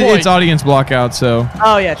news is Piddle boy. it's audience blockout, so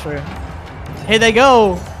Oh, yeah, true. Here they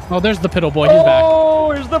go. Oh, there's the piddle boy. He's back.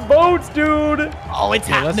 Oh, here's the boats, dude. Oh, it's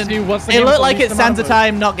Okay, let's happening. see what's the It game with looked the like least it's amount Sansa of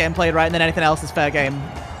time not getting played right, and then anything else is fair game.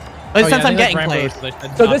 But Oh, it's yeah, Sansa I time think getting that's played. Rambo's, they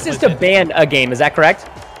said So not this is play to it. ban a game, is that correct?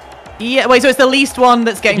 Yeah, wait, so it's the least one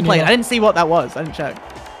that's getting Can you played. not- I didn't see what that was. I didn't check.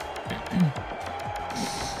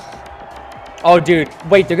 Oh, dude.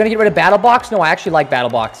 Wait, they're gonna get rid of Battle Box? No, I actually like Battle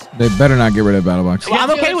Box. They better not get rid of Battle Box. Well,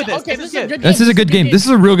 I'm okay with this. Okay, This is good. This is a good game. This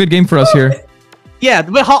is a real good game for us here. Yeah,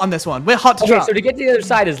 we're hot on this one. We're hot to Okay, drop. so to get to the other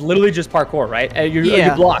side is literally just parkour, right? You're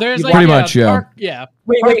Yeah. blocked. There's You like Pretty block. much, yeah. Yeah.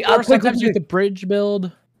 Wait, Or quick, sometimes you quick. have the bridge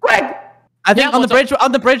build. Greg! I think Yeah, on the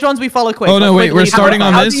what's bridge ones we follow quick. Oh no, wait, we're Quickly- starting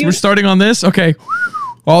on how this. do you- We're starting on this. Okay.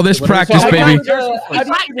 All this practice, How do you- baby. How do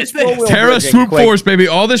you do the scroll wheel Terra bridging, swoop quick? force, baby.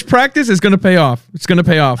 All this practice is gonna pay off. It's gonna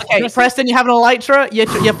pay off. Okay, Preston, you have an elytra.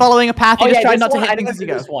 You're following a path. Oh, You're just yeah, trying this not to one, hit I things didn't as you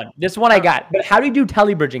do go. this one. This one I got. But how do you do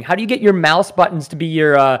telebridging? How do you get your mouse buttons to be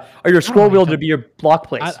your, or your scroll wheel to be your block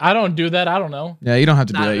place? I don't do that. I don't know. Yeah, you don't have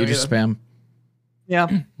to do Nah, that. You me just either. spam. Yeah.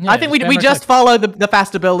 Yeah, I think we spam we our just text. follow the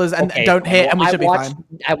faster builders and Okay, don't hit, well, and we should be fine.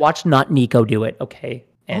 I watched Not Nico do it, okay?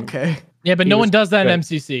 And Okay. Yeah, but He no was one does that good. in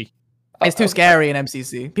MCC. It's too scary in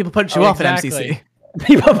MCC. People punch you Oh, off in exactly. MCC.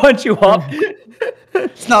 people punch you up.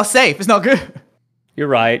 It's not safe. It's not good. You're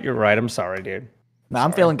right. You're right. I'm sorry, dude. No,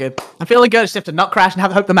 I'm feeling good. I'm feeling good. I just have to not crash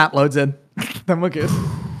and hope the map loads in. Then we're good.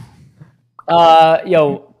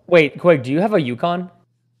 Yo, wait, quick. Do you have a Yukon?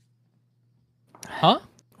 Huh?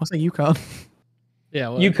 What's a Yukon? Yeah.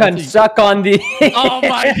 Well, You can that's a- suck on the. Oh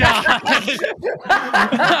my god!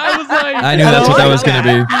 I was like, I knew that's what that was gonna be.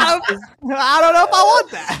 I don't know if I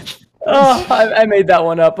want that. Oh, I made that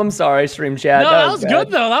one up. I'm sorry, stream chat. No, that was bad. good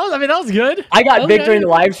though. That was good. I got That was Vic during good.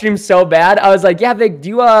 the live stream so bad. I was like, "Yeah, Vic, do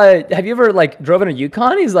you have you ever like drove in a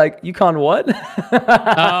Yukon?" He's like, "Yukon what?"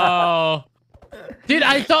 Oh. Dude,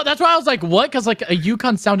 I thought that's why I was like, what? Because like a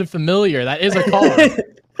Yukon sounded familiar. That is a car.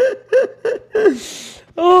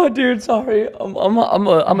 Oh, dude, sorry.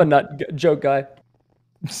 I'm a nut joke guy.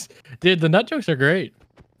 Dude, the nut jokes are great.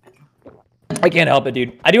 I can't help it,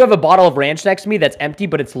 dude. I do have a bottle of ranch next to me that's empty,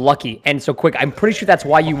 but it's lucky. And so quick, I'm pretty sure that's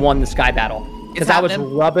why you won the sky battle. Because I was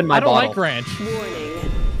happening. rubbing my I don't bottle. like ranch.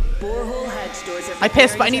 Warning. Borehole hatch doors are I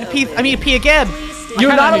pissed, but I need to pee. I need to pee again.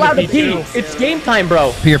 You're kinda not need to allowed to pee, pee. too. It's game time,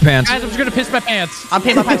 bro. Pee your pants. Guys, I'm just gonna piss my pants. I'm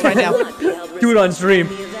peeing my pants right now. Do it on stream.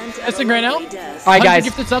 Pissing right now. All right, guys.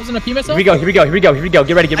 Gifted subs and a pee myself. Here we go. Here we go. Here we go. Here we go.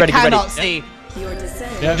 Get ready. Get ready. I Get ready. cannot see. Your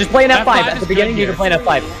descent. Yeah. Just play an F5 F5 at is the beginning. good You can play here. an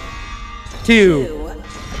F5. 2.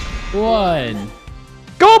 1.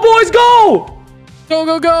 Go, boys, go! Go,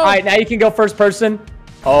 go, go. All right, now you can go first person.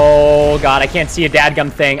 Oh, God. I can't see a dadgum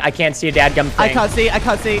thing. I can't see a dadgum thing. I can't see. I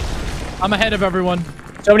can't see. I'm ahead of everyone.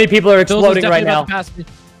 So many people are Jules is exploding right definitely now. about to pass me.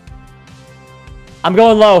 I'm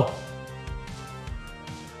going low.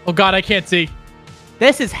 Oh god, I can't see.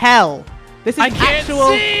 This is hell. This is I can't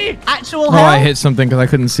see. actual Oh, hell. I hit something because I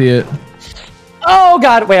couldn't see it. Oh,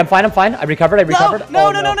 God. Wait, I'm fine. I'm fine. I recovered. I No, recovered. no,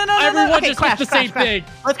 Oh, no, no, no, no, Everyone no. Okay, just crash, hit the crash, same crash. thing.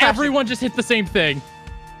 Let's crash Everyone just hit the same thing.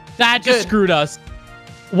 That just Good. screwed us.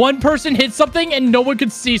 One person hit something and no one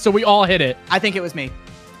could see, so we all hit it. I think it was me.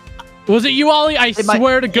 Was it you, Ollie? I It might-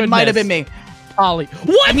 swear to goodness. It might have been me. Ollie.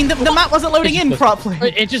 What? I mean, the map wasn't loading in properly.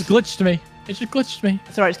 It just glitched me. It just glitched me.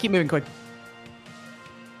 It's alright, just keep moving quick.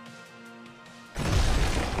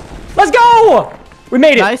 Let's go! We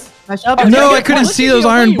made it. Nice. Nice job. No, Okay, I couldn't listen see to those you,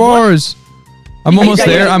 iron wait, what? bars. I'm almost yeah,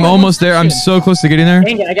 there. yeah, I'm yeah. almost there. I'm so close to getting there.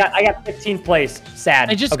 Dang it, I got 15th place. Sad.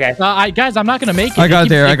 I just, okay. guys, I'm not gonna make it. I They got keep-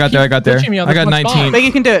 there. they I got keep there. I got there. pushing me on I this got one spot. 19. Big,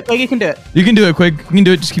 you can do it. Big, you can do it. You can do it quick. You can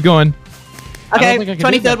do it. Just keep going. Okay, think I can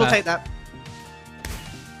do 23rd that will fast. take that.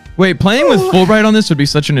 Wait, playing with Fulbright on this would be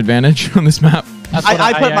such an advantage on this map. That's what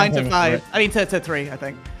I put am mine to playing with 5. it. I mean, to 3, I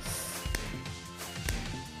think.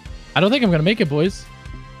 I don't think I'm gonna make it, boys.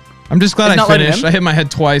 I'm just glad It's I not letting finished. him? I hit my head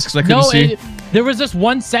twice because I couldn't No, see. there was this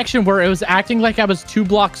one section where it was acting like I was 2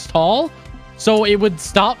 blocks tall, so it would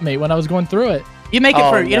stop me when I was going through it. You make it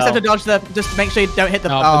Oh, through. You just no. have to dodge the. Just make sure you don't hit the.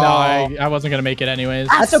 No, Oh, but no, I wasn't gonna make it anyways.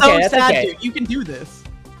 That's That's so okay, that's sad, okay. dude. You can do this.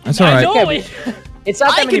 That's all I right. know Okay, it. It's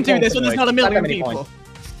not that I many can do points this when there's anyway. not a It's that million many people. points.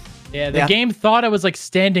 Yeah, the Yeah. game thought I was like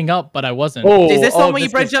standing up, but I wasn't. Oh, Is this the one where you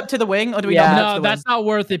this bridge is- up to the wing, or do we Yeah. not? No, that's not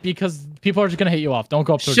worth it because people are just gonna hit you off. Don't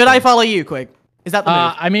go up to Should I follow you, quick? Is that the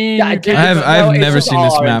move? I mean, Yeah, you I can- can't- I've No, it's never just seen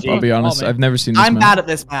this all map. RNG. I'll be honest. Oh, man. I've never seen this I'm map. bad at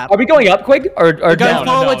this map. Are we going up quick or We're going down?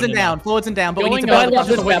 no, forwards no, and no. down, forwards and down, but we need to Going I build up. up.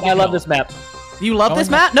 love this map. I love this map. You love this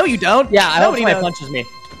Going map? No, you don't. Yeah, I hope Nobody somebody does. punches me.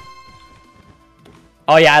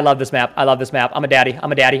 Oh yeah, I love this map. I love this map. I'm a daddy.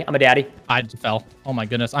 I'm a daddy. I'm a daddy. I just fell. Oh my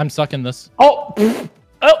goodness, I'm sucking this. Oh,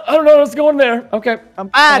 oh, I don't know what's going there. Okay. I'm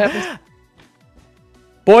That bad. happens.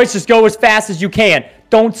 Boys, just go as fast as you can.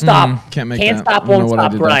 Don't stop. Can't make Can't that. stop, I don't know won't what I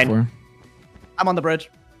stop, did that grind. for. I'm on the bridge.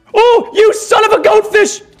 Oh, you son of a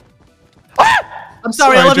goatfish! I'm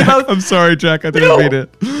sorry, I love you Jack. both. I'm sorry, Jack. I didn't No. read it.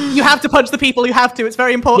 You have to punch the people. You have to. It's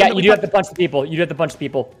very important. Yeah, that we you do have punch- to punch the people. You do have to punch the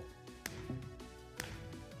people.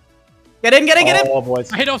 Get in, get in, get in. Oh,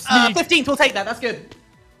 boys. I hit off sneak. 15th, we'll take that. That's good.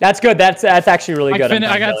 That's good. That's actually really good.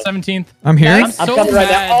 I got 17th. I'm here. Nice. I'm So coming right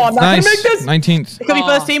now. Oh, I'm not Nice. gonna make this. 19th. It could be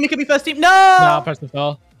first team. It could be first team. No. Nah, Preston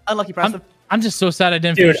fell. Unlucky, Preston. I'm just so sad I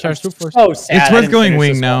didn't Dude, finish our swoop first. so sad. It's I worth didn't going finish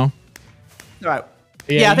wing this now. one. All right.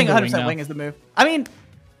 Yeah, Yeah, I you think can go 100% now. wing is the move. I mean,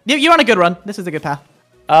 you're on a good run. This is a good path.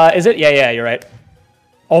 Is it? Yeah, you're right.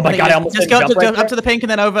 Oh my god, I almost just didn't go jump right up to the pink and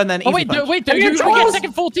then over and then. Oh easy wait, punch. wait, Are you you trolls? get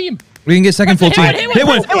second full team. We can get second full team. Hit one, Hit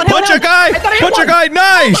one. hit one, Punch a guy. Punch a guy.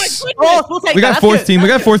 Nice. Oh, we'll take We that. got That's fourth good. team. We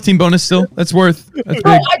That's got fourth team bonus still. That's worth. That's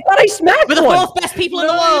Bro, big. I thought I smacked good. We're the one. fourth best people in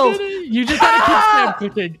the No, world. you just gotta keep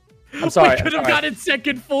spam clicking. I'm sorry. We could have gotten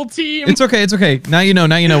second full team. It's okay. It's okay. Now you know.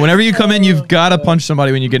 Now you know. Whenever you come in, you've got to punch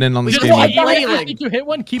somebody when you get in on this Just game. even mode. if you think you hit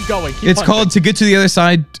one, keep going. Keep It's punching. called to get to the other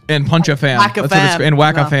side and punch a fan. Whack a That's what it's fan. and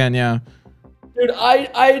whack No. a fan. Yeah. Dude,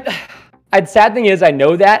 sad thing is I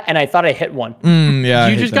know that and I thought I hit one. Yeah. I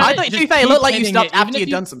You hate just that. got- I thought, to Just be fair, it keep looked like you hitting stopped it, even after if you'd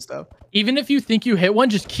you- done some stuff. Even if you think you hit one,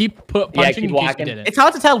 just keep punching keep in case you whacking. didn't. It's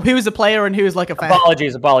hard to tell who is a player and who is like a fan.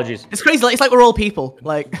 Apologies. It's crazy. It's like we're all people.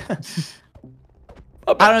 Like, I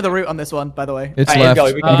don't know the route on this one, by the way. It's Alright, left. go,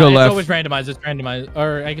 You we go It's left. always randomized. It's randomized.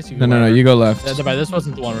 Or I guess you. No, no, no. You go left. This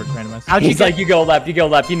wasn't the one where it's randomized. How'd you He's get? like, you go left.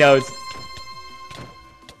 He knows.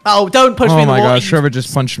 Oh, don't push me Oh in the my wall. gosh, you Trevor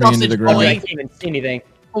just punched me into sausage the boy. I ground. can't even see anything.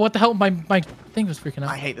 Oh, what the hell? My thing was freaking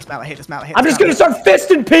I out. hate this map. I hate this map. I hate I'm this just gonna map. start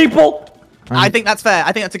fisting people. I think that's fair.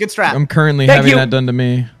 I think that's a good strat. I'm currently Thank having you. that done to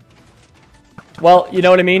me. Well, you know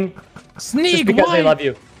what I mean. Just Sneak, because why? they love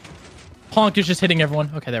you. Honk is just hitting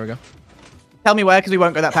everyone. Okay, there we go. Tell me where, because we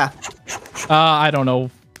won't go that path. I don't know.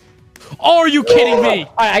 Oh, are you kidding me?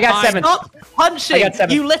 All right, I got 7. Stop punching, I got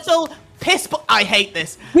 7. you little piss. I hate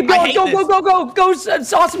this. Keep I going. hate Go, this. go.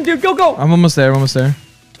 It's awesome, dude. Go. I'm almost there. I'm almost there.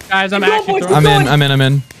 Guys, I'm Keep going, actually boys, throwing. keep going. I'm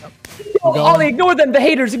in. Oh, Ollie, ignore them. The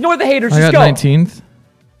haters. Ignore the haters. I Just got go. 19th.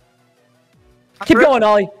 Keep going,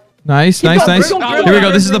 Ollie. Nice. going, Nice. keep going, Here we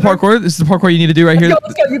go. This is the parkour. This is the parkour you need to do right here.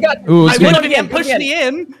 Let's go. You got. Ooh, I it's would good. have again pushed me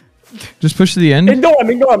in. Just push to the end. Ignore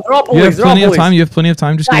him. They're all You have bullies. They're all plenty of bullies. time. You have plenty of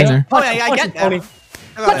time. Just get in there. Oh, yeah, I get that. Tony.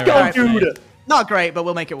 Let's go, Alright. dude. Not great, but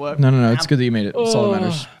we'll make it work. No. It's good that you made it. That's all that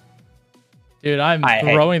matters. Dude, I'm I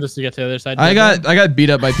hate- throwing this to get to the other side. I got beat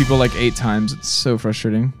up by people like 8 times. It's so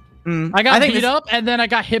frustrating. I got think beat this- up, and then I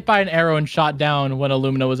got hit by an arrow and shot down when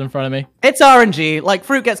Illumina was in front of me. It's RNG. Like,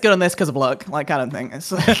 Fruit gets good on this because of luck. Like, I don't think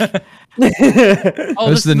it's. Oh,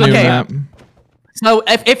 This is the new okay. map. So,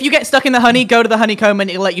 if you get stuck in the honey, go to the honeycomb and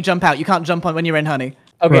it'll let you jump out. You can't jump on when you're in honey.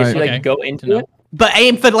 Okay, Right. so like Okay. go To into know. it. But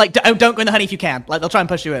aim for, like, don't go in the honey if you can. Like, they'll try and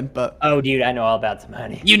push you in, but Oh, dude, I know all about some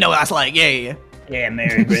honey. you know what that's like. Yeah. Yeah,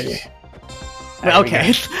 married, brother. But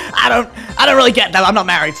okay. I don't really get that. I'm not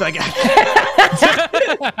married, so I guess.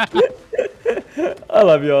 I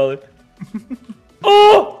love you, Ollie.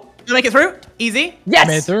 Oh, You make it through? Easy. Made it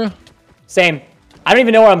yes. through. Same. I don't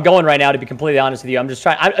even know where I'm going right now, to be completely honest with you. I'm just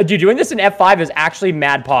trying. Dude, doing this in F5 is actually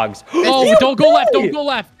mad pogs. Oh, You don't go left. boy. Don't go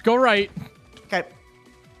left. Go right. Okay.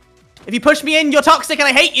 If you push me in, you're toxic and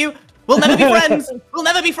I hate you. We'll never be friends. We'll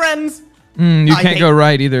never be friends. You I can't hate- go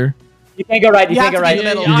right either. You can't go right. You You can't have go to be right. in the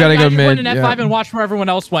middle. You gotta I go just went mid, in F5 yeah. and watched where everyone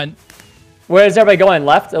else went. Where is everybody going?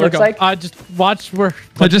 Left, it Here we looks go. like. Just watch where.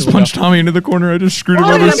 I just punched Tommy into the corner. I just screwed him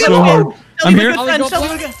Oh, over yeah, so yeah, hard. yeah. I'm here. Tell me we're good friends. Ollie, go Tell me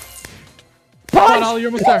we're good. Come on, Punch! Ollie, you're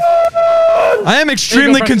almost there. I am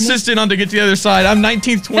extremely Preston. consistent on to get to the other side. I'm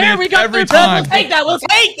 19th, There, we 20th got every third. time. We'll take that. We'll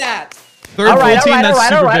take that. Third All right, full all team. right, all That's right,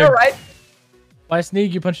 super all right, big. all right. Why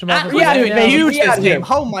sneak? You punched him off. We're doing yeah, huge yeah, this yeah. game.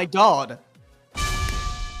 Oh my god.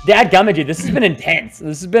 Dadgummit, dude, this has been intense.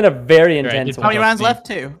 This has been a very intense How many one. rounds left?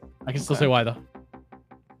 2. I can still say why though.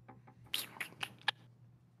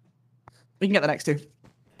 We can get the next 2.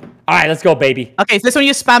 All right, let's go, baby. Okay, so this one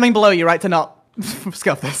you're spamming below you, right, to not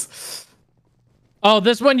scuff this. Oh,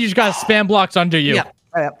 this one you just got spam blocks under you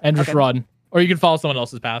Yeah. and just Okay. run, or you can follow someone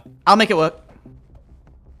else's path. I'll make it work.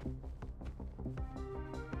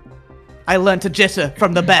 I learned to jitter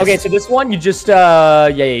from the best. Okay, so this one, you just,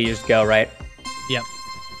 you just go, right? Yep.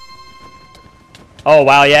 Oh,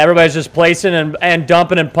 wow, yeah, everybody's just placing and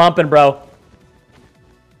dumping and pumping, bro.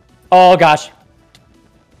 Oh, gosh.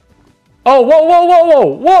 Oh, whoa.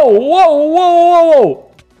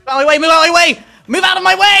 Move out of my way, move out of my way! Move out of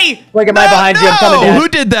my way! Look at my behind you, I'm coming Oh, down. who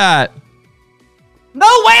did that? No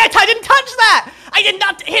way, I didn't touch that! I did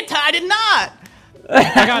not hit her, I did not!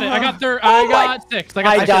 I got it. I got third. I got sixth. I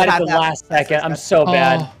got I sixth. died had at the that. last second. I'm so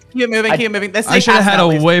bad. Oh. Keep moving, This I should have had at a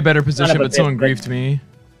least. way better position, of a but someone bitch. griefed me.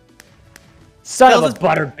 Son of That a was-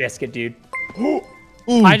 buttered biscuit, dude.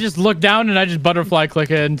 I just looked down and I just butterfly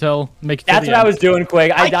click it until make it. To That's the what I end. was doing,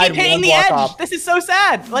 Quig. I I died keep hitting one the block edge! off. This is so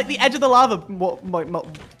sad! Like the edge of the lava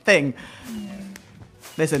thing.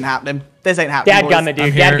 This isn't happening. This ain't happening. Dadgummit, boys.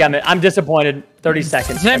 dude. here. Dadgummit. I'm disappointed. 30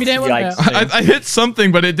 seconds. Sammy That's- Dan went yikes. down. I hit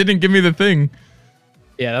something, but it didn't give me the thing.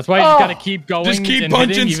 Yeah, that's why you just gotta keep going. Just keep and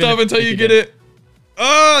punching hitting, stuff even if until you you get didn't. it.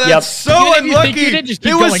 Oh, that's Even so if you think you unlucky. did, just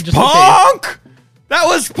keep It was going, just in case. Ponk. That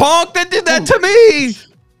was Ponk that did that to me.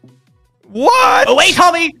 What? Oh wait,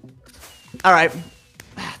 Tommy. All right.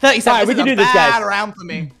 30 seconds. Alright, we can do this, guys. Bad round for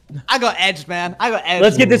me. I got edged, man. I got edged.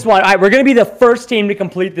 Let's get this one. All right, we're gonna be the first team to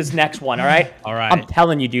complete this next one. All right. All right. I'm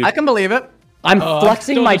telling you, dude. I can believe it. I'm I'm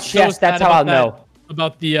flexing still my just so chest. That's sad how I'll about know. that.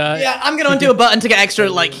 About the Yeah, I'm gonna undo a button to get extra,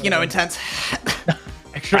 like, intense.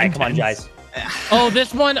 extra. All right, come on, intense. guys. Oh,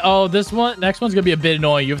 this one. Oh, this one. Next one's gonna be a bit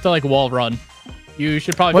annoying. You have to like wall run. You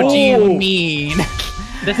should probably. What do you Ooh. mean?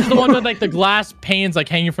 This is the one with like the glass panes like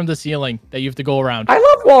hanging from the ceiling that you have to go around. I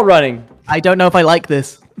love wall running. I don't know if I like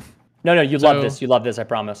this. No, you So- love this. You love this. I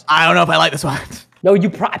promise. I don't know if I like this one. No, I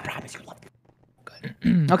promise you love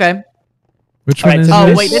it. Okay. Which All one right, is so Oh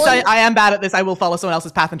this? wait, this I am bad at this. I will follow someone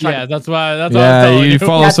else's path and try. Yeah, to... that's why. That's why I was Yeah, telling you you.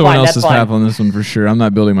 follow That's someone fine, that's else's fine. path on this one for sure. I'm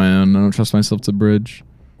not building my own. I don't trust myself to bridge.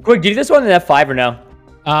 Quick, do you do this one in F5 or no?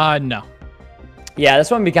 No. Yeah,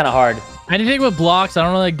 this one would be kind of hard. Anything with blocks, I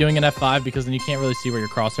don't really like doing an F5 because then you can't really see where your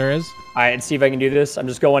crosshair is. All right, let's see if I can do this. I'm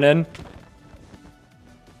just going in.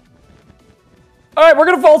 All right, we're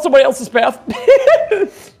gonna follow somebody else's path.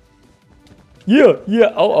 yeah.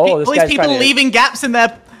 Oh, this All guy's these people trying to... leaving gaps in their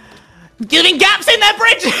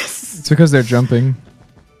bridges. It's because they're jumping.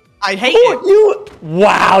 I hate it.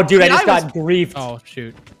 Wow, dude, I Dude, just I was- got griefed. Oh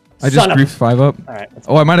shoot! I just Son of- griefed 5 up. All right. Let's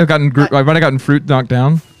Oh, I might have gotten fruit knocked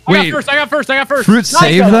down. I Wait, got first. fruit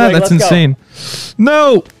saved go, that? Greg, That's let's go. insane.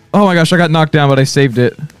 No. Oh my gosh, I got knocked down, but I saved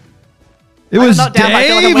it. It I'm was not down. I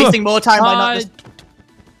feel like I'm Dave. wasting more time by not just.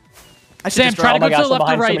 I should Sam, just try to draw. go my to the gosh, left I'm or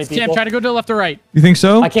behind so right. many Sam, people. try to go to the left or right. You think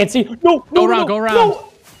so? I can't see. No, Go around. No.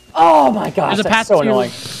 Oh my gosh, There's a that's path so to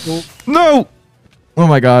annoying. No. Oh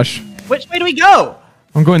my gosh. Which way do we go?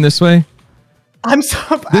 I'm going this way. I'm so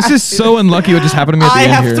bad. This is so unlucky what just happened to me at the I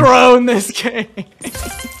end have here. thrown this game.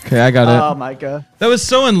 Okay, I got it. Oh my god. That was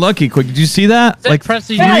so unlucky. Quick, did you see that? Like press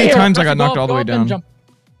the 3 here, times I press got the knocked go all the up, way go up and down. jump.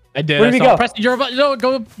 I did. Where did we I saw. go? Press the Euro button. No,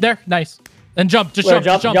 go there. Nice. Then jump. Just Where,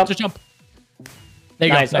 jump. jump? Just jump. There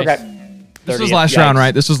you Nice. go. Okay. This 30, was last yikes. round,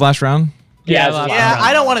 right? This was last round. Yeah, last Yeah, round.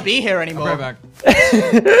 I don't want to be here anymore. back.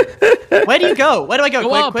 Where do you go? Where do I go? Go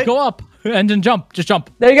quick, up. quick. Go up. And then jump. Just jump.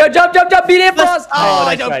 There you go. Jump. Beat it for us. Oh, I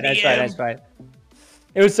nice don't try. beat Nice him. try.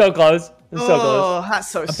 It was so close. It was so close. Oh, that's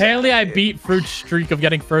so sad. Apparently, I beat Fruit's streak of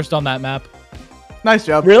getting first on that map. Nice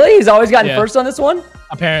job. Really? He's always gotten Yeah. first on this one?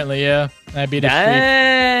 Apparently, yeah. I beat his streak.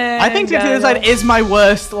 Dang, I think Two to the guys. Side is my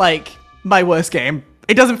worst game.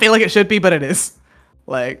 It doesn't feel like it should be, but it is.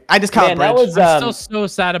 Like, I just can't Man, that bridge. was I'm still so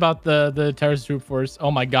sad about the terrorist troop force.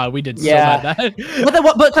 Oh my god, we did Yeah. so bad.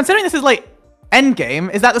 But considering this is like end game,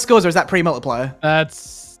 is that the scores or is that pre-multiplier?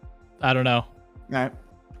 That's I don't know. No.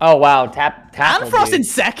 Oh wow, tap. And Frost in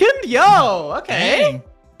second? Yo, okay. Dang.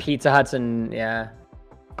 Pizza Huts and yeah.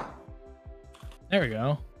 There we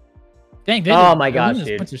go. Dang, Oh my gosh,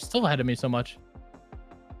 dude. They're still ahead of me so much.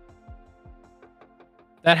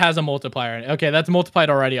 That has a multiplier in it. Okay, that's multiplied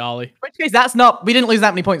already, Ollie. In which case, that's not. We didn't lose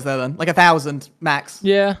that many points there then. Like 1,000 max.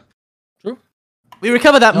 Yeah. True. We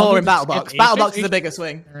recover that No, more we in just Battle Box. skip Battle Apex, Box is a bigger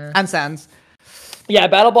swing. And Sands. Yeah,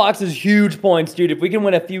 Battle Box is huge points, dude. If we can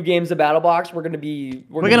win a few games of Battle Box, we're gonna be.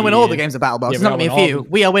 We're gonna win all the games of Battle Box. Yeah, It's we're not gonna be a gonna win few. all of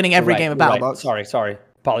them. We are winning every Right, game of you're Battle right. Box. Sorry.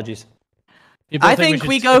 Apologies. People I think think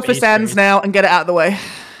we should go skip for Ace Sands race. now and get it out of the way.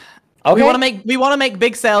 Okay. We want to make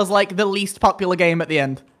big sales like the least popular game at the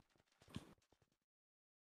end.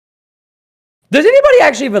 Does anybody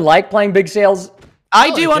actually even like playing big sales?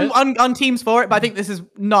 I do like on teams for it, but I think this is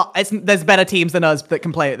not. There's better teams than us that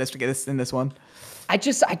can play it in this one. I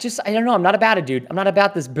don't know. I'm not about it, dude. I'm not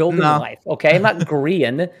about this building No. life. Okay, I'm not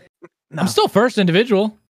Korean. I'm still first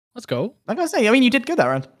individual. Let's go. Like I say, I mean, you did good that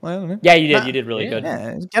round. Well, I don't know. Yeah, you did. You did really good.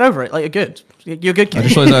 Yeah, get over it. Like you're good. You're a good kid. I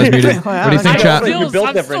just realized I was muted. What do you think, I chat? don't You're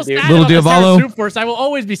built different, dude. sad Little about the Diavolo? Terrorist Troop Force. I will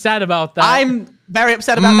always be sad about that. I'm very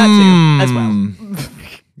upset about that too, as well.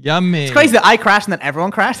 Yummy. It's crazy that I crashed and then everyone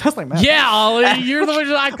crashed. I was like, man. Yeah, Ollie, you're the one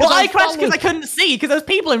that Well, I crashed because I couldn't see because there's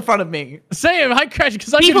people in front of me. Same, I crashed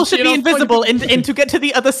because I People couldn't see should it. be I was playing- invisible in to get to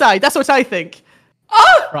the other side. That's what I think.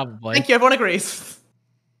 Probably. Thank you. Everyone agrees.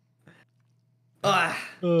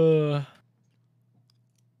 Ooh.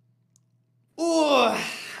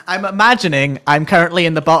 I'm imagining I'm currently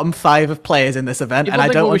in the bottom 5 of players in this event, People and I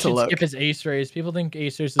think don't what we want to should look. skip his Ace Race. People think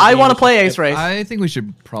Ace Race is I the want to game we play should Ace skip. Race. I think we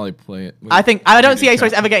should probably play it. I don't see Ace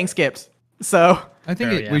Race ever getting skipped. So I think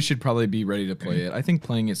Fair, yeah. we should probably be ready to play it. I think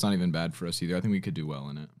playing it's not even bad for us either. I think we could do well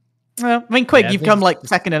in it. I mean, quick, Yeah, I you've think- come like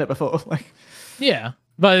second in it before. Like, Yeah.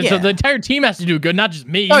 But so Yeah. the entire team has to do good, not just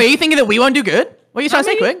me. oh, are you thinking that we won't do good? What are you trying to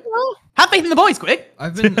say, Quick? well, Have faith in the boys, Quick. I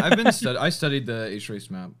studied the H race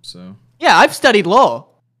map, so Yeah, I've studied law.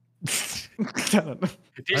 I don't know.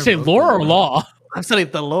 Did you say lore or law? I'm studying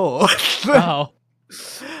the law. Oh.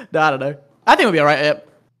 No, I don't know. I think we'll be alright. Yep.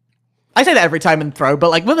 I say that every time in throw, but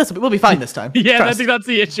like we'll be fine this time. Yeah, I Trust. think that's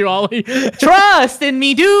the issue, Ollie. Trust in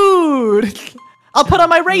me, dude. I'll put on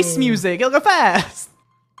my race music. It'll go fast.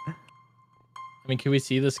 I mean, can we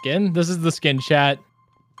see the skin? This is the skin, chat.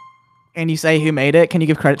 And you say who made it? Can you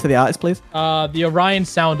give credit to the artist, please? The Orion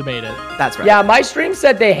Sound made it. That's right. Yeah, my stream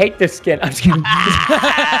said they hate this skin. I'm just kidding.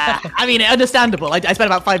 I mean, understandable. I spent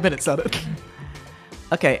about 5 minutes on it.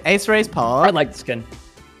 Okay, Ace Race I Pod. like the skin.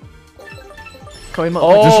 Coin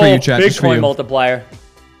Oh, Just for you, chat, big just for coin you. multiplier.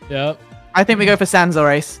 Yep. I think we go for Sans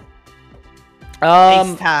or Ace. Ace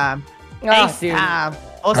Um, time. ah, Ace dude. time.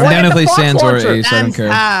 Or I'm down to play Fox Sans or launcher. Ace. I don't Sans care.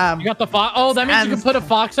 time. You got the fox. Oh, that means you can Sans. put a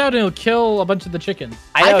fox out and it'll kill a bunch of the chickens.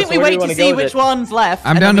 I know, think so we where do wait you to wanna see go with which it? one's left.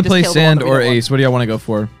 I'm and down then to we play just kill the one Sand that we or don't want. Ace. What do y'all want to go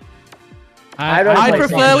for? I don't I play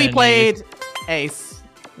prefer Sans we and played Ace,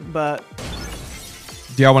 but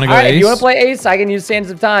Do y'all want to go All right, if Ace? you want to play Ace, I can use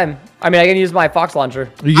Sands of Time. I mean, I can use my Fox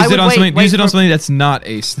launcher. Use I it would on wait- something. wait Use it on for- something that's not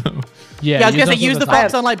Ace though. yeah, I was gonna say something use the that's-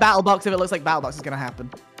 Fox on like Battle Box if it looks like Battle Box is gonna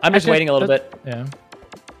happen. I'm just Actually, waiting a little that- bit. Yeah.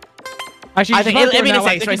 Actually, I you think should it- I mean, now. it's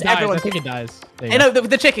I Ace think Race, it dies. everyone I think it dies. There you Hey, go. no,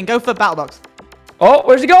 the chicken. Go for Battle Box. Oh,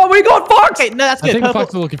 where's he going? Where are you going, Fox? Okay, no, that's I good. think the Purple. fox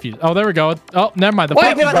is a little confused. Oh, there we go. Oh, never mind. The Wait,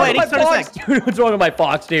 fox wait, is wait, right. wait. my Fox, dude. What's wrong with my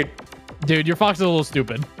Fox, dude? Dude, your fox is a little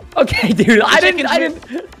stupid. Okay, dude. I chicken's didn't.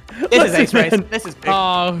 This is Listen, Ace Race. man. This is big.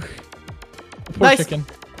 Oh, poor Nice. chicken.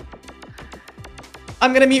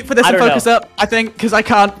 I'm gonna mute for this I and don't focus know. up. I think because I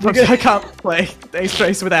can't play Ace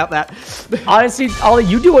Race without that. Honestly, Ollie,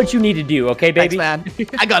 you do what you need to do, okay, Thanks, baby? man.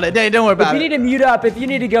 I got it. Don't worry If about you it. need to mute up, if you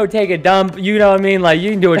need to go take a dump, you know what I mean? Like, you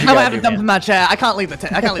can do what you I'm gotta having do, dump in man. my chair. I can't leave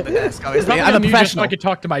the I can't leave the desk. Obviously, I'm I'm a gonna mute just so professional. I could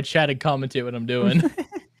talk to my chat and commentate what I'm doing.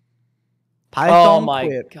 Oh Python my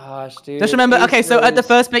quit. gosh, dude. Just remember, Ace okay, so at the Race.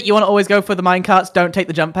 first bit, you want to always go for the minecarts. Don't take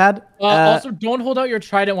the jump pad. Also, don't hold out your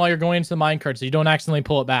trident while you're going into the minecart so you don't accidentally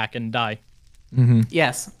pull it back and die.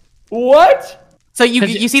 Yes. What? So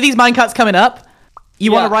you see these minecarts coming up.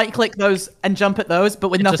 You want Yeah. to right click those and jump at those, but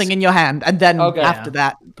with It's nothing just- in your hand, and then Okay. after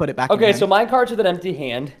that, put it back. in Okay, your so hand. mine cards with an empty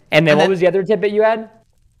hand. And then And what then- was the other tidbit you had?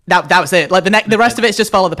 that was it. Like the rest of it's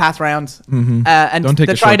just follow the path rounds. And Don't take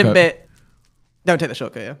the the trident shortcut. bit. Don't take the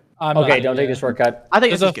shortcut. Yeah. I'm not Okay, gonna don't do take the that. shortcut. I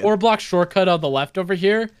think There's it's a good. 4-block shortcut on the left over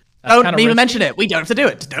here. That's Don't kinda even risky. mention it. We don't have to do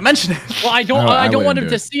it. Just don't mention it. Well, I don't. I I don't want wouldn't him do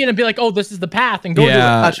to it. see it and be like, "Oh, this is the path," and go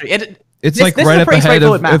Yeah. Actually, It's this- like this is right a up pretty ahead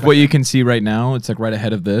straightforward of, map, of what I you can see right now. It's like right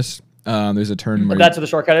ahead of this. There's a turn where That's what the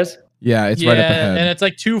shortcut is? yeah, it's do it. right up Yeah, ahead. and it's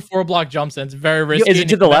like 2 4-block jumps, and it's very risky. Is it and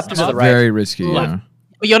to you the can left mess or them to the up. right? Very risky. Left. Yeah.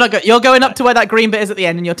 But you're not. You're going up to where that green bit is at the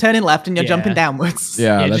end, and you're turning left, and you're Yeah. jumping downwards.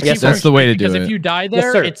 Yeah, just that's keep that's the way to do because it. if you die Yes,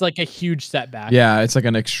 there, sir. it's like a huge setback. Yeah, it's like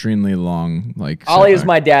an extremely long like. Ollie is setback.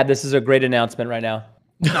 my dad. This is a great announcement right now.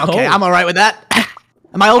 Okay, Oh. I'm all right with that.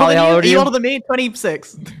 Am I older Ollie, than how you? old Are are you you? older than me?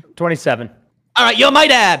 26. 27. All right, you're my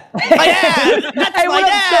dad. My dad. That's Hey, my what up,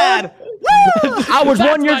 dad. Woo! I was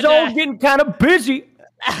That's 1 year my dad. old getting kind of busy.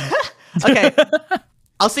 Okay.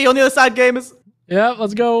 I'll see you on the other side, gamers. Yeah,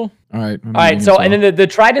 let's go. All right. All right, so, and then the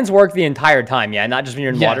tridents work the entire time, yeah? Not just when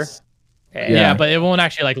you're in water? Yes. Okay. Yeah, but it won't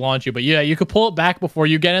actually like launch you. But yeah, you could pull it back before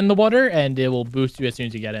you get in the water, and it will boost you as soon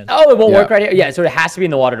as you get in. Oh, it won't Yeah. work right here? Yeah, so it has to be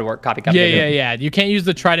in the water to work. Copy. Yeah. You can't use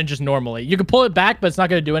the trident just normally. You can pull it back, but it's not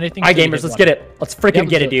going to do anything. All right, till you gamers, hit let's water. get it. Let's freaking Yep,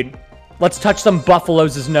 get let's it, dude. Let's touch some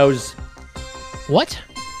buffalo's nose. What?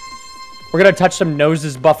 We're gonna touch some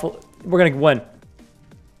noses, buffalo. We're gonna win.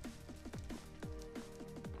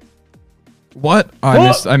 what? Oh,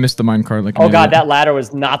 I missed the minecart. Like. an Oh god, idiot. that ladder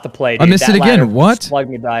was not the play, dude. I missed That it again. ladder What? Slugged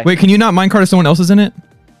me by. Wait, can you not minecart if someone else is in it?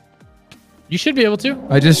 You should be able to.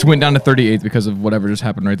 I just went down to 38th because of whatever just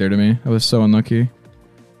happened right there to me. I was so unlucky.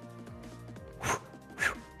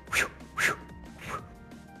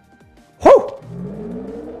 Whew!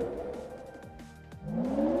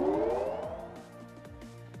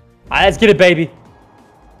 All right, let's get it, baby.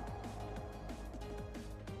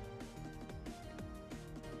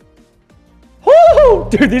 Woo!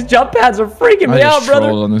 Dude, these jump pads are freaking I me out, just brother.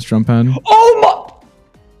 trolled on this jump pad. Oh my!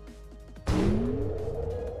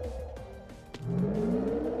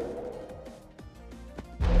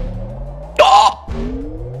 Oh!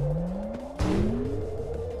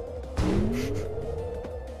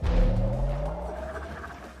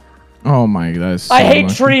 Oh my, that's. So I hate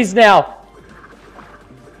unlucky. trees now.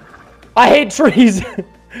 I hate trees.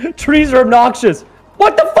 Trees are obnoxious.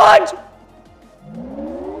 What the fudge?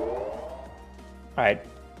 All right,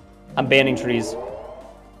 I'm banning trees.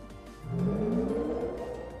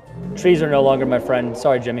 Trees are no longer my friend.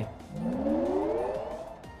 Sorry, Jimmy.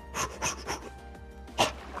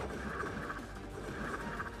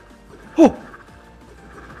 Oh.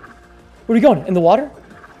 Where are you going? In the water?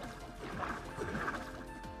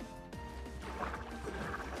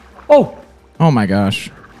 Oh my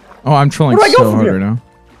gosh. Oh, I'm trolling Where do I go so from hard here? right now.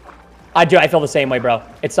 I do. I feel the same way, bro.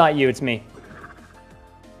 It's not you. It's me.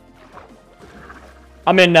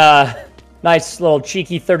 I'm in nice little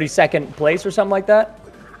cheeky 32nd place or something like that.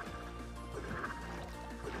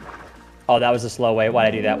 Oh, that was a slow way. Why'd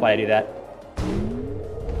I do that? Why'd I do that?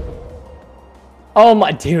 Oh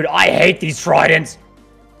my, dude, I hate these tridents.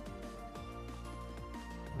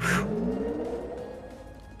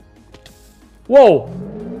 Whoa.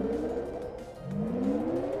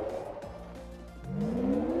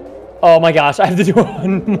 Oh my gosh, I have to do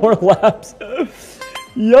 1 more laps.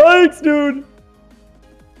 Yikes, dude.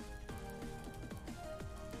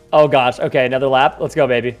 Oh gosh, okay, another lap. Let's go,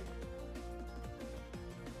 baby.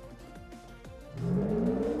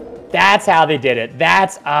 That's how they did it.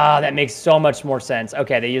 That's, that makes so much more sense.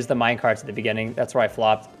 Okay, they used the minecarts at the beginning. That's where I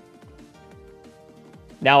flopped.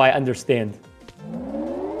 Now I understand.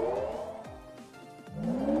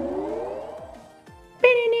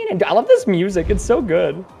 And I love this music. It's so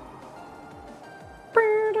good.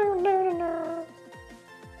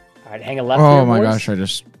 All right, hang a left Oh here, my boys. gosh,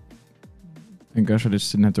 thank gosh I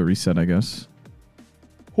just didn't have to reset, I guess.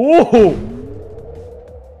 Ooh.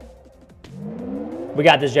 We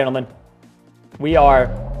got this, gentlemen. We are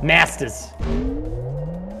masters.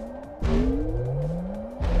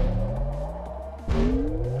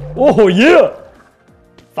 Oh, yeah.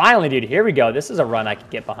 Finally, dude. Here we go. This is a run I can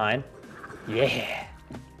get behind. Yeah.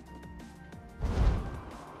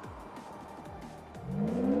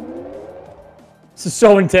 This is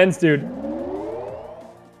so intense, dude.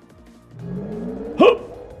 Huh.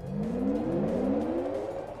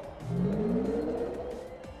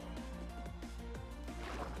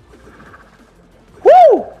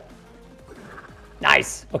 Woo!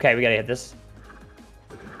 Nice. Okay, we gotta hit this.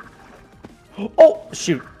 Oh,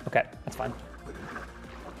 shoot. Okay, that's fine.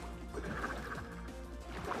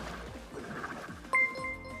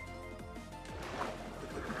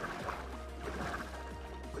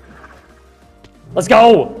 Let's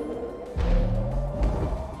go!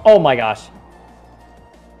 Oh my gosh.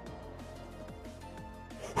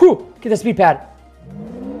 Whew! Get the speed pad.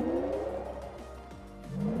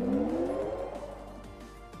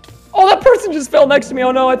 Oh, that person just fell next to me.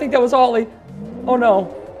 Oh no, I think that was Ollie. Oh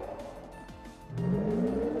no.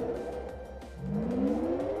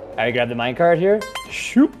 Alright, grab the minecart here.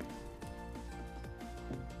 Shoop.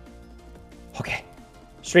 Okay.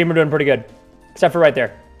 Streamer doing pretty good. Except for right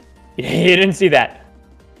there. You didn't see that.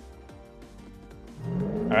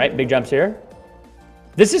 All right, big jumps here.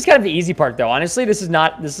 This is kind of the easy part, though. Honestly, this is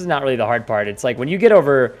not really the hard part. It's like when you get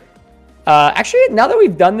over. Actually, now that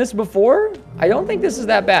we've done this before, I don't think this is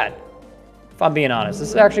that bad. If I'm being honest, this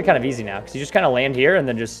is actually kind of easy now because you just kind of land here and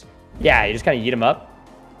then just you just kind of yeet them up.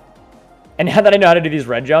 And now that I know how to do these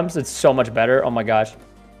red jumps, it's so much better. Oh my gosh,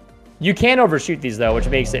 you can overshoot these though, which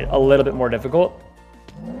makes it a little bit more difficult.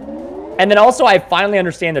 And then also, I finally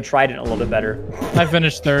understand the trident a little bit better. I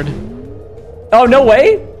finished 3rd. Oh, no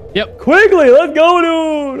way? Yep. Quickly, let's go,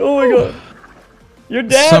 dude. Oh my god. You're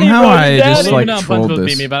daddy, Somehow bro. I You're just, daddy. like, No, trolled Punch this.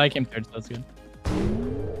 beat me, but I came 3rd, so that's good.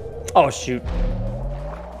 Oh, shoot.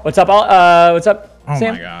 What's up, what's up, Oh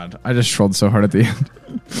Sam? my god. I just trolled so hard at the end.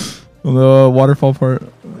 On the waterfall part.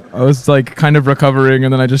 I was like kind of recovering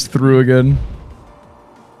and then I just threw again.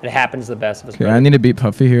 It happens to the best of us, Okay, bro. I need to beat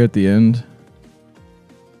Puffy here at the end.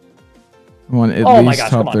 I want at Oh my least gosh,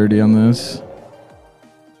 come top on. 30 on this.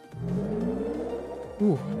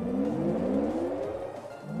 Ooh.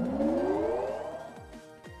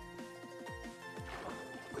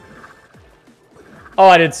 Oh,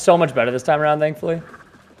 I did so much better this time around, thankfully.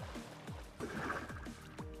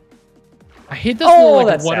 I hate this Oh, little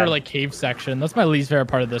that's water sad. cave section. That's my least favorite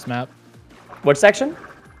part of this map. What section?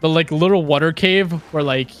 The little water cave where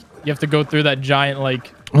you have to go through that giant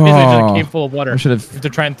basically just a Oh, cave full of water. I should have. You have to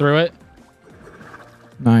try and through it.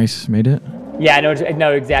 Nice, made it. Yeah, I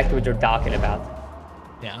know exactly what you're talking about.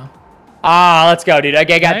 Yeah. Ah, let's go, dude.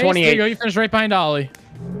 Okay, I got Nice, there you 28. go. You finished right behind Ollie.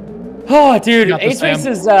 Oh, dude, You got this, Ace Race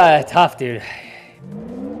Sam. is tough, dude.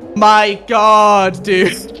 My god,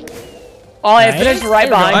 dude. Oh, I Nice. finished right There you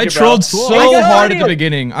go. behind I you, bro. trolled Cool. so I got hard it. at the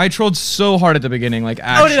beginning. I trolled so hard at the beginning. Like, So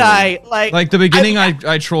actually. did I. Like the beginning,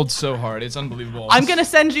 I trolled so hard. It's unbelievable. I'm gonna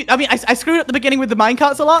send you. I mean, I screwed up the beginning with the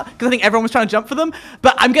minecarts a lot because I think everyone was trying to jump for them.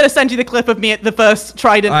 But I'm gonna send you the clip of me at the first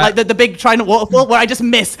trident, like the big trident waterfall, where I just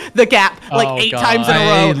miss the gap like Oh, 8 God. times in a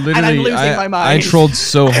row, and I'm losing my mind. I trolled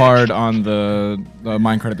so hard on the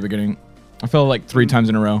minecart at the beginning. I fell like 3 times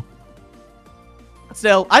in a row.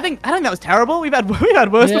 Still, I think that was terrible. We've had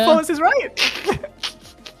worse Yeah. performances, right?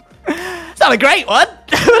 It's not a great one,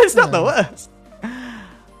 but it's not the worst.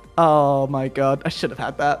 Oh my god, I should have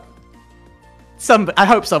had that. I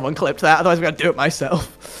hope someone clipped that, otherwise I'm gonna do it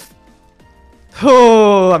myself.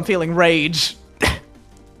 Oh, I'm feeling rage. Can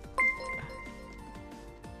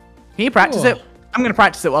you practice it? I'm gonna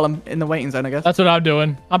practice it while I'm in the waiting zone, I guess. That's what I'm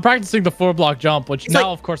doing. I'm practicing the 4-block jump, which It's now,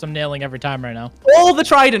 like- of course, I'm nailing every time right now. All the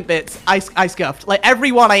trident bits, I scuffed. Like,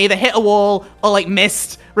 every one, I either hit a wall or, like,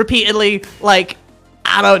 missed repeatedly. Like,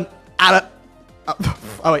 I don't...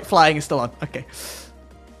 Oh, wait, flying is still on. Okay.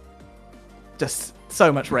 Just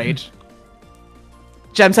so much rage.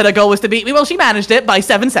 Jem said her goal was to beat me. Well, she managed it by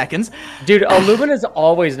 7 seconds. Dude, Illumina's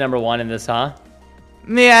always #1 in this, huh?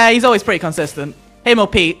 Yeah, he's always pretty consistent. Him or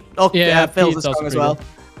Pete. Or Yeah, Phil's Pete's as also strong as pretty well. good.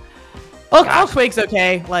 Oh, Quig's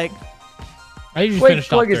okay. Like, I usually finish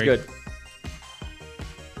top Twig is 3. good.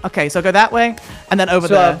 okay, so go that way, and then over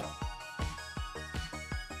So, there.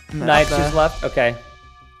 And then up Knights there. is left. Okay.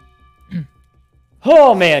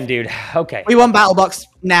 Oh man, dude. Okay. We want battle box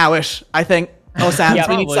now-ish, I think. Oh, Sam, Yeah,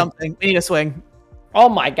 we need probably. something. We need a swing. Oh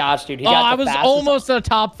my gosh, dude. He Oh, got I the was fastest- almost a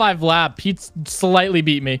top 5 lap. Pete slightly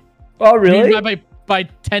beat me. Oh really? By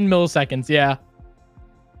 10 milliseconds, yeah.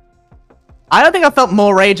 I don't think I felt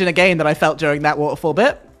more rage in a game than I felt during that waterfall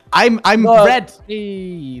bit. I'm Well, red.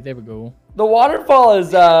 Hey, there we go. The waterfall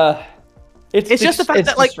is it's just the fact it's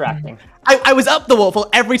that, like- distracting. I was up the waterfall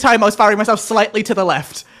every time I was firing myself slightly to the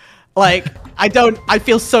left. Like, I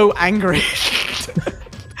feel so angry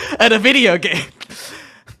at a video game.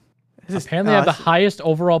 Apparently, I have the highest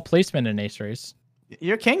overall placement in Ace Race.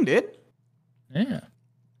 You're king, dude. Yeah.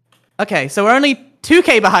 Okay, so we're only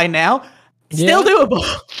 2K behind now. Still Yeah. doable.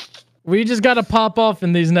 We just gotta pop off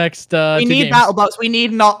in these next We two need games. battle box. We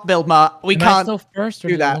need not build mart. We Am I can't. still first, or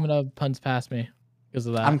do did that. Illumina puns past me because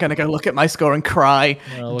of that? I'm gonna go look at my score and cry.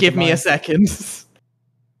 Look Give at me mine. a second.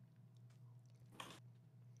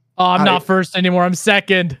 Oh, I'm I- not first anymore. I'm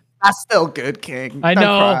second. That's still good, King. I Don't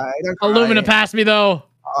know. Cry. Don't cry. Illumina passed me though.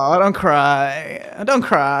 Oh, don't cry. Don't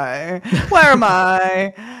cry. Where am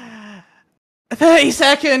I?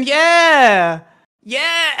 30-second. Yeah.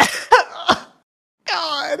 Yeah.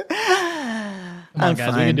 God. Come on,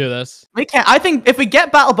 guys. We can do this. We can. I think if we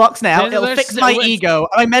get battle box now, There's- it'll there's- fix my it's- ego.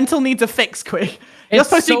 My mental needs a fix quick. You're It's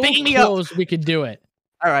supposed to so be beating me up. close. We could do it.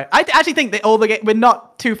 All right. I actually think that we're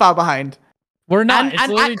not too far behind. We're not. And, It's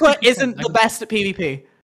and literally Aqua 2%. isn't the best at PvP.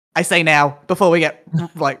 I say now before we get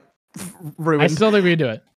like I ruined. still think we can do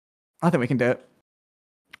it. I think we can do it.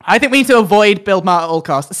 I think we need to avoid build mart at all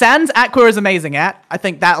costs. Sans Aqua is amazing at. I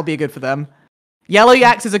think that'll be good for them. Yellow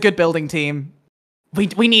Yaks is a good building team.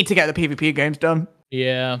 We need to get the PvP games done.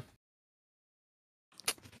 Yeah.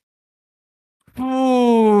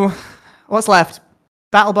 Ooh. What's left?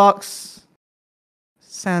 Battle box.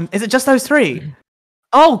 Sans. Is it just those three?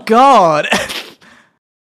 Oh god.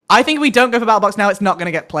 I think if we don't go for battle box now, it's not going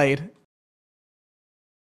to get played.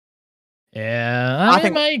 Yeah. I I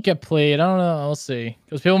think- might get played. I don't know. We'll see.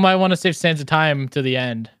 Because people might want to save Sands of time to the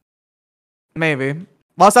end. Maybe.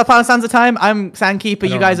 Whilst I plan Sans of time, I'm Sandkeeper. I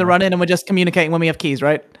You don't guys are remember. running, and we're just communicating when we have keys,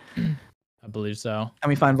 right? I believe so. And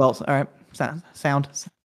we find vaults. All right. Sound.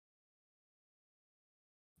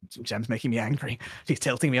 Gem's making me angry. She's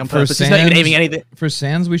tilting me on For purpose. She's not even Sans- aiming anything. For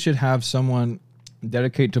Sands, we should have someone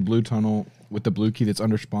dedicate to blue tunnel with the blue key that's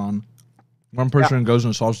under spawn. One person goes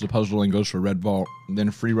and solves the puzzle and goes for red vault. Then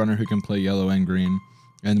a free runner who can play yellow and green,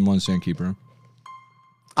 and one sandkeeper.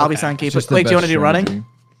 I'll be It's Sandkeeper. just the Wait, do you want best to do running? strategy.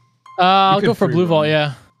 I'll could go for free blue run. vault.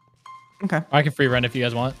 Yeah. Okay. I can free run if you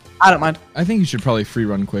guys want. I don't mind. I think you should probably free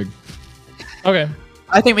run Quig. Okay.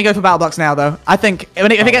 I think we go for battle box now, though. I think if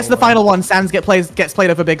it gets to the final one, Sans gets played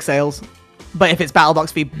over big sales. But if it's battle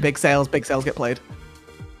box v big sales get played.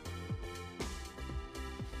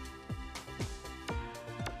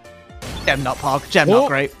 Gem not Pog. Gem Whoa. not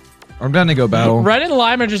great. I'm down to go battle. Red and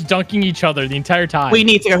Lime are just dunking each other the entire time. We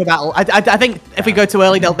need to go for battle. I think if we go too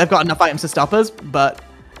early, they've got enough items to stop us. But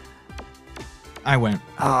I went.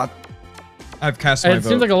 uh, I've cast my It vote.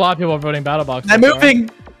 seems like a lot of people are voting battle box. they're so far. moving.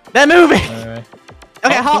 They're moving. Alright.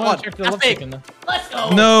 Okay, Oh, hot someone one. checked the That's lip big. chicken there. Let's go.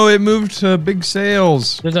 No, it moved to big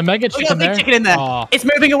sales. There's a mega We chicken got a big there. chicken in there. Aw. It's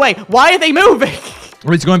moving away. Why are they moving?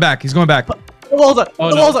 Oh, he's going back. He's going back. The walls are. Oh,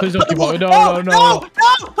 the no, walls are. please don't Put the keep walls. going. No, No.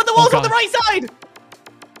 Put the walls on God. the right side.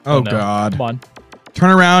 Oh, no. God. Come on. Turn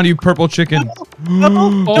around, you purple chicken.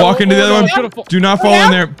 No. Walk into the other no, one. it's gonna fall. Do not Go fall in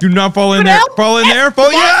down. there. Do not fall in Go there. down. Fall in there.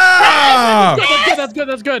 Fall. Yeah! That's good.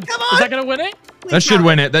 That's good. Come Is on. that gonna win it? That should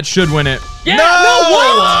win it. That should win it. Yeah. No!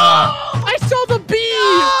 What? I saw the B.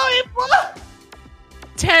 Oh, it won.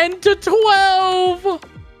 10 to 12.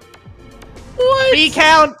 What?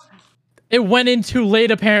 Recount. It went in too late,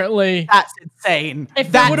 apparently. That's insane. If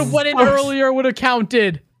that That's would have went in so- earlier, it would have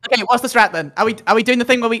counted. Okay, what's the strat then? Are we doing the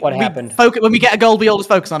thing where we happened? focus when we get a gold? We all just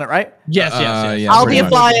focus on it, right? Yes, yes. Yeah, I'll pretty be a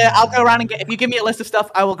much. flyer. I'll go around and get. If you give me a list of stuff,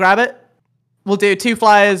 I will grab it. We'll do 2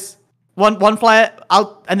 flyers, one flyer.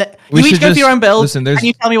 And then We you each should go just- for your own build. listen, there's- and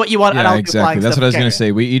you tell me what you want, and Yeah, I'll do exactly. flying That's stuff. what I was Okay. gonna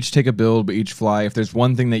say. We each take a build, we each fly. If there's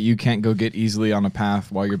one thing that you can't go get easily on a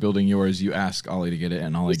path while you're building yours, you ask Ollie to get it,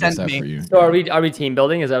 and Ollie gets send that me. for you. So are we team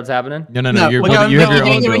building? Is that what's happening? No. No, You're we're building, going you have your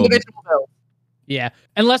building own your build. individual build. Yeah.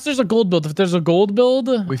 Unless there's a gold build. If there's a gold build,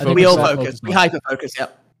 I think We all that's focus. focused We on. hyper focus.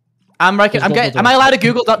 Yep. Am I build. allowed to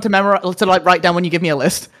Google Doc to memorize to like write down when you give me a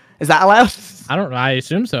list? Is that allowed? I don't know. I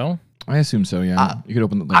assume so. I assume so. Yeah, you could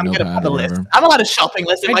open the I'm gonna notepad have a or list. whatever. I'm allowed a shopping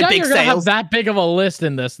list of I my doubt big you're gonna have sales. that big of a list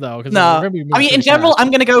in this though. No, I mean in general,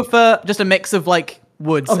 I'm gonna go for just a mix of like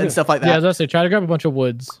woods Okay. and stuff like that. Yeah, let's say try to grab a bunch of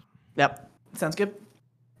woods. Yep, sounds good.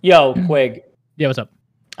 Yo, Quig, Yeah, what's up?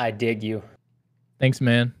 I dig you. Thanks,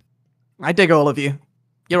 man. I dig all of you.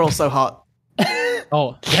 You're all so hot.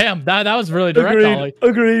 Oh, damn, that was really direct, Ollie.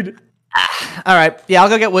 Agreed. All right, yeah, I'll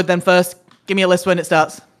go get wood then first. Give me a list when it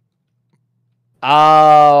starts.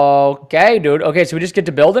 Okay, dude. Okay, so we just get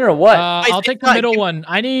to building or what? Wait, I'll take the like- middle one.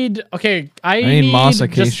 I need. Okay, I I need moss, just-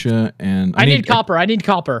 acacia, and I need copper. I need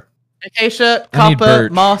copper. Acacia, I need copper,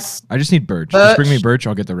 birch. moss. I just need birch. Birch. Just bring me birch.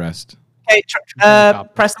 I'll get the rest. Okay, copper.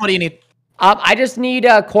 Preston, what do you need? I just need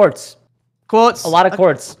quartz. Quartz. A lot of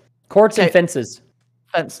quartz. Quartz and Okay. fences.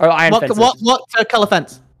 Fence. Or iron what, fences. What color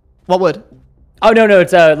fence? What wood? Oh no,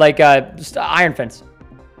 it's just iron fence.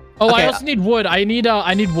 Oh, Okay, I also need wood. I need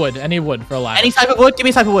wood. I need wood for a ladder. Any type of wood? Give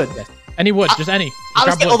me a type of wood. Any wood, just any. I'll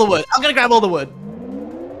just Grab get all the wood. I'm gonna grab all the wood.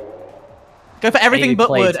 Go for everything need but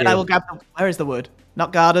clay wood, and I too. will grab. Where is the wood?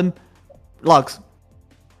 Not garden. Logs.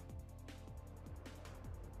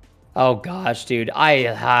 Oh gosh, dude.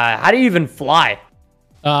 How do you even fly?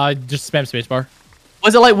 Just spam spacebar.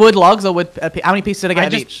 Was it like wood logs or wood? How many pieces did I get I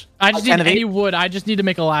of just, each? I just Like 10 need of any each? wood. I just need to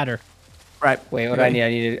make a ladder. Right. Wait, what do I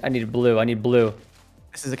need? I need blue. I need blue.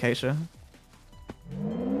 This is acacia.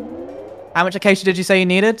 How much acacia did you say you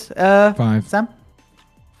needed? 5. Sam?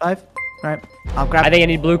 5? Right. I'll grab. I think I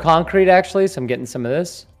need blue concrete actually, so I'm getting some of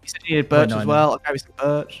this. You said you needed birch no, as I well. I'll grab you some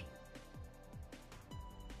birch.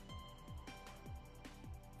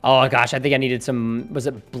 Oh gosh, I think I needed some. Was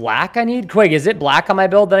it black? I need Quig. Is it black on my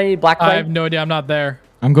build that I need black? I clay? have no idea. I'm not there.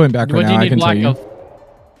 I'm going back right What do now. you I need can tell black you. of?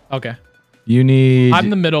 Okay. You need. I'm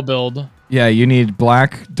the middle build. Yeah, you need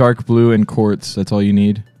black, dark blue, and quartz. That's all you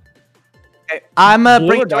need. Okay. I'm Blue bring. or Do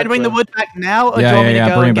you want to dark bring the blue? wood back now, or do you want me to go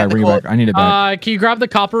Bring it and back. get Bring the it quartz? back. I need it back. Can you grab the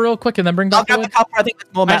copper real quick and then bring I'll back the grab the wood? copper. I think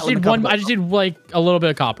there's more I metal just than need one. copper. I just need like a little bit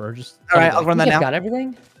of copper. Just. All right, I'll run I that think I've now. got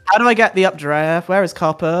everything. How do I get the updraft? Where is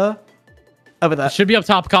copper? Over there. It should be up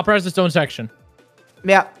top. Copper has its own section.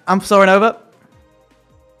 Yeah, I'm soaring over.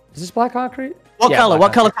 Is this black concrete? What Yeah, color? black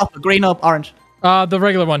What color concrete. copper? Green or orange? The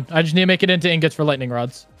regular one. I just need to make it into ingots for lightning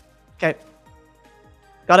rods. Okay.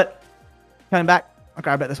 Got it. Coming back. I'll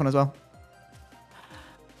grab this one as well.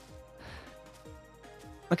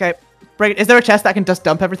 Okay. Break. Is there a chest that can just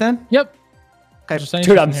dump everything? Yep. Okay. Just saying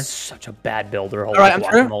Dude, in I'm here. such a bad builder. All right, I'm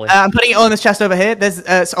through. I'm putting it all in this chest over here. There's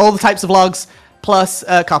it's all the types of logs plus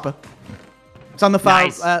copper. It's on the far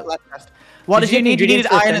Nice. left chest. What Did did you you get need? You needed ingredients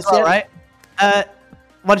for iron as well, fence right?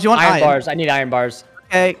 What did you want? Iron bars. I need iron bars.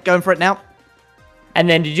 Okay, going for it now. And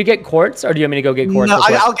then, did you get quartz, or do you want me to go get quartz? No, real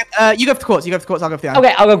quick? I'll get. You go for the quartz. You go for the quartz. I'll go for the iron.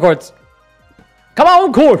 Okay, I'll go quartz. Come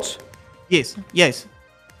on, quartz. Yes. Yes.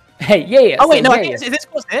 Hey, yeah. Oh wait, no. I yeah, think is this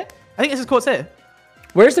quartz here? I think this is quartz here.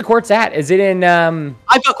 Where's the quartz at? Is it in?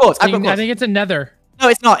 I've got quartz. I've got I quartz. think it's a nether. No,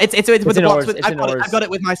 it's not. It's with the in blocks. ores. With, It's in ores. I've got it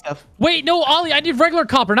with my stuff. Wait, no, Ollie. I need regular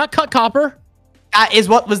copper, not cut copper. That is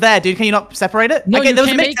what was there, dude. Can you not separate it? No, okay, you there was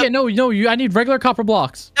can't a mix make it. No, I need regular copper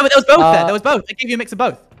blocks. No, but there was both there. There was both. I gave you a mix of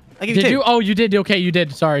both. I gave you Did two. you? Oh, you did. Okay, you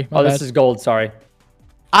did. Sorry. My Oh, bad. this is gold. Sorry.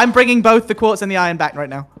 I'm bringing both the quartz and the iron back right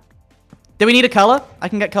now. Do we need a color? I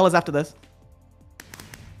can get colors after this.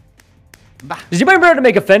 Does anybody remember to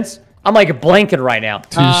make a fence? I'm like blanking right now.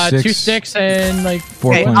 2 sticks and like.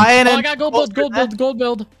 4 Okay, planks. iron Oh, I and got gold quartz build, right there. gold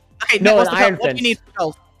build. Okay, No, no, what's an the iron color? What do you need fence. for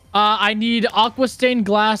gold? I need aqua stained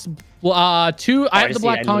glass. 2. I have I the see,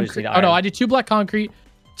 black I literally concrete. see Oh no, iron. I did 2 black concrete,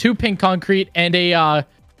 2 pink concrete, and a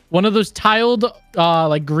one of those tiled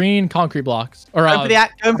like green concrete blocks. Or Going for the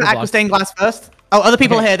copper aqua blocks. stained glass first. Oh, other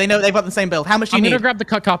people Okay. here, they know they've got the same build. How much do you I'm need? gonna grab the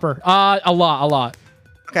cut copper. A lot.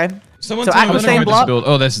 Okay. Someone So tell me aqua what's wrong stained with this block. build.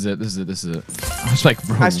 Oh, this is it. This is it. I was like,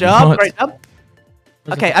 bro, Nice job. what? Great job.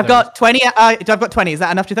 Where's Okay, the I've got 20. I've got 20. Is that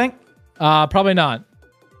enough? Do you think? Probably not.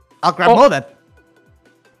 I'll grab Oh. more then.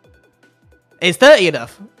 Is 30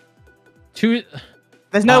 enough? 2.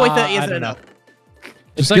 There's no way I 30 isn't don't know. enough.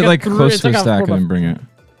 Just like get a like three- close it's to like a a stack 4 and then bring it.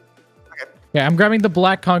 Yeah, I'm grabbing the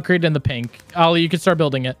black concrete and the pink. Ollie, you can start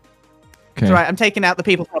building it. It's all right. I'm taking out the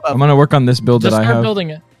people from above. I'm gonna work on this build Just that I start have. building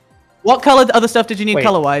it. What color other stuff did you need Wait,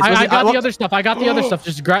 color-wise? I got the other stuff. I got the other stuff.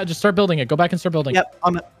 Just start building it. Go back and start building. Yep,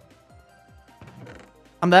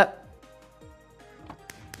 I'm there.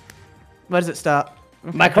 Where does it start?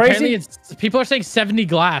 Am I Apparently, crazy? people are saying 70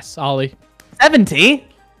 glass, Ollie. 70?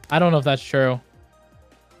 I don't know if that's true.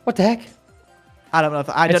 What the heck? I don't know if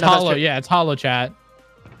I don't It's know. if that's hollow. true. Yeah, it's hollow, chat.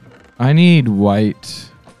 I need white.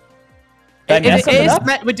 Did I mess something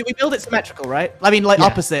up? Do we build it symmetrical, right? I mean, like Yeah.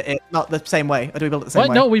 opposite it, not the same way. Or do we build it the same What?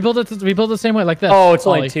 way? No, we build it the same way, like this. Oh, it's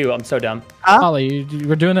only Ollie. 2. I'm so dumb. Huh? Ollie,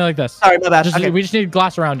 we're doing it like this. Sorry, my bad. Just, Okay. We just need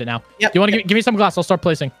glass around it now. Yep, Do you want to yep. give me some glass? I'll start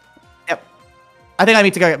placing. Yep. I think I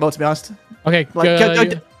need to go get more, to be honest. Okay. Like,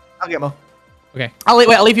 you- I'll get more. okay. I'll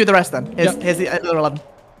leave you with the rest then. Here's, Yep. here's the other 11.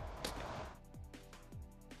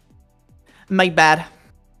 My bad.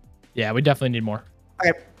 Yeah, we definitely need more.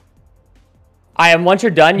 Okay. Once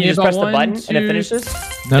you're done, you You just got press the 1, button and 2, it finishes.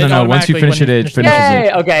 No, It no, no. Once you automatically, finish when it, you it finish finishes Yay!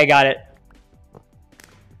 it. Okay, I got it.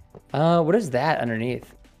 What is that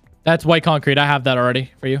underneath? That's white concrete. I have that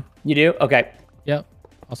already for you. You do? Okay. Yep.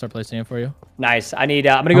 I'll start placing it for you. Nice. I need.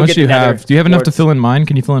 I'm gonna How go much get do you the nether have? Do you have enough to quartz. fill in mine?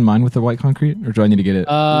 Can you fill in mine with the white concrete, or do I need to get it?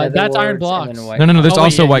 Nether That's iron quartz and blocks. then white- No, no, no. There's Oh, wait,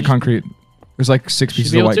 also yeah, white you concrete. There's like 6 Should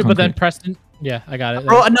pieces be of able white to, but then concrete. Preston. Yeah, I got it.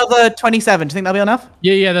 Brought another 27. Do you think that'll be enough?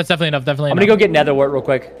 Yeah, yeah, that's definitely enough. Definitely I'm enough. gonna go get nether wart real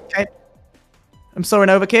quick. Okay. I'm soaring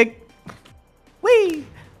over, Kig. Whee!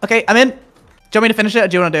 Okay, I'm in. Do you want me to finish it, or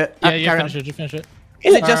do you want to do it? Yeah, you Carry finish on. it. You finish it.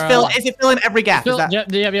 Is it just Or, Is it filling every gap? Fill, Is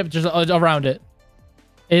that? yep, just around it.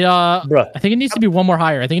 It Bruh. I think it needs to be one more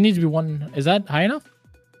higher. I think it needs to be one. Is that high enough?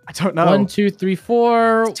 I don't know. 1, 2, 3,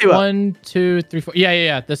 4. It's 2 up. 1, 2, 3, 4.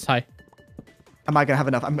 Yeah. This high. Am I gonna have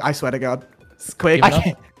enough? I swear to God. It's quick. Give it I up.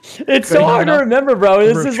 can't. It's so Good hard to enough. remember, bro.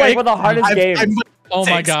 This is like one of the hardest I'm- games. I'm- Oh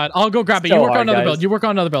my Six. God! I'll go grab it. So You work on hard, another guys. build. You work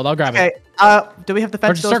on another build. I'll grab Okay. it. Do we have the Or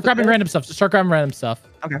fence? just start grabbing doors? random stuff. Just start grabbing random stuff.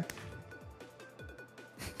 Okay.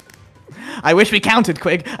 I wish we counted,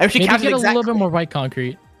 Quig. I wish we Maybe counted get a exactly. little bit more white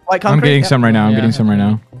concrete. White concrete. I'm getting Yep. some right now. I'm Yeah. getting some right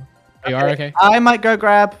now. You are okay. I might go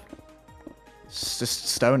grab. It's just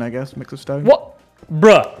stone, I guess. Mix of stone. What,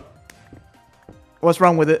 bruh? What's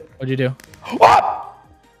wrong with it? What'd you do?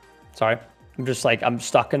 Sorry. I'm just like I'm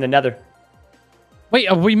stuck in the nether. Wait,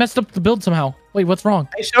 we messed up the build somehow. Wait, what's wrong?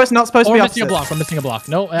 Are you sure it's not supposed Oh, to be we're missing a opposite? block. We're missing a block.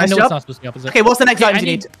 No, I Messed know it's up? not supposed to be opposite. Okay, what's the next Okay, items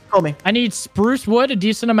you need? Call me. I need spruce wood, a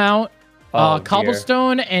decent amount, Oh, dear.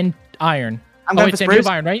 cobblestone, and iron. I'm Oh, going wait, for Sam, you have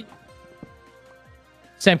spruce. iron, right?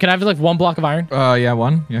 Sam, can I have like one block of iron? Yeah,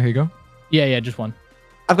 one. Yeah, here you go. Yeah, just one.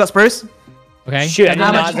 I've got spruce. Okay. Shit, I And did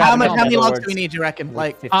How then- not much? grab How the much? How many nether logs warts. do we need? You reckon?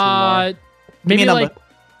 Like, 15 more. Maybe a number. like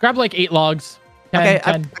grab like 8 logs. 10, okay,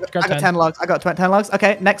 10. I Grab got 10 logs. I got 10 logs.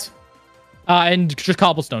 Okay, next. And just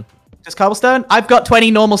cobblestone. Just cobblestone. I've got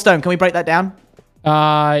 20 normal stone. Can we break that down?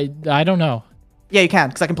 I don't know. Yeah, you can,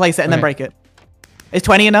 because I can place it and then Okay. break it. Is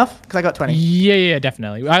 20 enough? Because I got 20. Yeah,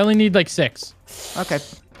 definitely. I only need like 6. Okay.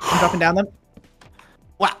 I'm dropping down them.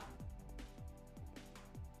 Wow.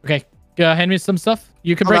 Okay. Hand me some stuff.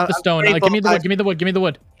 You can Hold break on, the I'm stone. grateful. Give me the wood. Give me the wood. Give me the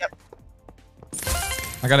wood.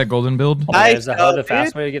 I got a golden build. Oh, Nice is the hoe the job,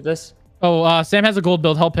 fast dude. way to get this? Oh, Sam has a gold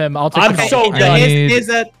build. Help him. I'll take I'm the so cobble. done. need- Here's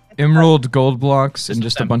a... Emerald gold blocks and Just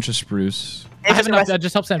just a them. bunch of spruce. I here's have a enough. recipe.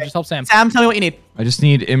 Just help Sam. Just help Sam. Sam, tell me what you need. I just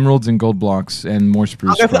need emeralds and gold blocks and more I'll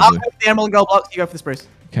spruce. go for Probably. the emerald and gold blocks. You go for the spruce.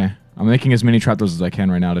 Okay. I'm making as many trapdoors as I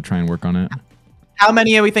can right now to try and work on it. How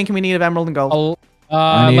many are we thinking we need of emerald and gold? I'll,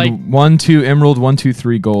 I need like 1, 2 emerald, 1, 2,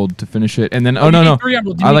 3 gold to finish it, and then you no, need no. 3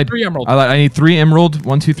 emerald. You I need like 3 emerald. I need 3 emerald,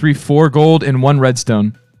 1, 2, 3, 4 gold, and 1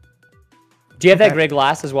 redstone. Do you have that Okay. gray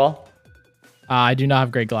glass as well? I do not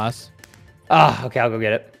have great glass. Ah, okay, I'll go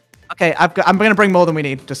get it. Okay, I'm going to bring more than we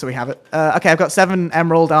need, just so we have it. Okay, I've got 7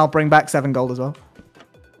 emerald. I'll bring back 7 gold as well.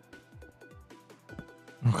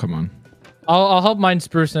 Oh, come on. I'll help mine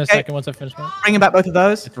spruce in a Okay. second once I finish mine. Bringing back both of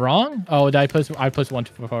those. It's wrong? Oh, did I placed 1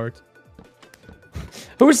 too forward.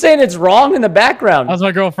 Who's saying it's wrong in the background? That was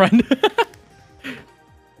my girlfriend.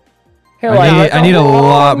 Here, I need a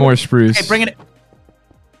lot more spruce. Okay, bringing it.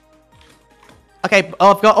 Okay,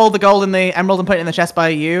 I've got all the gold and the emerald and put it in the chest by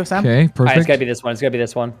you, Sam. Okay, All right, it's perfect. gotta be this one. It's gotta be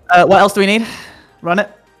this one. What else do we need? Run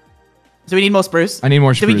it. Do we need more spruce? I need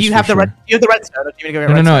more Do we, spruce. you have for the red. sure. You have the redstone. Or do you need to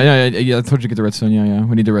go get No, redstone? yeah. I told you to get the redstone. Yeah.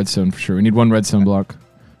 We need the redstone for sure. We need 1 redstone block.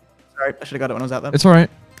 Sorry, I should have got it when I was out there. It's all right.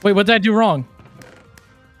 Wait, what did I do wrong?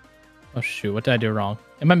 Oh shoot, what did I do wrong?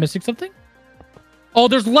 Am I missing something? Oh,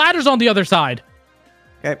 there's ladders on the other side.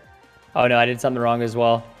 Okay. Oh no, I did something wrong as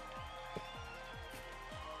well.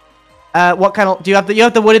 What kind of? Do you have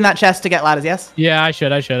the wood in that chest to get ladders? Yes. Yeah, I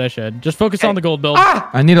should. Just focus Okay. on the gold build.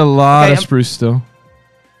 I need a lot Okay, of spruce still.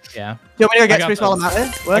 Yeah. Do you want me to go I get got spruce while I'm those.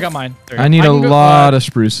 out there? I got mine. There you I go. need a can go- lot of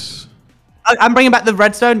spruce. I'm bringing back the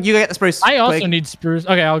redstone. You go get the spruce. I also quick. need spruce.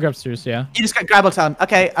 Okay, I'll grab spruce. Yeah. You just grab a ton.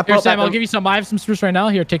 Okay, I Here, brought Sam. back I'll the- give you some. I have some spruce right now.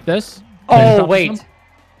 Here, take this. Oh, Drop wait. some.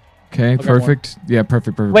 Okay, perfect. Yeah,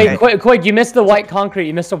 perfect. Wait, quick. You missed the white concrete.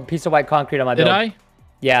 You missed a piece of white concrete on my Did build. I?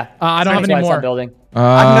 Yeah. I don't have That's any why it's not more. building. can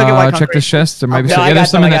go get white Check the concrete. chest. There might be No, some. I Yeah, got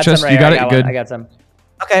there's some in I that got some chest. right You here. got it. one. Good. I got some.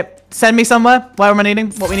 Okay, send me somewhere. Where am I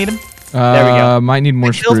needing? What we need him? we go. Might need more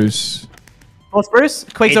Big shield. spruce. More spruce.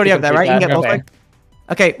 Quig's Eight already to up there, right? You can complete get that. more. Okay.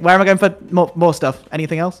 Okay, where am I going for more stuff?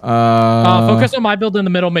 Anything else? Focus on my build in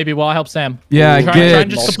the middle, maybe, while I help Sam. Yeah, Try get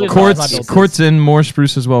and just complete as well as my quartz, build. quartz and more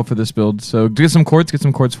spruce as well for this build. So get some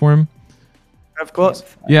quartz for him. Of course.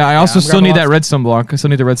 Yeah, I also I'm still grabbing need that lots. redstone block. I still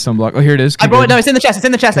need the redstone block. Oh, here it is. I Keep brought it. going. No, it's in the chest. It's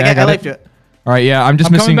in the chest. Okay, I I got left it. it. All right, yeah, I'm just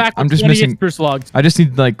I'm missing. coming back I'm with just 28 missing. spruce logs. I just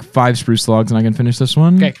need like 5 spruce logs and I can finish this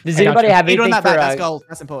one. Okay. Does I got anybody you. have You're doing anything that for? back. That's gold.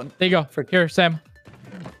 That's important. There you go. Here, Sam.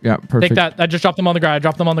 Yeah, perfect. Take that. I just dropped them on the ground. I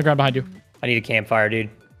dropped them on the ground behind you. I need a campfire, dude.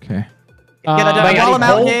 Okay. Get that Uh, done. Wait, I While need I'm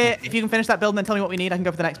out coal? here, if you can finish that build and then tell me what we need, I can go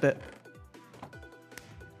for the next bit.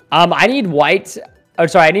 I need white. Oh,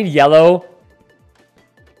 sorry. I need yellow,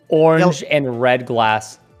 orange, and red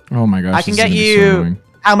glass. Oh my gosh. I can this is get gonna be so you annoying.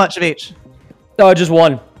 how much of each? No, just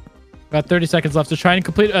one. Got 30 seconds left to try and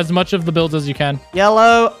complete as much of the builds as you can.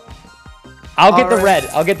 Yellow. I'll get the Alright. red.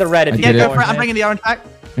 I'll get the red if I you Yeah, did get it. go for it. I'm orange. bringing the orange back.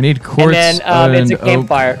 I need quartz And then it's a oak.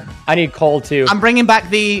 campfire. I need coal too. I'm bringing back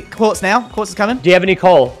the quartz now. Quartz is coming. Do you have any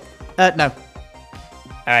coal? No. All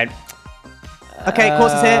right. Okay,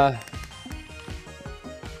 quartz is here.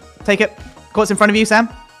 Take it. Quartz in front of you, Sam.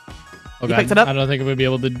 Okay. picked it up? I don't think we'll be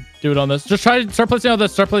able to do it on this. Just try to start placing it on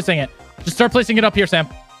this. Start placing it. Just start placing it up here, Sam.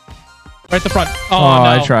 Right at the front. Oh, no.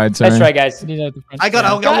 I tried. Sorry. Let's try, guys. You need it at the front. I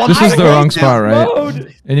got Yeah. one. This was the I wrong hate spot, right?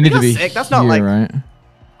 Mode. And you need to That's be sick. That's not here, like- right?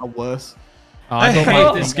 Oh, worse. Oh, I don't hate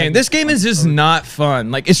like this it. game. This game is just not fun.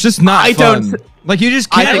 Like it's just not I fun. don't- Like you just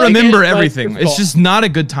I can't think remember it is, but it's everything. It's difficult. just not a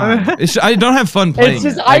good time. I don't have fun playing. It's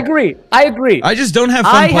just, it. I Like, agree. I agree. I just don't have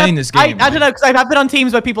fun playing this game. I don't know, because I've been on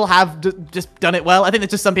teams where people have just done it well. I think there's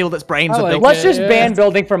just some people that's brains are like built. it. Let's just Yeah. ban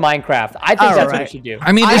building for Minecraft. I think that's what we Alright. should do.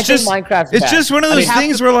 I mean, it's think just Minecraft's it's bad. just one of I those mean,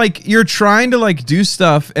 things where like you're trying to like do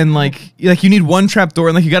stuff and like you need one trapdoor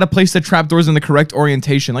and like you got to place the trapdoors in the correct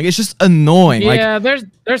orientation. Like it's just annoying. Like Yeah, there's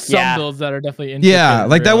some Yeah. builds that are definitely yeah, intricate,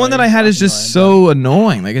 like that one that I really had is just annoying, so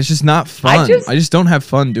annoying. Like it's just not fun. I just don't have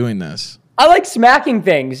fun doing this. I like smacking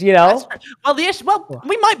things, you know? Well, the issue,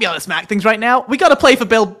 we might be able to smack things right now. We got to play for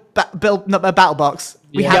battle box.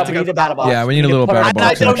 We Yeah. have Yeah, to we go need for a battle box. Yeah, we need a to little put our- battle And I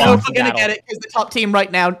box don't know if option. we're gonna get it because the top team right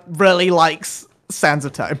now really likes Sands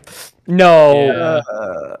of Time. No.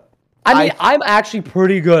 Yeah. I mean, I'm actually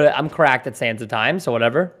pretty good. I'm cracked at Sands of Time, so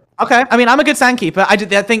whatever. Okay, I mean I'm a good sandkeeper. I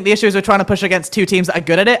think the issue is we're trying to push against two teams that are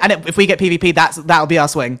good at it, and if we get PvP, that'll be our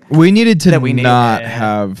swing. We needed to That we need. not Yeah.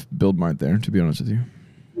 have build mart there, to be honest with you.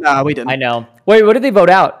 No, we didn't. I know. Wait, what did they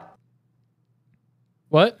vote out?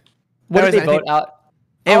 What? What There did was, they I vote think- out?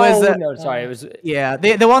 It was, no, sorry. It was. Yeah,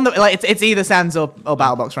 the one that like it's either Sands or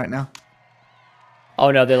Battlebox right now.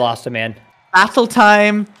 Oh no, they lost a man. Battle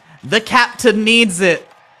time. The captain needs it.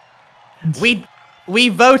 We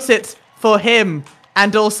vote it for him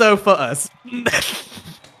and also for us.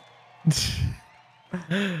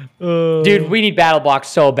 Dude, we need battle box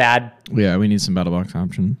so bad. Yeah, we need some battle box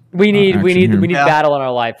option. We need action here. Yeah. battle in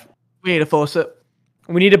our life. We need to force it.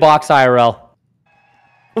 We need a box IRL.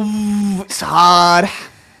 Ooh, it's hard.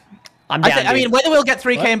 I'm down. I mean, whether we'll get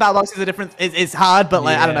 3K in battle box is a different. Is hard, but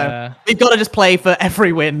like I don't know. Yeah. We've got to just play for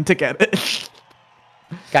every win to get it.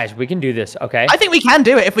 guys, we can do this. Okay. I think we can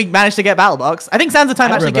do it if we manage to get battle box. I think Sands of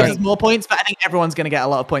Time I actually don't gives know. us more points, but I think everyone's gonna get a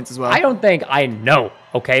lot of points as well. I don't think I know.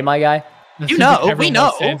 Okay, my guy. You know, we Everyone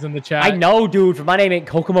know. stands in the chat. I know, dude. For my name ain't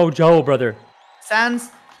Kokomo Joe, brother. Sans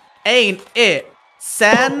ain't it.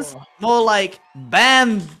 Sans more like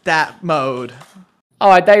ban that mode. Oh,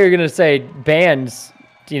 I thought you were gonna say bands.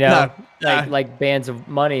 You know, No. like bands of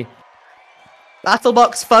money.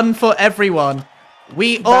 Battlebox fun for everyone.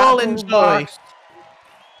 We all enjoy.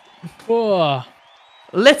 Oh,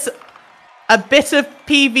 Let's a bit of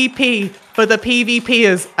PvP for the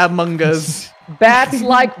PvPers among us. Bats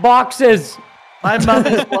like boxes. My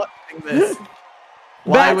mother's watching this.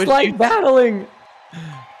 Why Bats would like you? battling.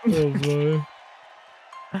 oh boy.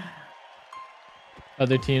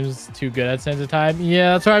 Other teams too good at Sands of Time.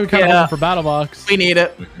 Yeah, that's why we kind of Yeah. hoping for Battle Box. We need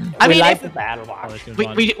it. I We mean, like if- the battle box. Other teams we,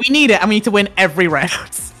 want. we need it, and we need to win every round.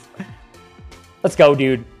 Let's go,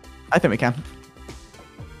 dude. I think we can.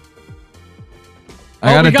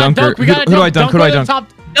 I got we a dunker. dunk. We Who got do I dunk? Who do I on the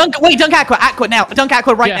dunk? top. Wait, dunk Aqua now. Dunk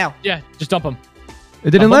Aqua right yeah, now. Yeah, just dump him. It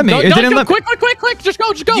didn't let me. It didn't let me. Quick. Just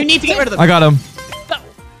go. You need to get rid of them. I got him.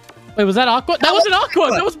 Wait, was that Aqua? That wasn't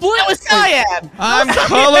Aqua. That was blue. That was cyan. I'm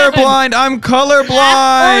colorblind. I'm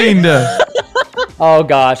colorblind. Oh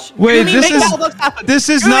gosh. Wait, Gumi, this make is that look happen. this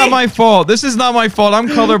is Gumi. not my fault. This is not my fault. I'm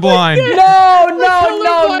colorblind.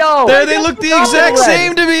 No. There, they look the exact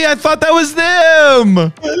same to me. I thought that was them.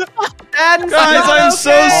 And Guys, I'm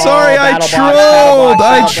so okay. sorry. I Battle box, trolled. battle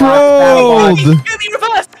I box, battle box. trolled. Gumi,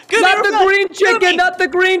 reverse. Gumi, Not the reverse. green chicken. Not the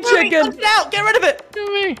green Gumi, chicken. punch it out. Get rid of it.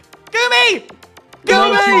 Gumi. Gumi.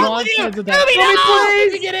 No, she Gumi. wants us to die. Gumi, no. Gumi,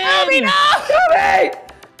 please get in. Gumi, no. Gumi.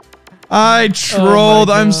 I trolled.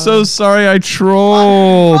 I'm God. so sorry. I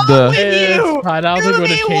trolled. What's with It's you? fine. I was going to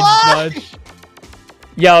Gumi, change what? much.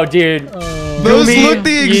 Yo, dude. Those Gumi, look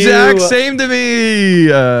the exact you- same to me.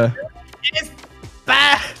 It's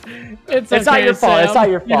bad. It's not okay, your fault. Sam. It's not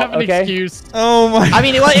your You have fault, an okay? excuse. Oh my. I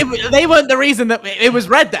mean, they weren't the reason that it was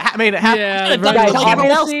red that made it happen. Yeah, We could've red done it was like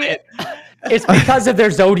everyone else obviously- did. It's because of their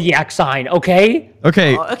zodiac sign, okay?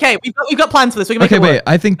 Okay. Okay, we've got plans for this. We can make Okay. it Wait. work.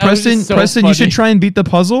 I think That was Preston. just so Preston, you should funny. try and beat the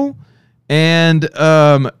puzzle, and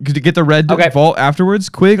to get the red Okay. vault afterwards.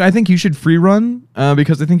 Quig, I think you should free run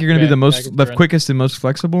because I think you're gonna be Okay, the I most, can the free run. quickest and most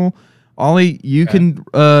flexible. Ollie, you can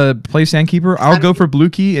play Sandkeeper. I'll go for Blue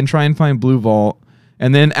Key and try and find Blue Vault.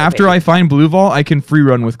 And then after I find Blue Vault, I can free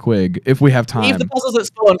run with Quig if we have time. Leave the puzzles at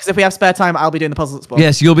spawn, because if we have spare time, I'll be doing the puzzles at spawn.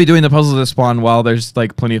 Yes, you'll be doing the puzzles that spawn while there's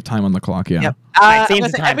like plenty of time on the clock. Yeah. Yep. Alright, I'm same gonna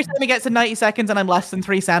say time. every time it gets to 90 seconds and I'm less than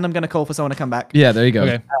 3 sand, I'm going to call for someone to come back. Yeah, there you go.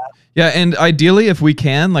 Okay. Yeah, and ideally, if we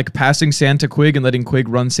can, like passing sand to Quig and letting Quig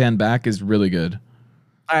run sand back is really good.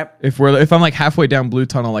 All right. If I'm like halfway down Blue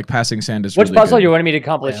Tunnel, like passing sand is Which really puzzle good. you wanted me to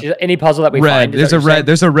accomplish? Any puzzle that we Red. find? There's a red.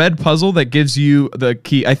 There's a red puzzle that gives you the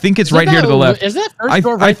key. I think it's Isn't right here to the that- left. is that first I,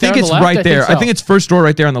 door I right think there on it's the left? right I there. think I think so. it's first door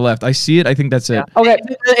right there on the left. I see it. I think that's it. Okay.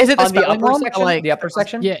 Is it the On the spelling upper one? section? Or like The upper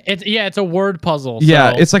section? Yeah, it's a word puzzle.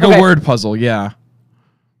 Yeah, so- it's like Okay. a word puzzle. Yeah.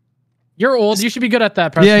 You're old. You should be good at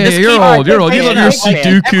that. Preston. Yeah, yeah, Just you're keep- old. You're old. You Hey, love your hey,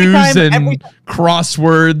 Sudokus every and time-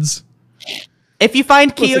 crosswords. If you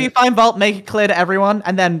find key or Listen. you find vault, make it clear to everyone,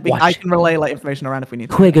 and then Watch. I can relay like information around if we need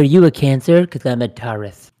to. Quig, are you a Cancer? Because I'm a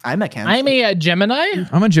Taurus. I'm a Cancer. I'm a Gemini.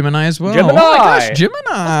 I'm a Gemini as well. Gemini. Oh my gosh, Gemini.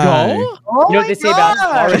 Go. Oh You know what they say about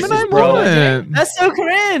gosh. Taurus? Gemini Bro. moment. That's so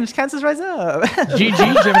cringe. Cancers rise up.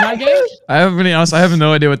 GG Gemini game. I have to be honest. I have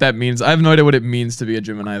no idea what that means. I have no idea what it means to be a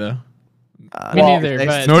Gemini, though. Me Well, neither.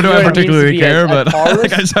 But Nor do You know I what it means to particularly be a care, but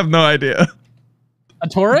Taurus? I just have no idea. a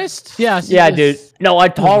tourist? Yeah. Yeah, dude. No, a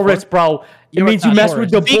Taurus, bro. It You're means a you mess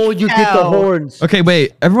Taurus. with the Big bull, you get the cow. horns. Okay,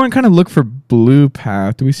 wait. Everyone kind of look for Blue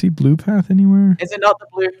Path. Do we see Blue Path anywhere? Is it not the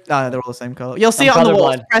blue? No, they're all the same color. You'll see I'm it on the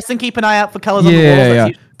walls. colorblind. Preston, keep an eye out for colors on the walls. Yeah, That's yeah.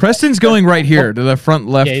 usually- Preston's going right here to the front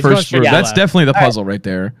left Yeah, he's going first straight room. to That's left. definitely the puzzle right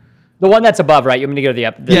there. The one that's above, right? You want me to go to the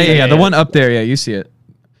up? Yeah. The one up there. Yeah, you see it.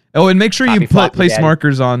 Oh, and make sure you Copy, floppy, place daddy.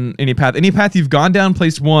 markers on any path. Any path you've gone down,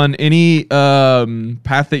 place 1. Any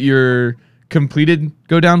path that you're completed,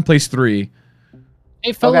 go down, place 3.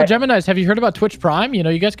 Hey, fellow Okay. Geminis, have you heard about Twitch Prime? You know,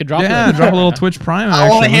 you guys could drop. Yeah, it. drop a little Twitch Prime. I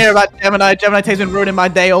want to action. hear about Gemini. Gemini T's been ruining my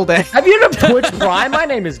day all day. Have you heard of Twitch Prime? My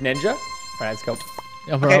name is Ninja. All right, let's go.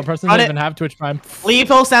 Yeah, bro, Okay, Preston run doesn't it. even have Twitch Prime. Leave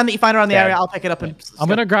all sand that you find around the Okay. area. I'll pick it up and. I'm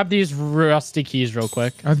gonna grab these rusty keys real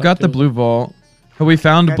quick. I've got the blue vault. Have we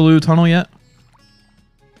found Okay. Blue Tunnel yet?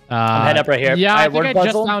 I'm heading up right here. Yeah, I I have think word I just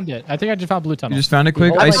puzzle. found it. I think I just found Blue Tunnel. You just found it quick.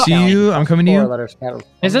 Hold I my see down. you. I'm coming to Four you. letters, capital.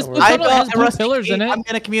 Is this One Blue word. I Tunnel got has a blue rusty pillars key. in it? I'm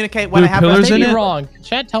gonna communicate when Blue I have pillars rusty in May it? be wrong.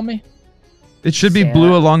 Chad, tell me. It should be Yeah.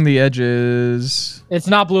 blue along the edges. It's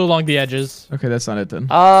not blue along the edges. Okay, that's not it then.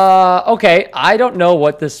 Okay. I don't know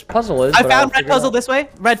what this puzzle is. I but I'll found red figure it puzzle out. this way.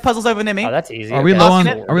 Red puzzle's over near me. Oh, that's easy. Are we okay. low on?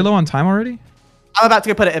 Asking it? Are we low on time already? I'm about to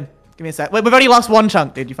go put it in. Give me a sec. Wait, we've already lost one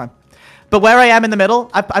chunk, dude. You're fine. But where I am in the middle,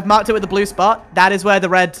 I've marked it with the blue spot. That is where the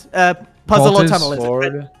red puzzle Vault or is? tunnel is.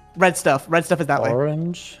 Sword, Red stuff. Red stuff is that way.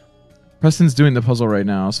 orange. Preston's doing the puzzle right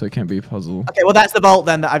now, so it can't be a puzzle. Okay, well that's the vault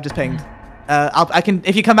then that I've just pinged. I can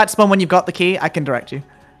if you come back to spawn when you've got the key, I can direct you.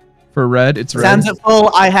 For red, it's red. Sand's at full.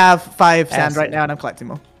 I have 5 sand Acid. right now, and I'm collecting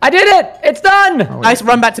more. I did it! It's done! Oh, wait. Nice.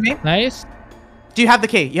 Run back to me. Nice. Do you have the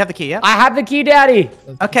key? You have the key, yeah? I have the key, Daddy.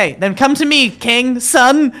 Okay, then come to me, king,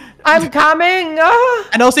 son. I'm coming.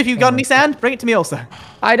 And also, if you've got any sand, bring it to me also.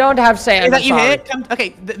 I don't have sand. Is that you sorry. here? Come, okay,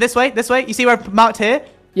 this way, this way. You see where I've marked here?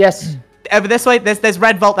 Yes. Over this way. There's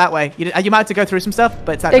red vault that way. You might have to go through some stuff,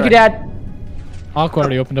 but it's that Thank you, direction. Dad. Aqua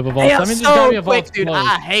already opened up a vault. They So are that means there's gotta be so a vault quick, dude. closed.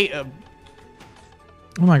 I hate them.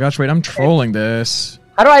 Oh my gosh! Wait, I'm trolling this.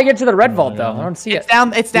 How do I get to the red vault, though? I don't see It's it.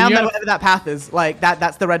 down. It's down You there, have- whatever that path is. Like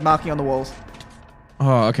that's the red marking on the walls.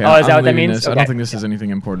 Oh, okay. Oh, is that I'm what that leaving means? This. I Okay. don't think this is anything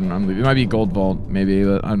important. I'm leaving. It might be gold vault, maybe,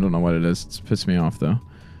 but I don't know what it is. It's pissed me off though.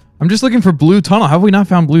 I'm just looking for blue tunnel. How have we not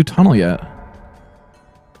found blue tunnel yet?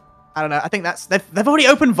 I don't know. I think that's they've already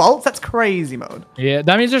opened vaults. That's crazy mode. Yeah,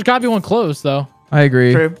 that means there's gotta be one closed though. I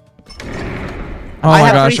agree. True. Oh I my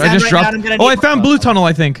have gosh, 3 I sand just right now, dropped. and I'm gonna Oh, I need found more. blue tunnel,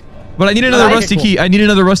 I think. But I need another Okay, rusty cool. key. I need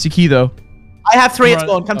another rusty key though. I have 3 at Right.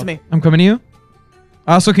 spawn. Come to me. I'm coming to you.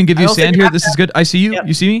 I also can give I you also sand do here. have This is sand. good. I see you. Yep.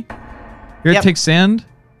 You see me? Here, Yep. take sand.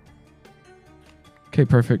 Okay,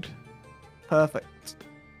 perfect. Perfect.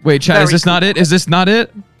 Wait, chat, is Very this not it? Is this not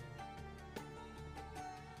it?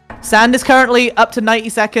 Sand is currently up to 90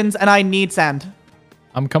 seconds, and I need sand.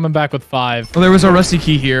 I'm coming back with 5. Oh, there was a rusty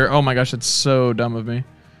key here. Oh my gosh, that's so dumb of me.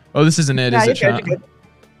 Oh, this isn't it, Yeah, is it, you're chat? good, you're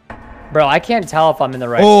good. Bro, I can't tell if I'm in the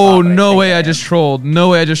right Oh, spot, but no think way I am. just trolled. No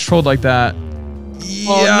way I just trolled like that. It's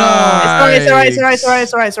alright, it's alright, it's alright, it's alright,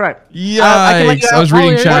 it's alright, it's alright. Yikes. I can let you I out. was Ollie,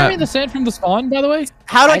 reading are you chat. bringing the sand from the spawn, by the way?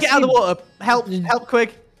 How do I I get out of the see- water? Help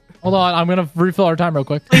quick. Hold on, I'm gonna refill our time real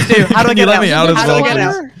quick. Please do. How do I Can you get let out? me out as How do I well, get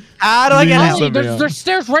out? please? How do I get Please out? let me There's, out. there's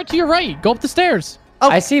stairs right to your right. Go up the stairs.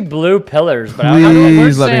 I see blue pillars, but I don't know. Please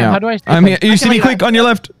Where's let me Sam? out. How do I stay I'm from- here. You I see can me let you quick out. on your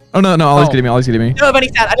left. Oh, no, no. Ollie's Oh. getting me. Ollie's getting me. I don't have any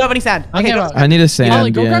sand. I don't have any sand. I Okay, can't- go. I need a Ollie,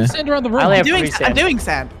 sand, go grab yeah. sand around the I room. only have I'm 3 sand. doing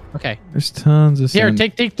sand. Okay. There's tons of Here, sand.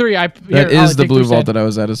 take 3. That Ollie, is the take blue 3 vault sand. that I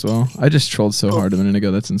was at as well. I just trolled so hard a minute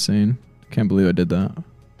ago. That's insane. Can't believe I did that.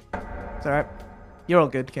 It's alright. You're all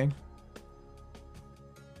good, King.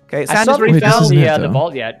 Okay, I sand still is haven't Wait, this found isn't the, it, the though.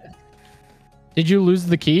 vault yet. Did you lose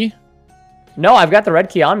the key? No, I've got the red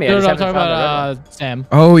key on me. I No, just no, I'm haven't talking found the red one. about Sam.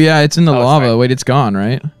 Oh, yeah. It's in the Oh, lava. sorry. Wait, it's gone,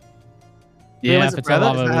 right? Yeah, Realize if it it's in forever?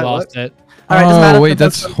 lava, Is we that how it lost works? it. Alright, doesn't matter. Oh, wait.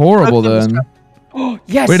 That's horrible Focus on then.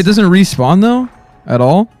 Yes. Wait, it doesn't respawn though? At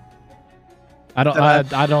all? I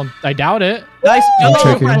don't. I doubt it. Nice. I'm Oh,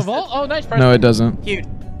 checking. press Oh, nice. No, it doesn't. Cute.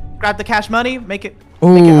 Grab the cash money. Make it. Make it Oh,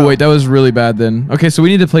 home. wait. That was really bad then. Okay, so we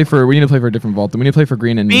need to play for a different vault. Then we need to play for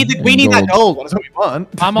green and We need gold. that gold. That's what we want.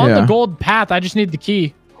 I'm on Yeah. the gold path. I just need the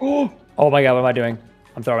key. Oh my god, what am I doing?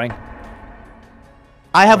 I'm throwing.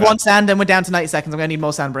 I have 1 sand and we're down to 90 seconds. I'm gonna need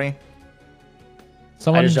more sand, Bree. I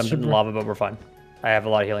Someone just jumped should in the lava, but we're fine. I have a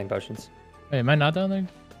lot of healing potions. Wait, am I not down there?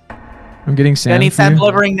 I'm getting I sand. need for sand you.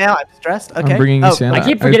 delivering now. I'm stressed. Okay. I'm bringing you Oh, sand. I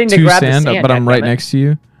keep have forgetting to 2 grab the sand, sand, but I'm right goddammit. next to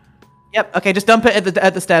you. Yep. Okay. Just dump it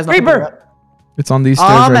at the stairs. not the Creeper! door. It's on these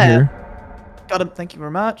stairs Oh, right man. here. Got him. Thank you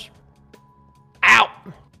very much. Ow!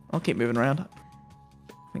 I'll keep moving around.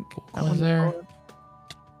 I think that Was one's there?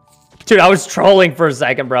 Dude, I was trolling for a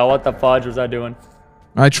second, bro. What the fudge was I doing?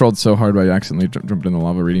 I trolled so hard by accidentally jumped in the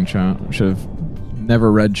lava reading chat. Should have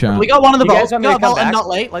never read chat. We got one of the You guys vaults. want We me got to a come vault and back? not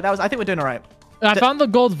late. Like that was. I think we're doing all right. I found the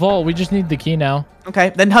gold vault. We just need the key now.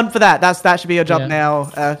 Okay. Then hunt for that. That should be your job Yeah. now,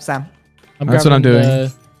 Sam. That's what I'm grabbing doing.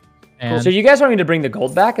 the- and- So you guys want me to bring the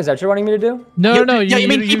gold back? Is that what you're wanting me to do? no, no. Yeah, you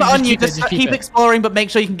mean keep it on you. Just Just keep exploring, but make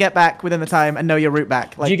sure you can get back within the time and know your route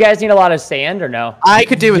back. Do Like you guys need a lot of sand or no? I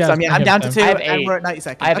could do with Yes, some. Yeah, I I'm have down to some. 2, I have and 8. we're at 90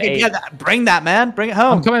 seconds. I have okay, 8. yeah, bring that, man. Bring it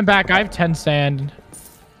home. I'm coming back. I have 10 sand.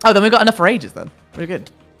 Oh, then we've got enough for ages. Then we're good.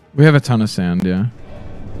 We have a ton of sand, yeah.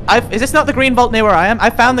 Is this not the green vault near where I am? I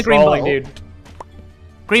found the green Trolling, vault. dude.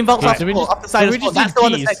 Green vault's Yeah, off, so we off the just- side so of we spawn. just That's need the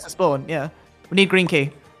one that's keys. next to spawn. Yeah, we need green key.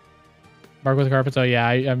 Mark with the carpets. Oh yeah,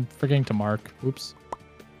 I'm forgetting to mark. Oops.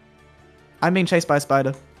 I'm being chased by a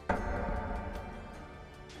spider.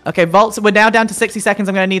 Okay, vaults. We're now down to 60 seconds.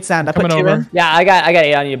 I'm gonna need sand. I put Coming 2 over. in. Yeah, I got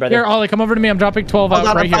 8 on you, brother. Here, Ollie, come over to me. I'm dropping 12 Hold out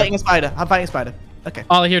on, right I'm fighting here. a spider. I'm fighting a spider. Okay,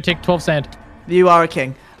 Ollie, here, take 12 sand. you are a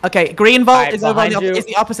king. Okay, green vault Alright, is over on behind you. is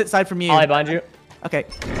the opposite side from you. Ollie, behind you. Okay.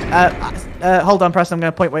 Hold on, Preston. I'm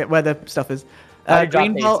gonna point where the stuff is. I already dropped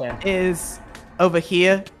Green the vault sand. is over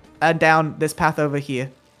here and down this path over here.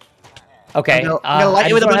 Okay. I'm gonna light I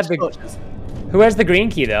you with a just bunch don't of have torches. Who has the green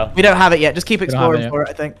key though? We don't have it yet. Just keep don't have exploring it for it.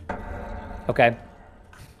 I think Okay.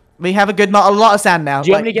 we have a lot of sand now. Do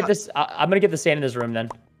you want me like- to get this? I'm gonna get the sand in this room then.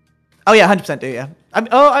 Oh yeah, 100% do. Yeah.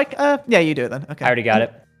 Yeah, you do it then. Okay. I already got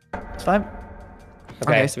it. It's fine.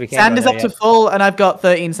 Okay, so we can't. Sand go is there up to yet. full, and I've got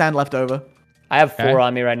 13 sand left over. I have 4 Okay.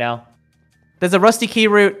 on me right now. There's a rusty key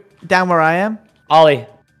route down where I am. Ollie,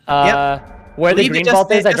 where the Leave it green just vault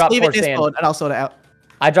there- is, I just dropped leave 4 it near sand. spawn, and I'll sort it out.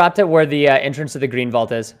 I dropped it where the entrance to the green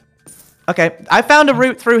vault is. Okay, I found a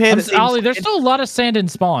route through here. That seems- Ollie, there's still a lot of sand in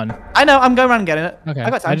spawn. I know. I'm going around and getting it. Okay, I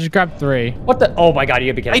got time. just grabbed 3. What the? Oh my god, you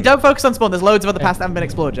gotta be Hey, kidding. don't focus on spawn. There's loads of other paths that haven't been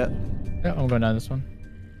explored yet. Yeah, I'm going down this one.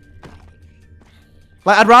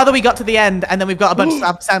 Like, I'd rather we got to the end and then we've got a bunch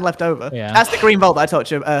of sand left over. Yeah. That's the green vault that I told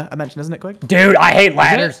you. I mentioned, isn't it, Quick? Dude, I hate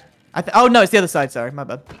ladders. Oh no, it's the other side. Sorry, my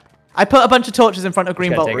bad. I put a bunch of torches in front of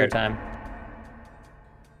green Just vault. gotta take our route. time.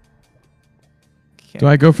 Do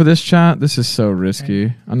I go for this chat? This is so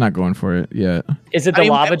risky. I'm not going for it yet. Is it I the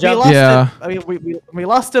mean, lava we jump? lost Yeah. we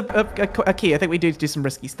lost a key. I think we do some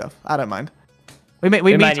risky stuff. I don't mind. We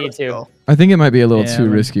We might need to. All I think it might be a little Yeah, too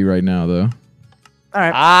man. risky right now, though.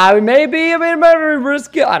 right, Maybe. I mean, it might be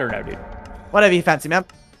risky. I don't know, dude. whatever you fancy, man.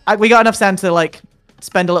 We got enough sand to like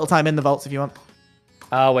spend a little time in the vaults if you want.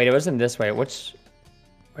 Oh wait, it wasn't this way. Where's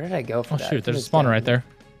Where did I go for Oh that? shoot, there's a spawner right there.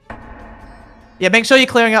 Yeah, make sure you're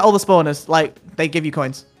clearing out all the spawners. Like, they give you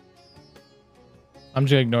coins. I'm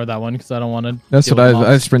just gonna ignore that one because I don't want to. That's what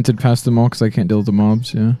I sprinted past them all because I can't deal with the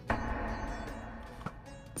mobs. Yeah.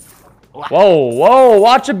 Whoa, whoa,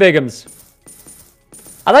 watch the bigums.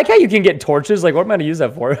 I like how you can get torches. Like, what am I gonna use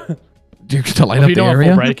that for? Dude, to light If up you the don't have area.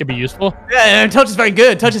 full bread, it could be useful. Yeah, torch is very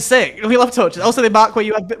good. Torch is sick. We love torches. Also, they mark where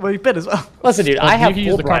you've been as well. Listen, dude, I you have can use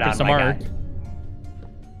full the bread carpet on my tomorrow. guy.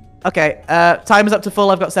 Okay, timer's up to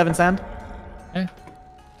full. I've got 7 sand. Okay.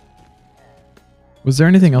 Was there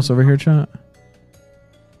anything else over here, chat?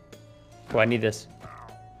 Oh, I need this.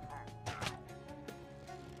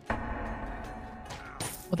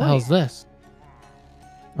 What the hell is this?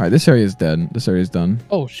 All right, this area is dead. This area is done.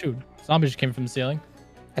 Oh shoot, zombie just came from the ceiling.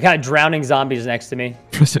 I got drowning zombies next to me.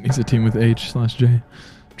 Tristan needs a team with H/J.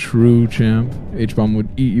 True champ. H-bomb would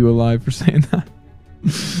eat you alive for saying that.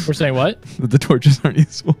 We're saying what? That the torches aren't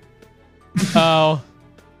useful. Oh,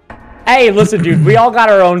 Hey, listen, dude, we all got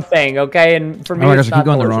our own thing, okay? And for me, Oh my it's gosh, I keep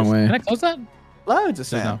not going the torches. wrong way. can I close that? Loads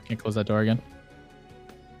of No, sand. can't close that door again.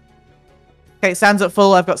 Okay, sand's at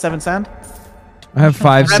full. I've got 7 sand. I have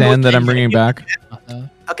 5 Rebel sand that I'm King, bringing back.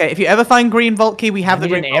 Okay, if you ever find green vault key, we have I the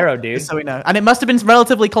need green an vault, arrow, dude. just so we know. And it must have been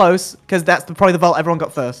relatively close, because that's probably the vault everyone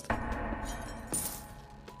got first.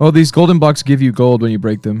 Oh, these golden blocks give you gold when you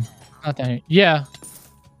break them. Not down here. Yeah.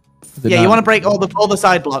 Did Yeah, you not- want to break all the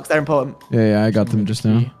side blocks. They're important. Yeah, I got them just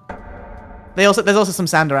now. There's also some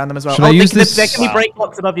sand around them as well. Should I use there, this- there can be break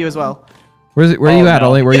blocks above you as well. Where are you at, no.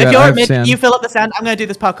 Ollie? Where you If at? you're I at have mid, sand. you fill up the sand. I'm gonna do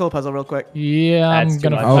this parkour puzzle real quick. Yeah, I'm That's too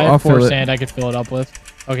gonna. much. I I'll have 4 fill it. sand I could fill it up with.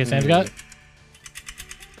 Okay, sand's got.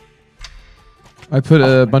 I put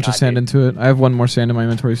a bunch of God, sand dude. into it. I have 1 more sand in my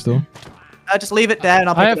inventory still. Just leave it there, and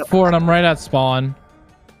I'll pick I it have up. 4 and I'm right at spawn.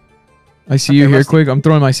 I see you Okay, here, let's- Quig. I'm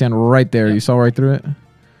throwing my sand right there. Yep. You saw right through it?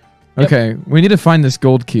 Yep. Okay, we need to find this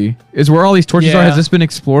gold key. Is where all these torches are? Yeah. Has this been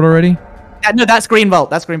explored already? Yeah, no, that's green vault.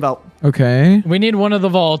 That's green vault. Okay. We need one of the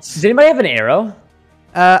vaults. Does anybody have an arrow?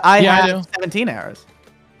 I Yeah, I have do. 17 arrows.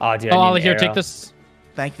 Oh, dude, Oh, I need Ollie, an here, arrow. take this.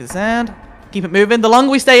 Thank you for the sand. Keep it moving. The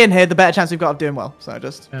longer we stay in here, the better chance we've got of doing well. So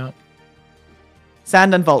just Yeah.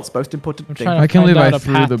 sand and vaults, most important I'm thing. trying to I can't find believe I out a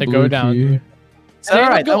threw path the to blue go down. key. It's all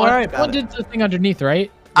right. Go Don't on. worry about What it. did the thing underneath, right?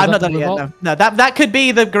 I've Was not that done the it blue yet. vault? No, that could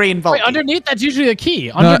be the green vault. Wait, underneath, that's usually the key.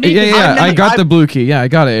 No, Underneath yeah, is- yeah. I underneath. got the blue key. Yeah, I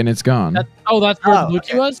got it, and it's gone. Oh, that's where Oh, the blue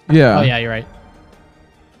okay. key was? Yeah. Oh, yeah, you're right.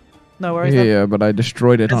 No worries. Yeah, then. yeah, but I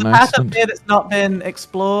destroyed it There's on a path up accident. here that's not been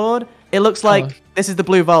explored. It looks like this is the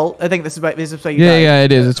blue vault. I think this is where you Yeah, died. yeah,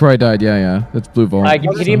 it is. It's where I died. Yeah, yeah. That's blue vault. Can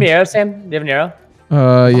you give me an arrow, Sam? Do you have an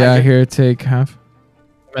arrow? Yeah, here, take half.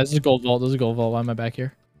 This is gold vault. This is gold vault. Why am I back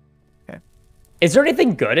here? Is there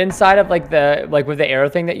anything good inside of with the arrow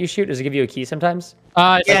thing that you shoot? Does it give you a key sometimes?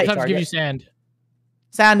 Yeah, Sometimes give target. you sand.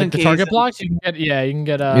 Sand Like and the keys. target blocks, you can get. Yeah, you can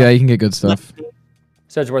get. Yeah, you can get good stuff.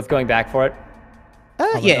 So it's worth going back for it.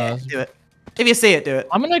 Yeah, gosh. do it. If you see it, do it.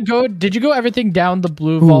 I'm gonna go. Did you go everything down the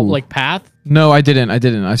blue vault Ooh. like path? No, I didn't.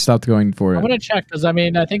 I stopped going for I'm it. gonna check because I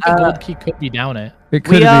mean I think the gold key could be down it. It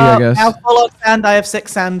could We be, I are guess. now full of sand. I have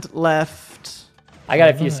 6 sand left. I got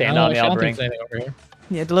a few I sand don't on me. know, I I'll don't bring. think there's anything over here.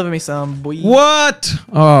 Yeah, deliver me some. Boy. What?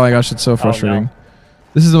 Oh my gosh, it's so frustrating.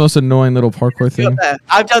 This is the most annoying little parkour Go up thing. there.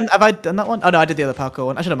 Have I done that one? Oh no, I did the other parkour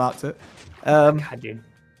one. I should have marked it. God, dude.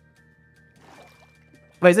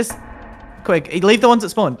 Wait, is this quick? Leave the ones that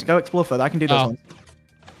spawned. Go explore further. I can do those Oh. ones.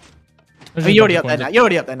 There's Oh, a you're already bunch up of there ones. now. You're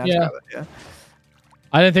already up there now. Yeah. Yeah.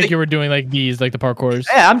 I didn't think you were doing like these, like the parkours.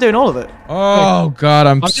 Yeah, I'm doing all of it. Oh god,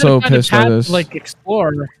 I'm so pissed by this. Like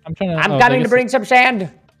explore. I'm trying to. I'm oh, coming I to bring some sand.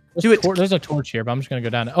 There's, Do it. there's a torch here, but I'm just gonna go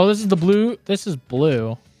down it. Oh, this is the blue. This is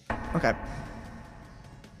blue. Okay.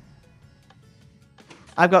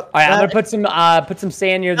 I've got. All right, I'm gonna put some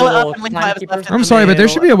sand near the Fill it up little and link my timekeeper. left. I'm sorry, but there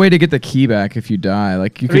should be a way to get the key back if you die.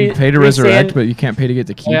 Like you can pay to three resurrect, sand. but you can't pay to get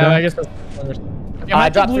the key Yeah, back. I guess that's. Yeah, I I'm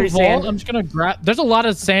at the dropped blue 3 vault. sand. I'm just gonna grab. There's a lot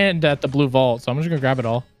of sand at the blue vault, so I'm just gonna grab it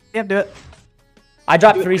all. Yeah, do it. I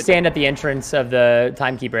dropped 3 sand at the entrance of the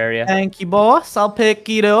timekeeper area. Thank you, boss. I'll pick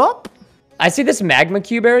it up. I see this magma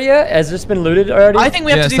cube area. Has this been looted already? I think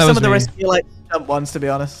we have Yes, to do that some was of the me. risky like jump ones, to be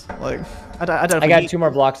honest. Like, I don't know. If I we got need- 2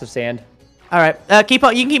 more blocks of sand. All right, keep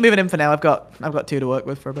up. You can keep moving in for now. I've got 2 to work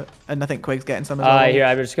with for a bit, and I think Quig's getting some as well. Here,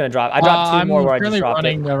 I'm just gonna drop. I dropped 2 I'm more where I just currently dropped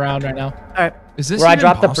running it. around right now. All right, Is this Where I even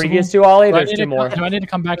dropped the possible? previous 2, Ollie, Do I there's need 2 to more. do I need to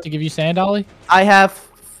come back to give you sand, Ollie? I have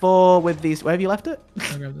 4 with these. Where have you left it?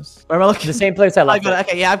 I'll grab this. Where am I looking? The same place I I left got it. it.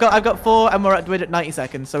 Okay, yeah, I've got 4, and we're at 90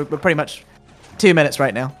 seconds, so we're pretty much 2 minutes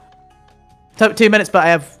right now. 2 minutes, but I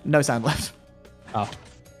have no sand left. Oh.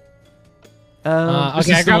 This Okay, I is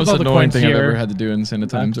the grabbed most all the annoying coins thing I've ever here. had to do in Santa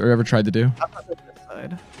Times or ever tried to do. I'm not doing this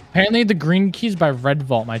side. Apparently the green key's by red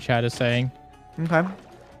vault. My chat is saying. Okay.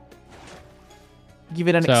 Give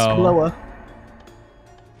it an So- explorer.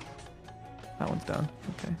 That one's done.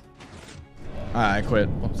 Okay. I quit.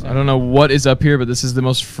 I don't know what is up here, but this is the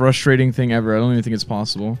most frustrating thing ever. I don't even think it's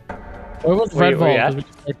possible. Where was Where Red you Vault? at? 'Cause we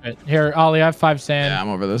can skip it. Here, Ollie, I have 5 sand. Yeah, I'm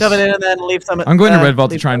over this. Shove it in and then leave some. I'm going to Red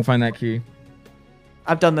Vault to try and find that key.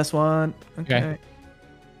 I've done this one. Okay. Okay.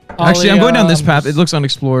 Actually, I'm going down this path. just- It looks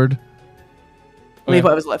unexplored. Leave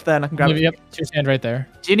whatever's left there and I can grab it. Yep, 2 sand right there.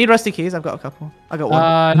 Do you need rusty keys? I've got a couple. I got one.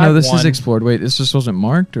 I No, have this is one. explored. Wait, this just wasn't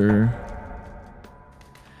marked, or?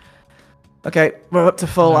 Okay, we're up to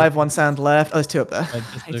full. I have 1 sand left. Oh, there's 2 up there. I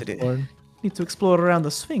just Hated it. explored. Need to explore around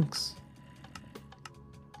the Sphinx.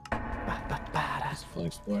 It's fully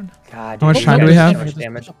explored. God, How much dude, time you do we guys have? so much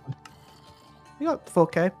damage. We got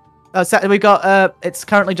 4k. We got. It's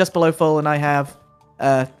currently just below full, and I have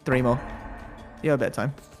 3 more. You have a bit of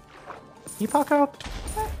time. Can you park out?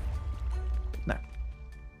 No.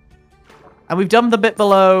 And we've done the bit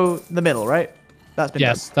below the middle, right? That's been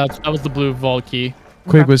Yes, that was the blue vault key.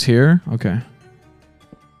 Quig was here? Okay.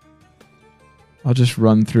 I'll just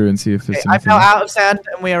run through and see if done. there's Okay, I'm anything. now out of sand,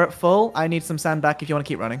 and we are at full. I need some sand back if you want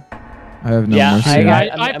to keep running. I have no Yeah, more I sand. got- I I'm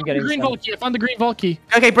found the getting green some. vault key. I found the green vault key.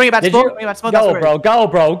 Okay, bring it back to Did spawn. you? Bring it back to spawn. That's Go, great. bro. Go,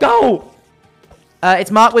 bro. Go. It's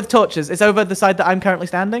marked with torches. It's over the side that I'm currently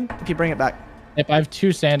standing. If you bring it back, If I have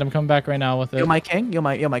 2 sand, I'm coming back right now with it. you're my king. You're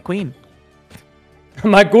my queen.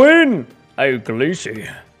 My queen. Oh, Khaleesi.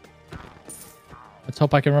 Let's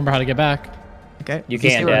hope I can remember how to get back. Okay. You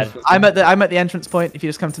can, Dad. I'm at the entrance point. If you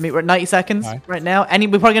just come to me, we're at 90 seconds Alright. right now. We're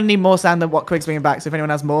probably gonna need more sand than what Quig's bringing back. So if anyone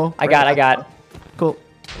has more, I bring it got. back. Cool.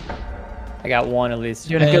 I got 1 at least.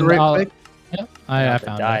 You're in a good And route, I'll- Quig. Yep, I About to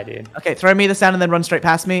found die, it. dude. Okay, throw me the sand and then run straight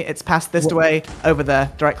past me. It's past this way, over there,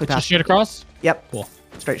 directly Just past. shoot across. Yep. Cool.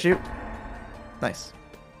 Straight shoot. Nice.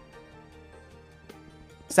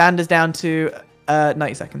 Sand is down to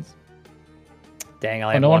 90 seconds. Dang, I Oh,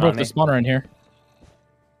 have no 1 one on broke the me. spawner in here.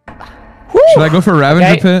 Should I go for Ravager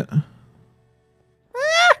Okay. Pit?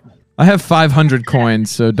 I have 500 coins,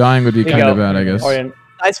 so dying would be Here you kind of go. bad, I guess. Orion.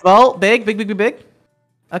 Nice vault. Big, big, big, big, big.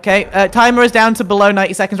 Okay, timer is down to below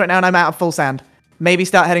 90 seconds right now, and I'm out of full sand. Maybe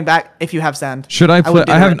start heading back if you have sand. Should I play? would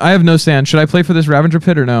do that. I have no sand. Should I play for this Ravager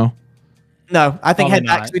Pit or no? No, I think Probably head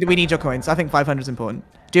back. not. 'Cause we need your coins. I think 500 is important.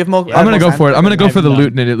 Do you have more? Yeah. I'm gonna more go sand? for it. I'm gonna go I've for the done.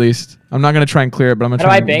 loot in it at least. I'm not gonna try and clear it, but I'm gonna How do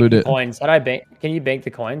try I and bank loot the it. coins? How do I bank? Can you bank the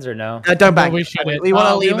coins or no? Don't bank. We should. We want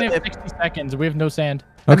to We leave only it. have 60 seconds. We have no sand.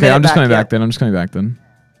 Okay, minute I'm just back, coming yeah. back then. I'm just coming back then.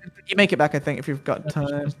 You make it back, I think, if you've got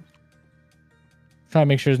time. Try to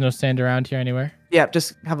make sure there's no sand around here anywhere. Yeah,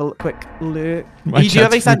 just have a quick look. My Do you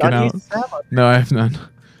have any chat's sand freaking on you, out. Sam? No, I have none.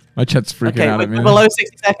 My chat's freaking Okay, out at me. below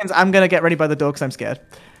 60 seconds, I'm gonna get ready by the door because I'm scared.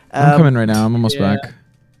 I'm coming right now. I'm almost yeah. Um,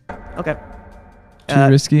 back. Okay. Too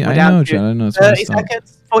risky. we're I down know, to Chad. I know. It's fine. 30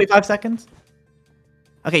 seconds? 45 seconds?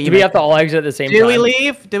 Okay, you Do we make have to all exit at the same it. Do time? we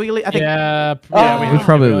leave? Do we leave? I think Yeah. We have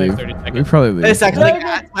probably to. We leave. only have 30 We seconds. probably 30 leave.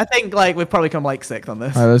 seconds. I think like we've probably come like 6th on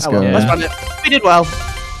this. Alright, let's Oh, well, go. Let's Yeah. run it. We did well.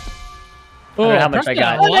 Oh, know how much Preston I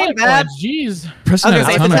got. had a lot Ain't of bad. coins. Jeez. Preston I had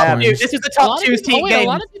was a gonna ton say, of dude, coins. this is the A top lot of 2's people- team wait, a game.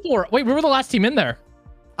 lot of people were. Wait, we were the last team in there.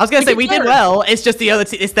 I was gonna say We we did did third. well. It's just the other.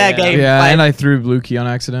 It's their Yeah. game. Yeah, Like, and I threw blue key on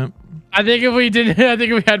accident. I think if we didn't, I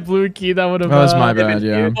think if we had blue key, that would have. That was my been bad.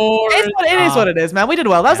 Yeah. it is what it is, man. We did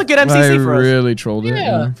well. That was a good I MCC for us. really trolled it. Yeah.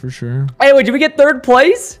 Yeah, for sure. Hey, wait, did we get 3rd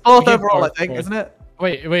place? Fourth We did overall, I fourth, think, fourth. isn't it?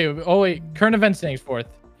 Wait. Oh wait. Current event standings 4th.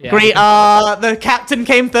 Yeah. Great. The captain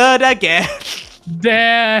came 3rd again.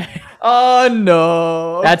 Dang. Oh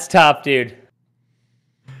no. That's tough, dude.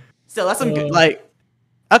 Still, that's some good. Like,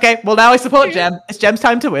 okay. Well, now I support Gem. It's Gem's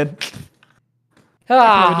time to win.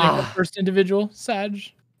 Ah. First individual. Sag.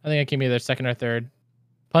 I think I came either 2nd or 3rd.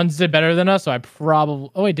 Puns did better than us, so I probably.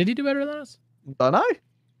 Oh wait, did he do better than us? Don't know.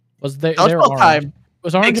 Was they? Dodgeball They were orange. time.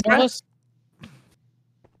 Was orange Extra. above us?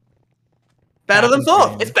 Better than Happens, 4th.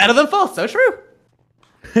 man. It's better than 4th. So true.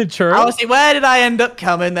 True. Honestly, where did I end up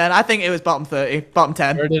coming then? I think it was bottom 30, bottom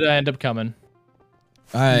 10. Where did I end up coming?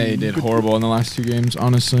 I did horrible in the last 2 games,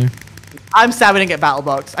 honestly. I'm sad we didn't get Battle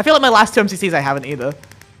Box. I feel like my last 2 MCCs I haven't either.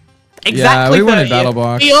 Exactly. we wanted 30th. Battle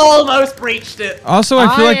Box. We almost breached it. Also,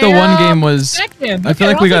 I feel like the one game was. Second. I feel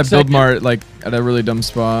Okay, like we I'll got take Build second. Mart like at a really dumb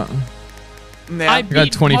spot. Yeah. I got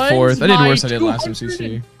beat 24th. I did Buns worse. by I did last 200.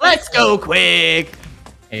 MCC. Let's go, Quig.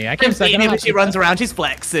 Hey, I came second. Even if she runs around, she's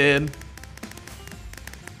flexing.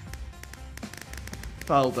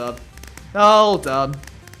 Well done. Well done.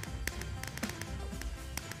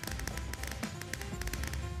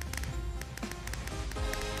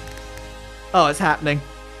 Oh, it's happening.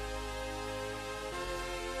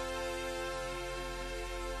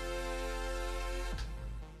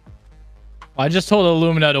 Well, I just told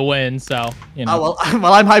Illumina to win, so you know. Oh well,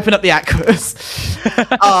 well I'm hyping up the Aquas.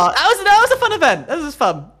 That was a fun event. This was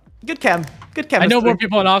fun. Good chem. Good I chemistry. know more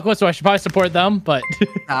people in Aqua, so I should probably support them, but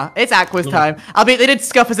Nah, it's Aqua's time. I mean, they did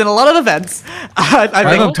scuff us in a lot of events. I Five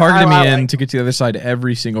think Up targeted me in like- to get to the other side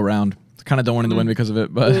every single round. Kind of don't want him to win because of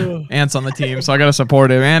it, but Ant's on the team, so I gotta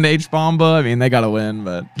support him. And H Bomba, I mean, they gotta win,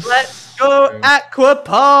 but Let's go Aqua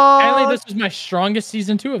Pod. apparently this was my strongest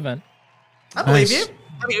season 2 event. I believe Nice. you.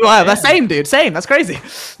 I mean, wow, that's same, dude. Same. That's crazy.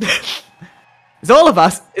 It's all of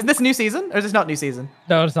us. Is this new season or is this not new season?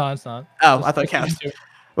 No, it's not. It's not. Oh, I thought it counted.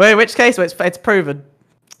 Wait, which case? Well, it's proven.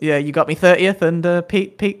 Yeah, you got me 30th, and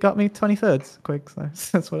Pete got me 23rd. Quick, so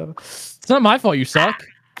that's whatever. It's not my fault. You suck.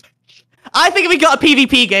 I think we got a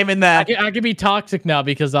PvP game in there. I can be toxic now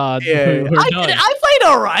because Yeah, we're I done. played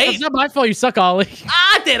all right. It's not my fault. You suck, Ollie.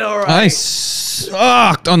 I did all right. I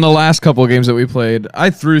sucked on the last couple of games that we played.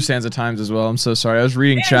 I threw Sands at times as well. I'm so sorry. I was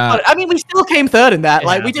reading chat. I mean, we still came third in that.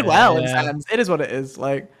 Like, we did well in yeah. Sands. It is what it is.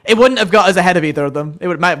 Like, it wouldn't have got us ahead of either of them.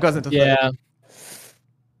 It might have got us into third. Yeah.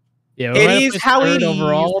 Yeah, It might have is placed how third it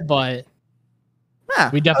overall, but Ah,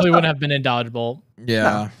 we definitely wouldn't have been in dodgeball.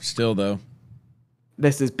 Yeah, still though.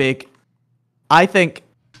 This is big. I think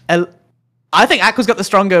Aqua's got the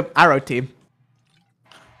stronger arrow team.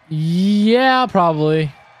 Yeah,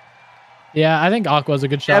 probably. Yeah, I think Aqua's a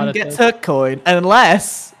good shot at Gets this. her coin,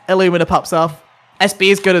 unless Illumina pops off.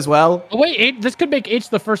 SB is good as well. Oh, wait, this could make H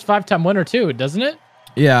the first 5-time winner too, doesn't it?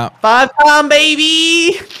 Yeah. 5-time,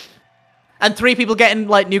 baby! And 3 people getting,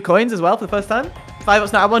 like, new coins as well for the first time. 5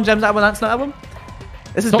 up's not had one, Gems not had one, Ant's not had one.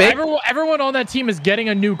 This is So big. everyone on that team is getting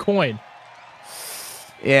a new coin.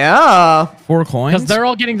 Yeah. 4 coins. Because they're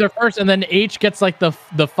all getting their first, and then H gets like the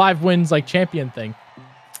 5 wins like champion thing.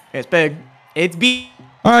 It's big. It's big.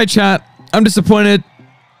 All right, chat. I'm disappointed.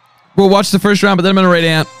 We'll watch the first round, but then I'm gonna rate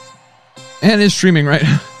Ant. Ant is streaming right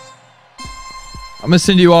now. I'm gonna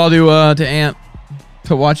send you all to Ant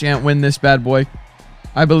to watch Ant win this bad boy.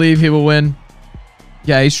 I believe he will win.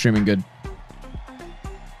 Yeah, he's streaming good.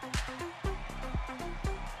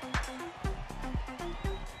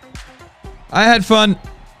 I had fun.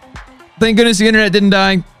 Thank goodness the internet didn't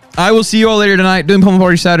die. I will see you all later tonight doing Pummel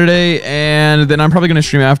Party Saturday, and then I'm probably going to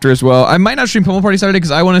stream after as well. I might not stream Pummel Party Saturday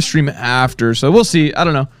because I want to stream after, so we'll see. I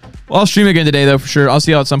don't know. Well, I'll stream again today, though, for sure. I'll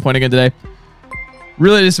see y'all at some point again today.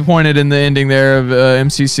 Really disappointed in the ending there of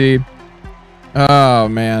MCC. Oh,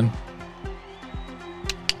 man.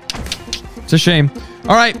 It's a shame.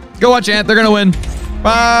 All right, go watch Ant. They're going to win.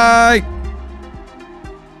 Bye.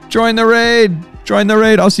 Join the raid. Join the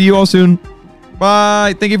raid. I'll see you all soon.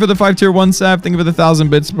 Bye. Thank you for the 5 tier 1 sap. Thank you for the 1,000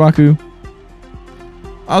 bits, Baku.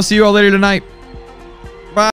 I'll see you all later tonight.